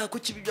benshi vuga ko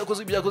kibi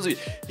byakoze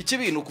iki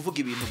bintu kuvuga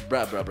ibintu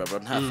bra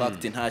nta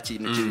fact nta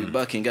kintu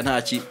backing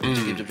ntaki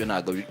ibyo byo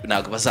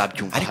nago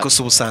bazabyumva ariko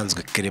so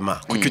busanzwe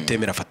Clement kuki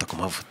utemera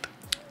Fatakumavuta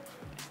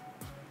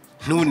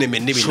ntuneme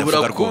n'ibintu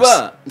avuga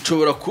rwose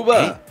nshobora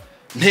kuba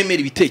ntemera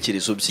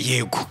ibitekerezo bye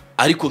yego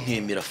ariko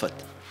nkemera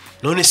Fata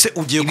none se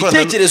ugiye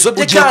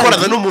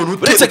gukorana n'umuntu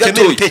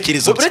utemera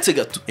ibitekerezo uretse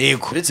gato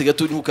yego uretse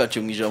gato ntukace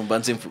mu ijambo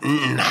mbanze mvuga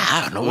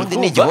n'ubundi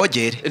ni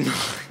igihogere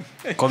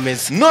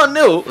komeza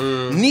noneho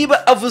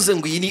niba avuze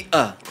ngo iyi ni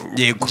A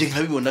yego nje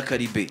nkabibona ko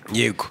ari B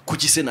yego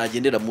kuki se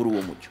nagendera muri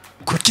uwo mujyo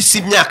kuki si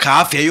imyaka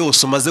hafi ya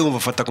yose umaze wumva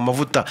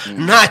Fatakumavuta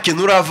nta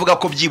kintu uravuga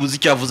ko byibuze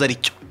icyo yavuze ari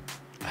cyo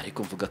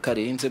ariko mvuga ko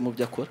arenze mu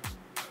byo akora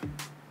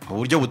mu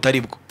buryo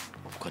butari bwo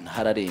ubwo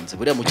nahararenze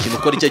buriya mu kintu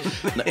ukora icyo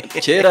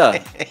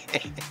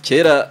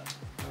kera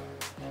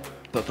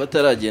papa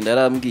ataragenda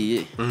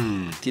yarambwiye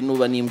ati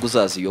nuba n'imbwa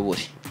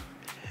uzaziyobore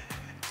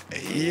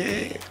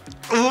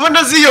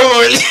ubona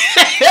ziyoboye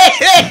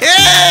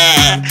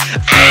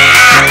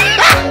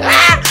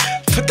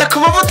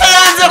Fatakumavuta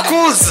yanze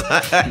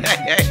kuza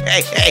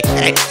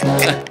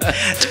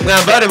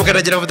mwambare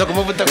mukanagira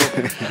Fatakumavuta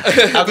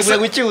akubwira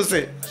ngo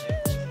icyuse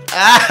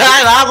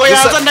ntabwo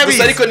yaza ndabizi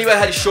gusa ariko niba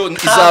hari show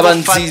izaba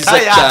nziza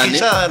cyane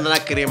na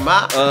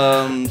Clement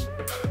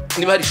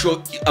niba hari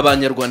show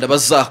abanyarwanda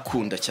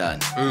bazakunda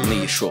cyane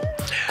ni show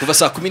kuva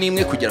saa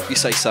 11 kugera ku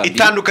isaha 2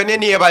 itandukanye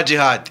niye ba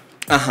Djihadi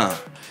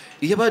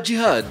iyo ba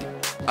Djihadi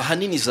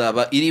ahanini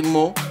zaba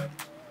irimo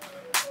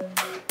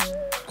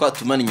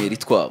twatumaniyeri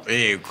twabo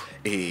yego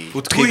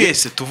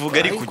utwese tuvuga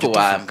ari ku gito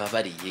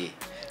wambabariye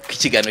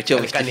ikiganiro cyo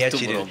gifite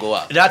umurongo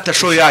wa rata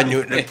show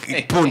yanyu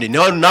pundi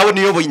nawe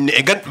niyoboye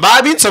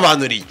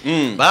babinsobanuriye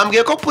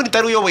bambwiye ko pundi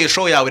tari uyoboye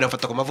show yawe na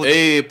Fatakumavuta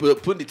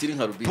pundi tiri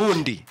nka rubi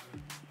pundi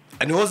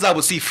niho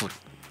zabusifura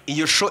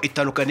iyo show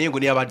itandukaniye ngo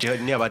ni aba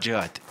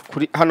Djihadi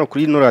hano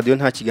kuri ino radio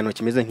nta kiganiro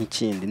kimeze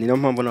nk'ikindi niyo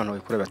mpamvu n'abantu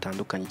bakora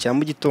batandukanye cya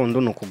mu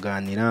gitondo no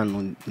kuganira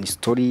ni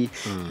story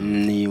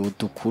ni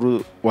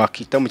udukuru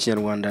wakita mu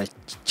kinyarwanda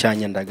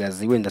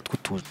cyanyandagazi wenda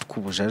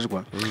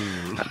twubujajwa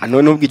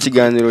none ubwo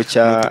ikiganiro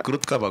cya udukuru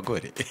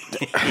tw'abagore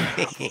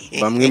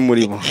bamwe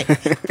muri bo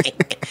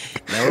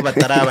nabo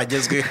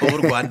batarabagezweho u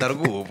Rwanda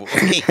rw'ubu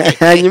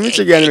hanyuma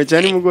ikiganiro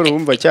cya nimugoroba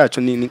wumva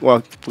cyacu ni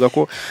wavuga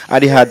ko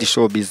ari hard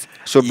showbiz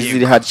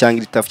iri hard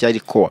cyangwa itafu yari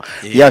core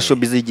ya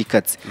showbiz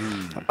y'igikatsi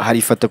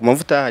hari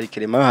Fatakumavuta hari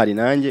Clement hari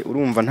nanjye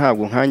urumva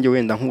ntabwo nkanjye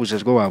wenda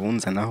nk'ubujejwe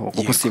wabunzanaho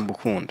kuko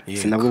simbukunda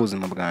sinabwo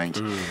ubuzima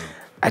bwanjye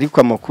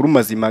ariko amakuru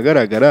mazima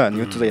agaragara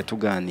niyo tuzajya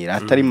tuganira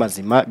atari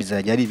mazima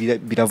bizajya ari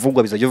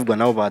biravugwa bizajya bivugwa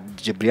nabo ba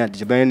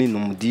Brianne ni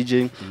umu DJ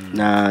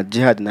na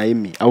Djihadi na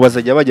Emi abo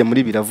bazajya bajya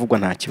muri biravugwa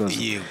nta kibazo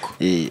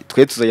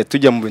twe tuzajya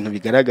tujya mu bintu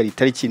bigaragara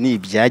itariki ni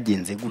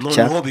ibyagenze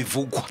gutya noneho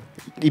bivugwa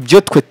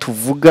ibyo twe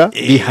tuvuga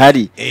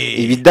bihari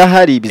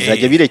ibidahari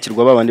bizajya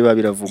birekerwa babandi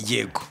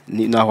babiravugwa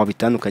naho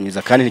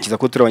bitandukanyiriza kandi ntikiza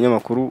ko turi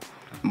abanyamakuru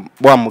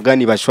wa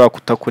mugani bashobora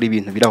kutakora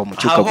ibintu biraho mu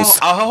cyuka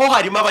gusa aho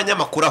harimo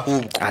abanyamakuru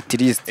ahubwo at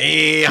least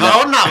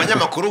aho nta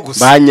abanyamakuru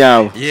gusa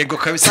banyawe yego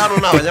kabisa hano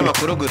nta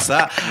abanyamakuru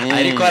gusa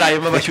ariko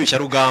harimo abashyushya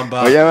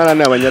rugamba oya bana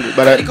ni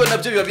abanyamakuru ariko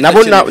nabyo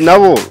biba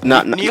nabo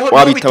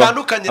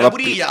wabitandukanye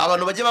buriya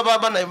abantu bajye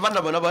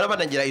banabona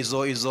banagira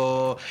izo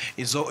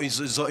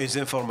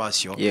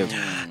information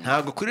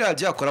ntago kuri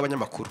radio yakora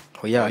abanyamakuru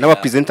oya n'aba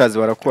presenters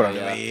barakora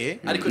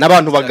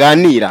n'abantu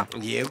baganira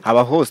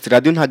aba host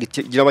radio ntago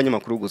igira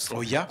abanyamakuru gusa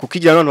kuko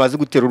igira abantu bazi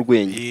gutera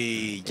urwenya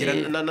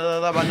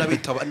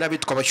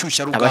n'abitwa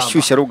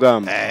abashyushya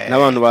rugamba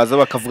n'abantu baza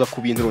bakavuga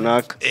ku bintu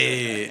runaka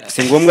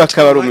si ngombwa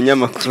ko ari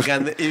umunyamakuru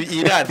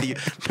iyi radio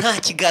nta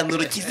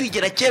kiganiro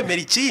kizigera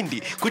cyemera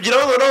ikindi kugira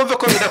ngo bumve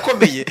ko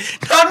birakomeye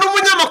nta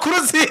n'umunyamakuru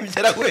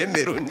uzigera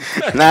wemera undi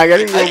ntago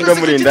ari ngombwa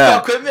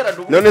murinda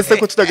none se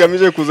ko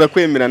tutagamije kuza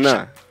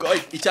kwemerana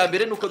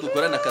icyambere nuko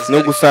dukorana akazi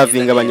no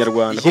gusavinga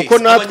abanyarwanda kuko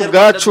natwe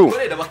ubwacu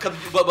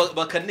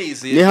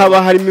ni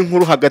haba harimo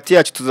inkuru hagati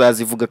yacu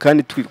tuzazivuga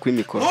kandi turi kuri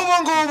mikoro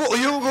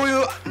uyu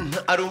nguyu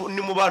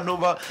ni mu bantu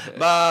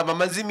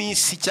bamaze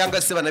iminsi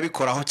cyangwa se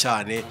banabikoraho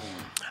cyane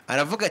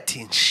aravuga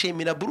ati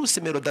nshimira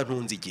Bruce Melody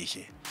ntunze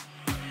igihe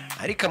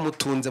ariko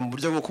amutunze mu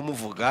buryo bwo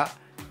kumuvuga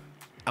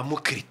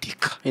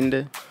amukritika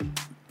inde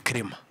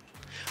Clement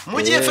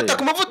mu gihe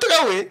Fatakumavuta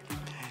we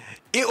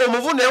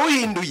umuvuno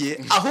yawuhinduye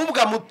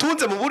ahubwo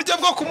amutunze mu buryo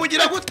bwo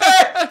kumugira gute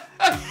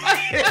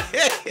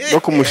bwo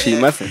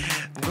kumushima se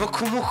bwo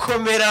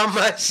kumukomera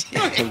amashyi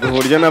ubwo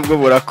buryo nabwo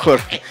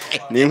burakora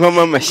ni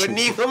inkoma amashyi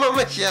ni inkoma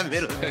amashyi ya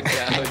melody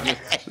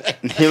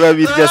niba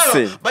birya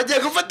se bagiye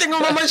gufata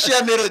inkoma amashyi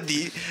ya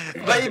melody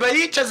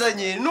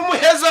bayicazanye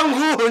n'umuheza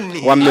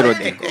nguni wa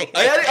melody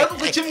ariko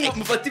kuki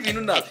mufata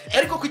ibintu nabi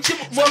ariko kuki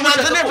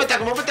mumanza nefata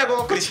kumufuta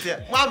ko Christian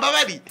mwamba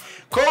bari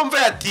komva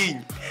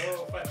yatinye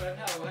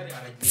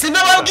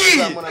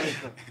sinababwiye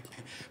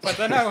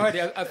Fata naho hari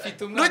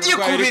afite umwana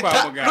urwaye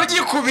kwa muganga.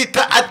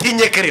 Rugikubita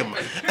atinye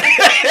Clement.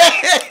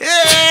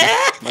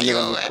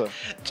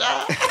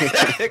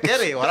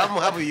 Kere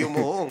waramuhabuye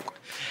umuhungu.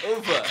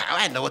 Umva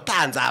wenda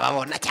utanza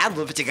ababona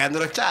cyangwa umva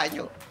ikiganiro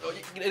cyanyu.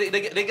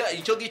 Rega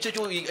icyo ngicyo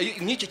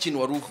nk'icyo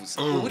kintu wari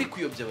uvuze uri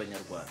kuyobya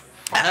abanyarwanda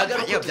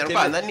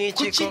Abanyarwanda ni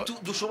iki ko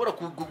dushobora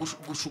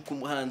gushuka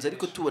umuhanzi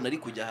ariko tubona ari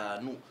kujya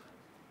ahantu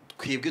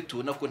twebwe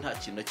tubona ko nta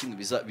kintu na kimwe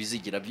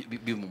bizigira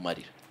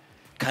bimumarira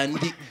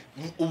kandi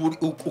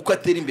uko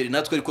atera imbere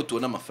natwe ariko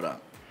tubona amafaranga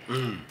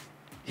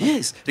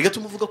yes rega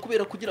tumuvuga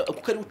kubera kugira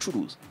kuko ari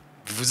ucuruza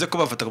bivuze ko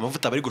bafata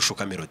amavuta bari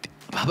gushuka melody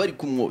baba bari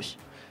kumwoshya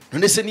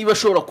none se niba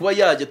ashobora kuba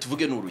yajya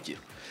tuvuge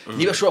n'urugero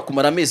niba ashobora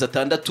kumara amezi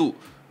 6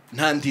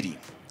 nta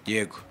ndirimbo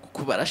yego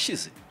kuko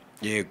barashize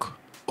yego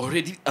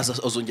already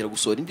azongera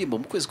gusohora indirimbo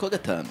mu kwezi kwa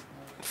 5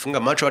 funga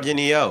macho warye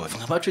ni yawe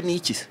funga macho ni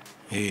iki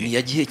ni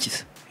yagihe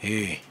kisa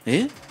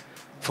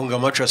funga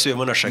macho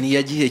yasubiyemo na Shaki ni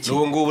yagihe ki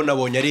n'ubu ngubu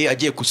nabonye ari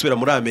agiye gusubira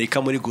muri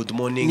Amerika muri Good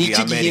Morning America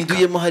ni iki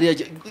gihinduyemo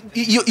hari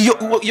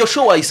iyo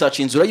show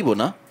wayisearchinze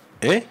urayibona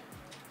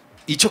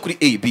icyo kuri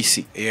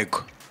ABC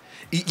yego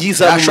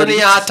yizamura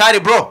ya hatari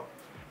bro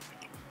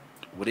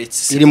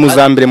iri mu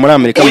zambere muri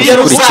Amerika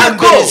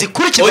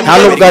zikurikira nta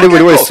nubwo ari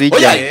buri wese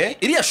uyijyanye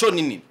iriya show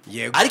ni nini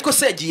ariko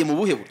se yagiye mu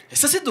buhe buri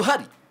ese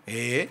siduhari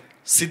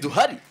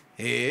siduhari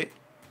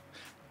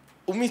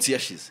umunsi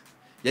yashize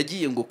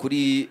yagiye ngo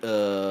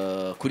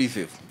kuri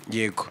Vevo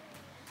yego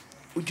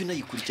ujye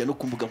unayikurikira no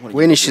kumbuga nkoranyambaga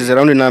we nishize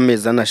round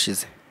n'amezi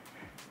anashize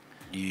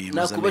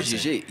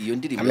nakubajije iyo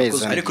ndirimbo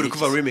yakozwe ariko uri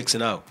kuva remix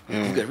nawe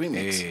kuvuga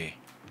remix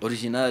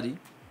original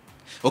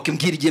okay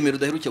mbwira igemero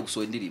daheruka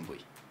gusohora indirimbo ye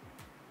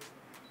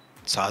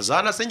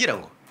sazana sengira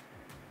ngo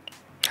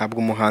ntabwo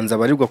umuhanzi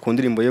abarirwa ku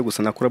ndirimbo ye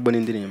gusa na collabo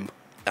n'indirimbo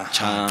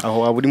aho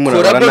waburi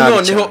murabara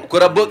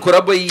nabi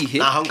collabo yihe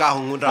naho ngaho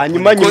nkunda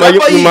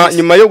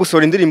nyuma yo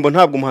gusohora indirimbo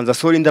ntabwo umuhanzi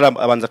asohora indara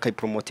abanza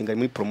akayipromoting ari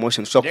muri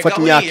promotion ushobora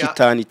gufata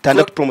imyaka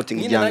 5 promoting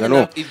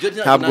igihangano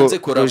ntabwo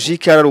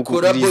logique yari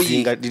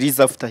ukurizinga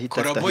release after hit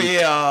collabo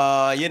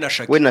ye na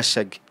Shaki we na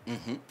Shaki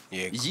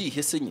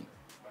yihe se nyine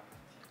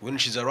when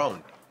she's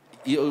around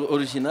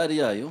original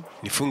yayo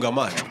nifunga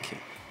amaso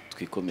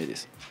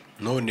twikomereze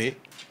none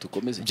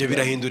tukomeze ibyo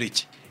birahindura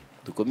iki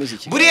dukomeze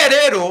iki buriya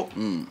rero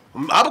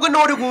ahubwo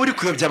no uri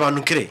kuyobya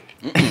abantu kire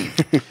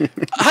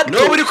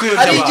no uri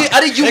kuyobya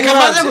ari igihe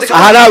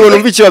aha ntabwo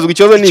numva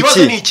ikibazo ni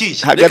iki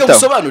hagati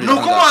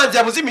nuko umuhanzi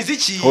yabuze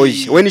imiziki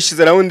we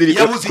nishize round iri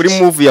kuri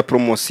move ya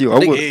promotion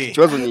ahubwo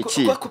ikibazo ni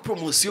iki ko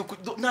promotion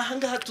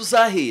nahangaha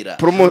tuzahera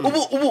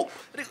ubu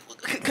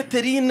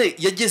Catherine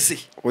yageze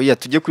oya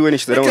tujye kuri we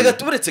nishize round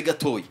turetse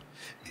gatoyi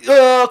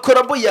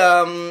collabo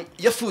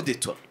ya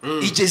Fudetwa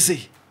igeze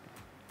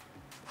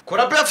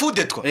collabo ya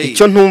Fudetwa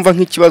icyo ntumva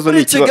nk'ikibazo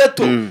ni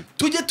ikibazo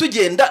tujye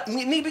tugenda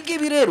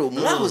nibigibi rero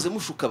mwahoze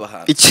mushuka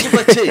abahanzi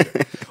kiba kera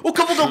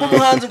ukavuga ngo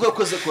umuhanzi ngo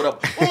yakoze collabo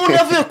umuntu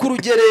yavuye ku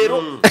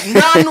rugerero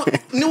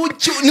ni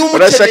umukeneye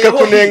urashaka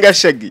kunenga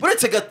Shagi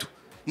uretse gato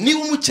ni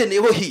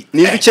umukeneyeho hit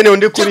ninde ukeneye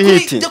undi kuri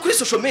hit njya kuri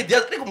social media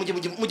ariko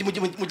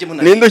mujye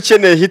munani ninde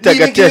ukeneye hit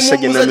hagati ya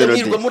Shagi na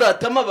Melody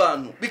muratama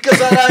abantu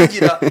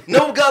bikazarangira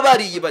nawe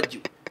ubwabariye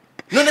bagiwe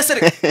none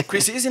se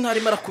Chris izi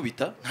ntarimo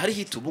arakubita ntari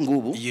hit ubu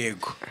ngubu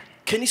yego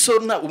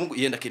Kenisol na ubu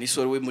yenda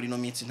Kenisol we muri no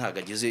minsi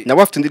ntagageze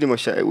nawe afite indirimbo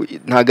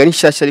ntaga ni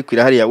shyashya ariko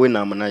irahari yawe na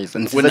Harmonize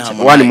nziza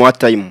cyane one more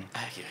time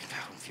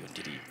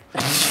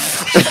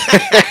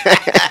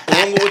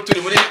ngo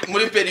turi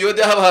muri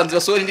periode y'abahanzi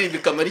basohora indirimbo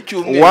kamara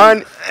icyumwe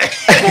one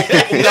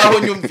ngaho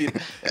nyumvira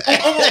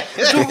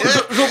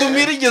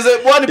jugumira igeze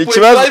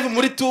 1.5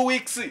 muri 2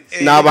 weeks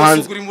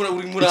n'abahanzi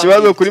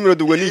ikibazo kuri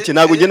Melody ubwo ni iki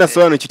ntabwo ugena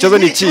sobanura ikibazo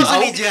ni iki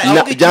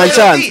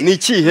byanchanze ni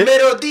ikihe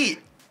Melody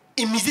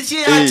imiziki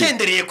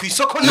yacendereye ku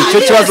isoko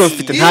nicyo kibazo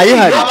mfite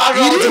ntayihari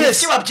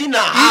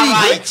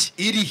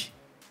iri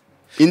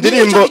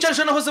indirimbo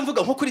icyo nahoze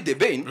mvuga nko kuri The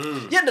Ben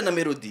yenda na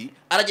Melody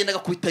aragenda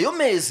gakubita yo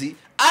mezi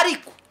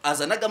ariko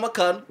azanaga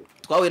amakano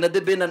twawe na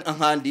The Ben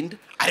ankandinda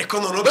ariko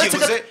none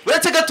byibuze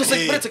uretse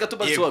gato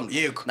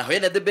basobanura naho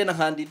yenda The Ben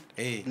ankandinda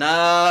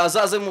na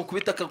azaze mu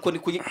kubita akoni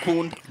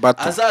kunda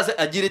azaze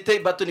agira ite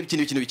bato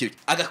n'ikintu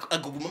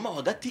aguguma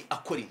hagati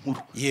akora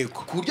inkuru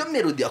yego ku buryo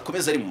Melody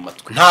akomeza ari mu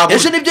matwi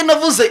ejo nibyo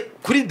navuze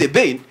kuri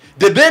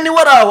The Ben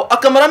waraho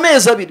akamara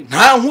amezi 2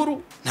 nta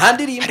nkuru nta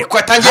ndirimbo ariko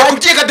atangiye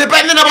kubyiga The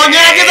Ben nabonye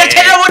yageze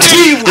cyane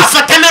ubundi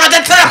afata Melody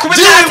atara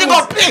kubita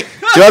ngo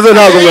ikibazo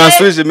ntabwo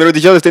mwasubije Melody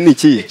ikibazo ni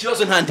iki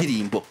ikibazo nta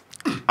ndirimbo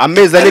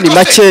amezi ane ni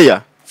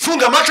makeya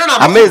funga amace na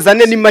amezi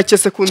ane ni make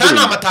sekundi cyane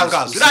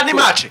amatangazo ira ni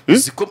mace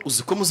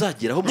uziko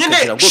muzageraho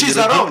mukagira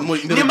ngo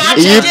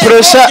iyi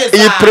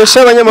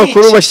pressure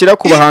abanyamakuru bashyira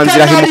ku bahanzi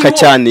irahimuka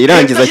cyane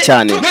irangiza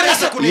cyane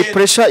iyi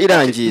pressure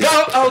irangiza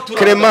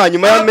Clement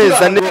nyuma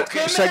y'amezi ane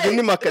Shaggy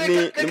ni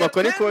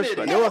makoni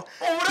koshwa niwe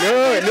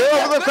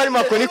wavuze ko ari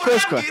makoni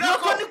koshwa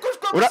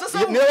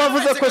niwe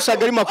wavuze ko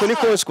Shaggy ari makoni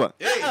koshwa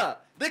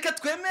reka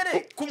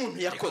twemere ko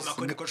umuntu yakoze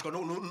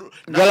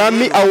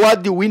Grammy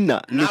Award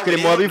winner ni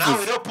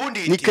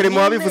Clement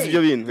wabivuze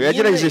ibyo bintu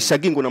yagerageje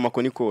Shaggy ngo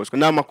namakoni koshwa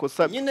na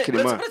makosa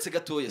Clement uretse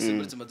gatoya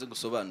simuretse maze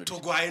gusobanura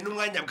tugwaye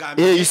n'umwanya bwa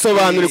mbere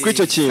isobanure kuri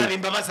icyo kintu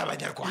imbabaza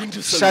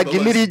abanyarwanda Shaggy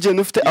ni legend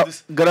ufite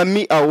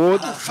Grammy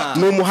Award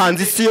ni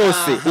umuhanzi isi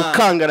yose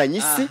ukangaranye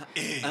isi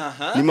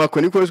ni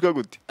makoni koshwa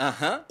gute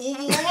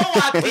ubu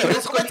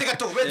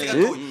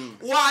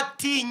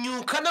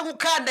watinyuka no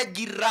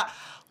gukandagira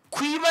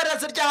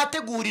kwibaraza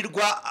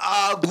ryahategurirwa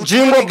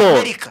Jingle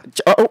Ball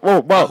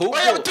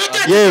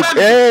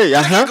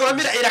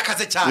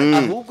irakaze cyane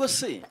ahubwo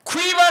se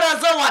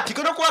kwibaraza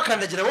watika no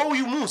kuhakandagira wowe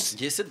uyu munsi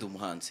ngese ndi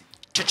umuhanzi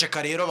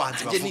ceceka rero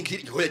bahanzi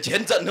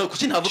bavuga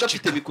kuki ntavuga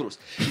afite mikoro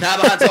nta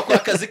bahanzi bakora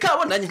akazi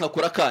kabo nanjye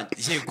nkakora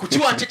kanje kuki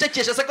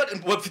wancecekesha se ko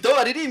bafite aho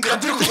baririmbira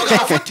kuvuga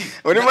amafuti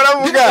urimo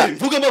uravuga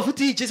mvuga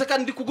amafuti y'icyese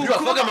kandi ndi kuvuga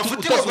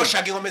amafuti ngo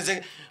Shaggy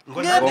ngomeze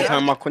ngo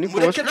nta makoni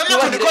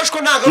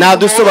koshwa ntago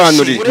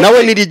nadusobanurire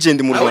nawe ni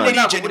legend mu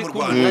Rwanda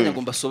mwanya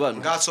ngo mbasobanure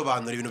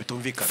ngasobanura ibintu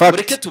bitumvikana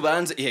mureke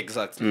tubanze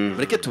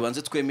mureke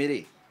tubanze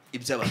twemere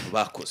ibyo abantu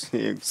bakoze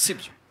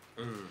sibyo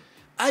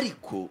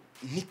ariko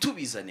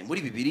ntitubizane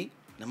muri 2024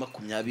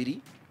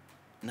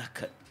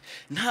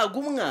 ntago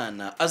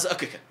umwana aza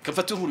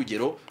kafata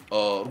nk'urugero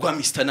rwa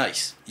Mr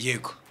Nice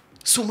yego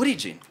si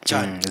umurigeni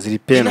cyane ziri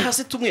pena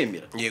hasi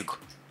tumwemera yego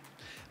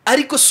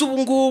ariko si ubu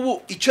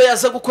ngubu icyo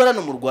yaza gukora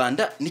no mu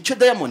Rwanda nicyo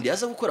Diamond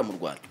yaza gukora mu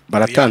Rwanda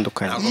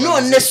baratandukanye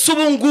none si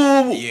ubu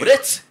ngubu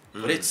uretse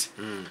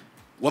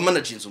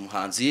wamanaginze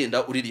umuhanzi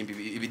yenda uririmba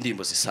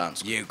ibindirimbo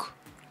zisanzwe yego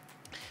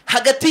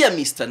hagati ya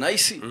Mr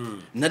Nice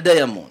na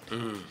Diamond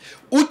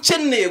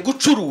ukeneye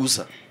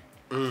gucuruza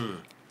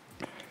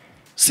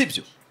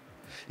sibyo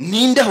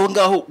ninde aho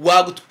ngaho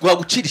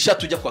wagucira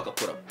ishati ujya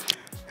kwakakora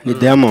ni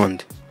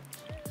Diamond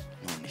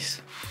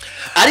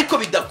ariko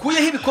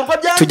bidakuyeho ibikorwa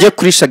byanjye tujye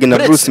kuri Shaggy na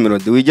Bruce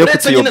Melody wijya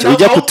kutuyobya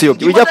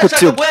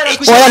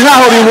oya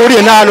ntaho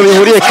bihuriye nta hantu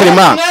bihuriye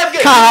Clement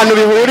nta hantu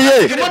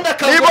bihuriye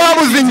niba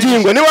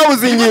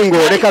wabuze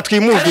ingingo reka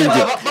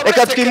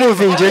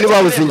twimuvinge niba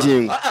wabuze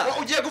ingingo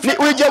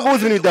ujya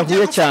guhuza ibintu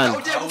bidahuye cyane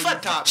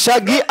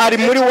Shaggy ari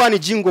muri one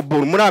Jingle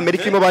Ball muri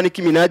Amerika irimo ba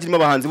Nicki Minaj irimo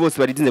abahanzi bose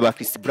baridinze ba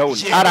Chris Brown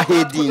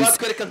arahedinze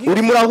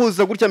uri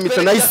murahuza gutya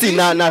Mr Nice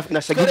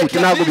na Shaggy gute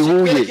ntago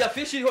bihuye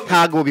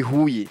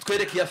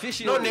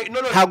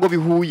ntago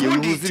bihuye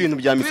uhuza ibintu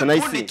bya Mr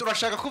Nice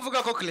turashaka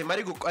kuvuga ko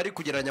Clement ari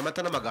kugeranya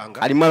amata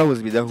n'amaganga arimo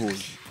arahuza ibidahuye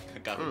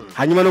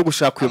hanyuma no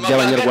gushaka kuyobya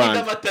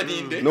abanyarwanda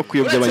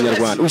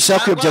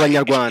ushaka kuyobya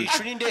abanyarwanda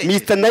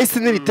Mr Nice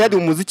ni retired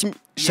mu muziki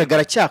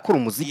Shaggy cyakora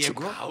umuziki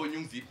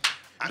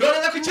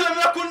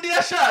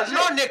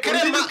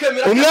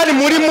umwari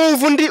muri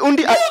move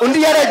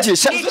undi yaragiye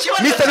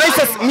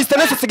Mr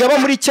Nice sigaba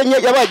muri Kenya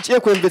yabagiye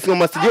kwemvesa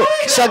mu studio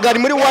Shaggy ari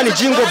muri one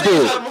Jingle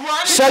Ball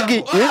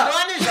Shaggy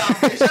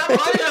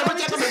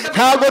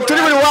ntago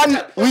turi muri one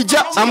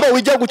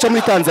wijya guca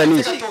muri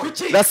Tanzania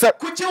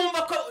kuki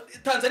wumva ko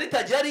Tanzania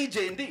itagira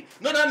legend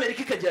none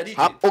Amerika ikagira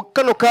legend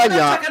kano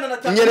kanya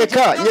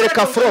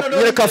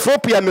nyereka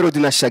flop ya Melody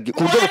na Shaggy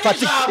ku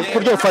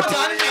buryo bufatika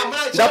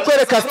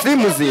ndakwereka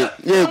streams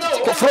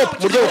yego flop mu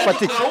buryo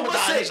bufatika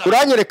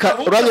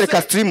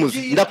uranyereka streams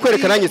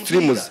ndakwereka nanjye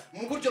streams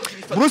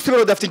Bruce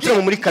Melody afite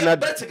igitaramo muri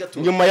Canada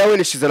nyuma ya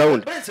When She's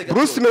Around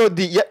Bruce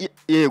Melody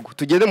yego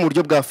tugende mu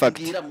buryo bwa fact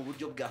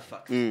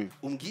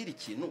umbwira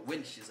ikintu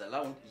When She's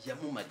Around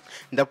yamumari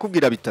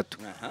ndakubwira bitatu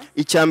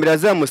icyambere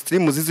azamu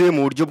streams zize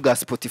mu buryo bwa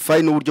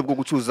Spotify n'uburyo bwo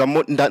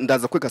gucuzamo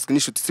ndaza kweka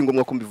screenshot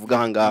singomwa ko mbivuga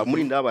hanga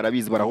muri ndaba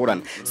barabizi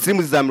barahorana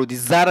streams za Melody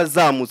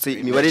zarazamutse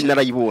imibare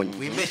narayibonye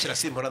wimbekera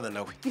simporana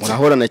nawe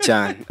murahorana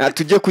cyane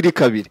tujye kuri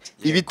kabiri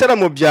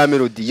ibitaramo bya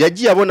Melody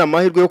yagiye abona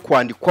amahirwe yo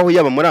kwandikwaho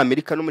yaba muri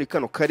Amerika no muri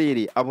kano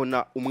karere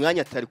abona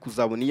umwanya atari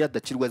kuzabona iyo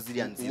adakirwa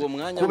ziriya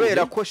nzira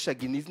kubera ko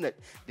Shaggy n'izina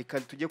reka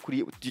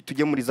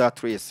tujye muri za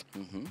Trace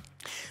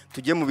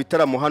tujye mu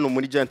bitaramo hano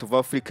muri Giant of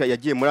Africa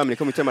yagiye muri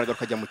Amerika mu bitaramo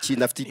akajya mu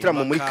Kina afite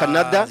itaramo muri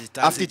Canada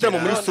afite itaramo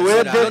muri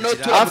Sweden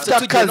afite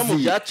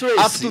akazi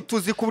afite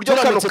utuzi ku buryo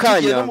kano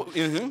kanya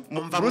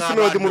Bruce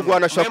Melody mu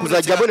Rwanda ashobora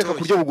kuzajya aboneka ku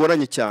buryo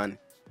bugoranye cyane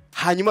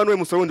hanyuma n'uwe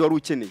musoro wundi wari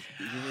ukeneye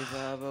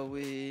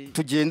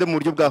tugende mu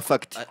buryo bwa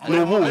fact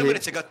nubuhe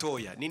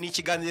gatoya ni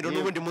ikiganiro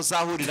n'ubundi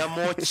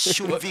muzahuriramo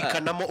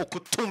cyumvikanamo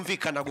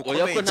ukutumvikana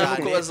gukomeye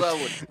cyane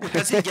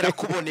utazigera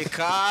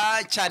kuboneka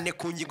cyane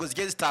ku ngingo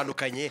zigiye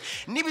zitandukanye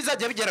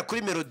nibizajya bigera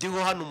kuri Melody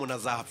ho hano umuntu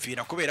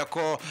azahapfira kubera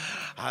ko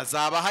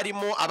hazaba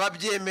harimo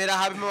ababyemera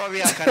habimo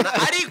ababihakana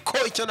ariko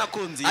icyo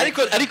nakunzi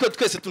ariko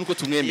twese tunuko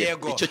tumwemera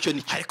icyo cyo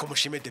nicyo ariko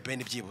mushime de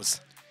Ben byibuze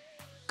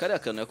kariya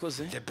kantu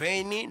yakoze The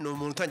Ben ni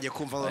umuntu utangiye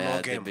kumva Oya,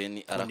 no The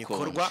Ben game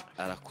nikorwa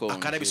arakonje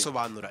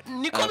akanabisobanura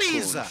niko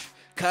biza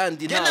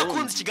kandi Genda nta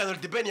kunze ikiganiro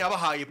The Ben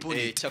yabahaye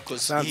pundi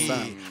cyakoze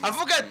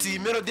avuga ati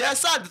melody ya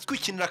sande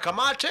twikinira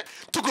kamace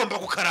tugomba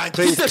gukarangira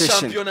PlayStation.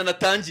 shampiyona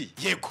natangiye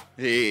yego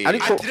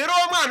Ariko- ati rero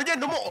uwo mwana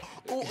ugenda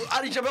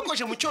ari ijambo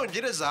yakoresheje mu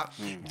cyongereza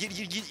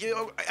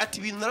ati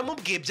ibintu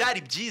naramubwiye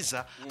byari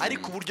byiza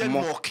ariko uburyo ari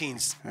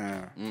mockings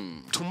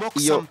to mock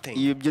something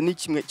ibyo ni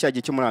kimwe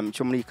cyagiye cyo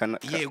muri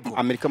Yego.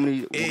 Amerika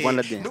muri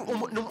Rwanda Day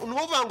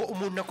nuvuga ngo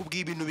umuntu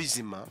akubwiye ibintu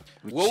bizima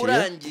wowe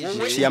urangije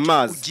uciye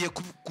amazi ugiye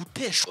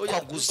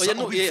guteshwa gusa oya,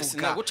 yes,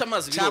 ubivuga naguca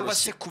amazi cyangwa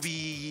biroroshye.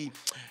 se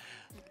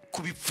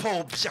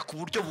kubipfobya ku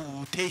buryo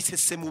buteye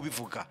iseseme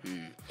ubivuga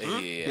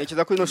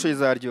ntekereza ko ino show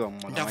izaryoha mu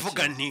muntu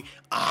ndavuga nti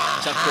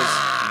cyakoze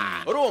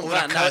urumva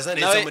urakaza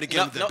neza muri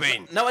Game of the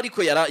Brain. nawe ariko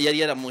yari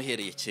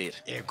yaramuhereye kera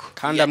yego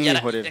kandi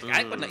amwihorera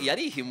ariko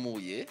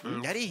yarihimuye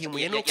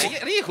yarihimuye nuko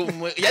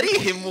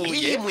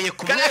yarihimuye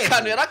ku kariya mwenda.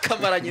 kantu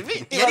yarakamaranye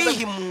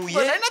Yarihimuye.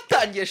 nari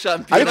natangiye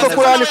shampiyona ariko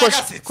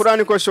kuri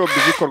niko show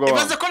bizikorwa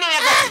ibaze ko nawe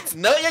yagatse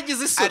nawe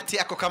yagize isoni ati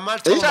ako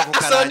kamacu tugomba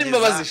asaba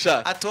n'imbabazi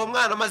kukarangiza sha. ati uwo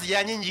mwana maze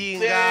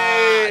yanyiginga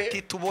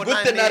ati tubonane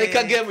gute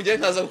nareka game ugiye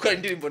nkaza gukora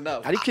indirimbo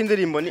nawe ariko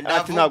indirimbo ni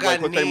ati ntabwo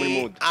ariko atari muri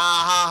mood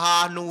aha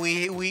hantu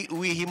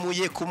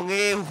wihimuye ku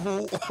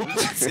mwehu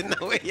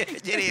nawe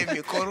yegereye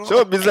mikoro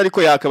show bizi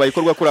ariko yakabaye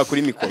ikorwa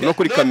kuri mikoro no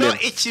kuri kamera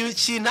ikintu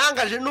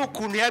kintangaje ni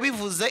ukuntu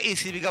yabivuze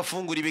isi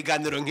bigafungura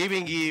ibiganiro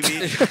nk'ibi ngibi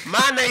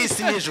mana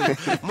y'isi n'ijuru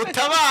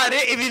mutabare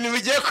ibintu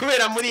bigiye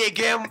kubera muri iyi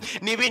game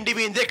n'ibindi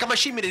bindi reka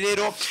amashimire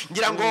rero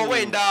ngira ngo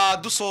wenda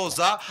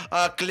dusoza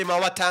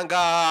Clement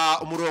watanga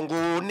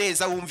umurongo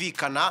neza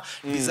wumvikana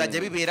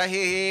bizajya bibera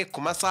hehe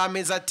ku masaha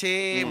meza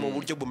ate mu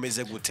buryo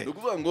bumeze gute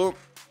ukuvuga ngo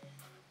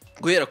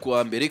guhera ku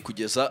wa mbere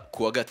kugeza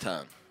ku wa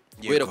gatanu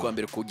guhera ku wa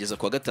mbere kugeza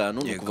ku wa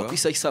gatanu ni ukuva ku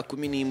isaha isa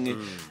 11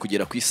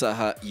 kugera ku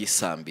isaha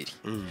y'isa 2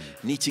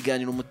 ni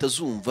ikiganiro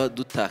mutazumva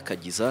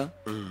dutakagiza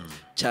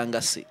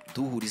cyangwa se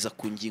duhuriza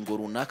ku ngingo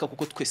runaka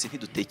kuko twese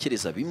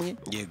ntidutekereza bimwe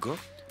yego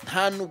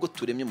nta nubwo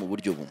turemye mu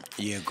buryo bumwe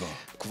yego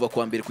kuva ku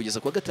wa mbere kugeza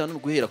ku wa gatanu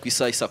guhera ku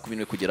isaha isa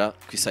 11 kugera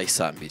ku isaha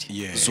y'isa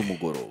 2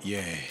 z'umugoroba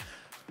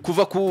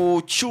kuva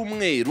ku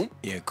cyumweru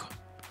yego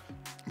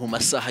mu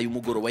masaha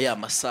y'umugoroba ya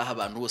masaha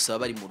abantu bose baba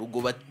bari mu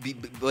rugo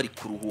bari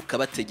kuruhuka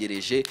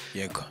bategereje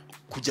yego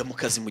kujya mu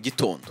kazi mu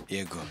gitondo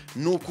yego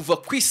ni ukuva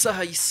ku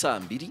isaha y'isa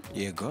 2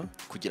 yego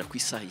kugera ku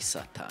isaha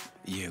y'isa 5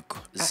 yego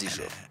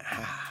z'ijoro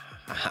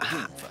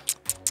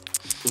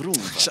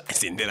urumva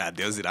izindi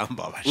radiyo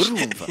zirambabaje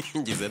urumva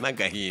ngize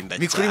n'agahinda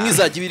mikoro imwe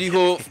izajya iba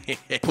iriho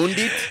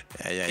pundit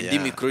indi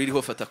mikoro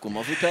iriho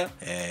Fatakumavuta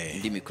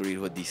indi mikoro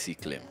iriho DC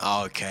Clement.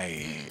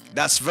 Okay,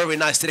 that's very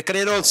nice. Reka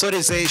rero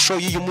nsoreze show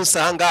y'uyu munsi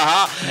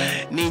ahangaha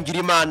ningira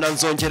imana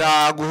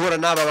nzongera guhura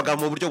n'aba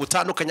bagabo mu buryo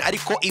butandukanye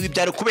ariko ibi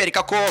byari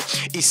kubereka ko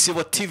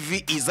Isibo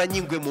TV izanye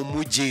ingwe mu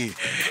mujyi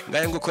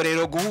ngaye nguko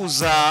rero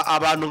guhuza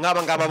abantu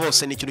nk'aba ngaba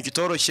bose ni ikintu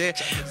kitoroshye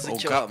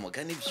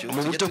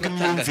mu buryo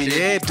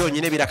bw'imyumvire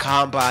byonyine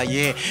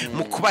birakambaye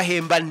mu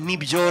kubahemba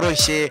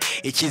ntibyoroshye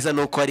ikiza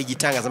nuko ari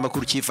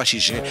igitangazamakuru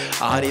cyifashije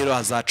aha rero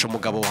hazaca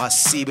umugabo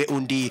hasibe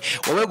undi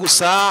wowe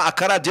gusa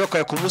akaradiyo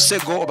kawe ku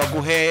musego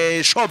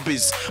baguhe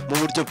showbiz mu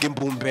buryo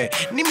bw'imbumbe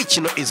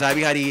n'imikino izaba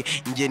ihari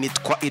nge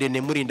nitwa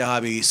Irene Murinda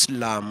habi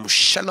Islam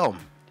Shalom.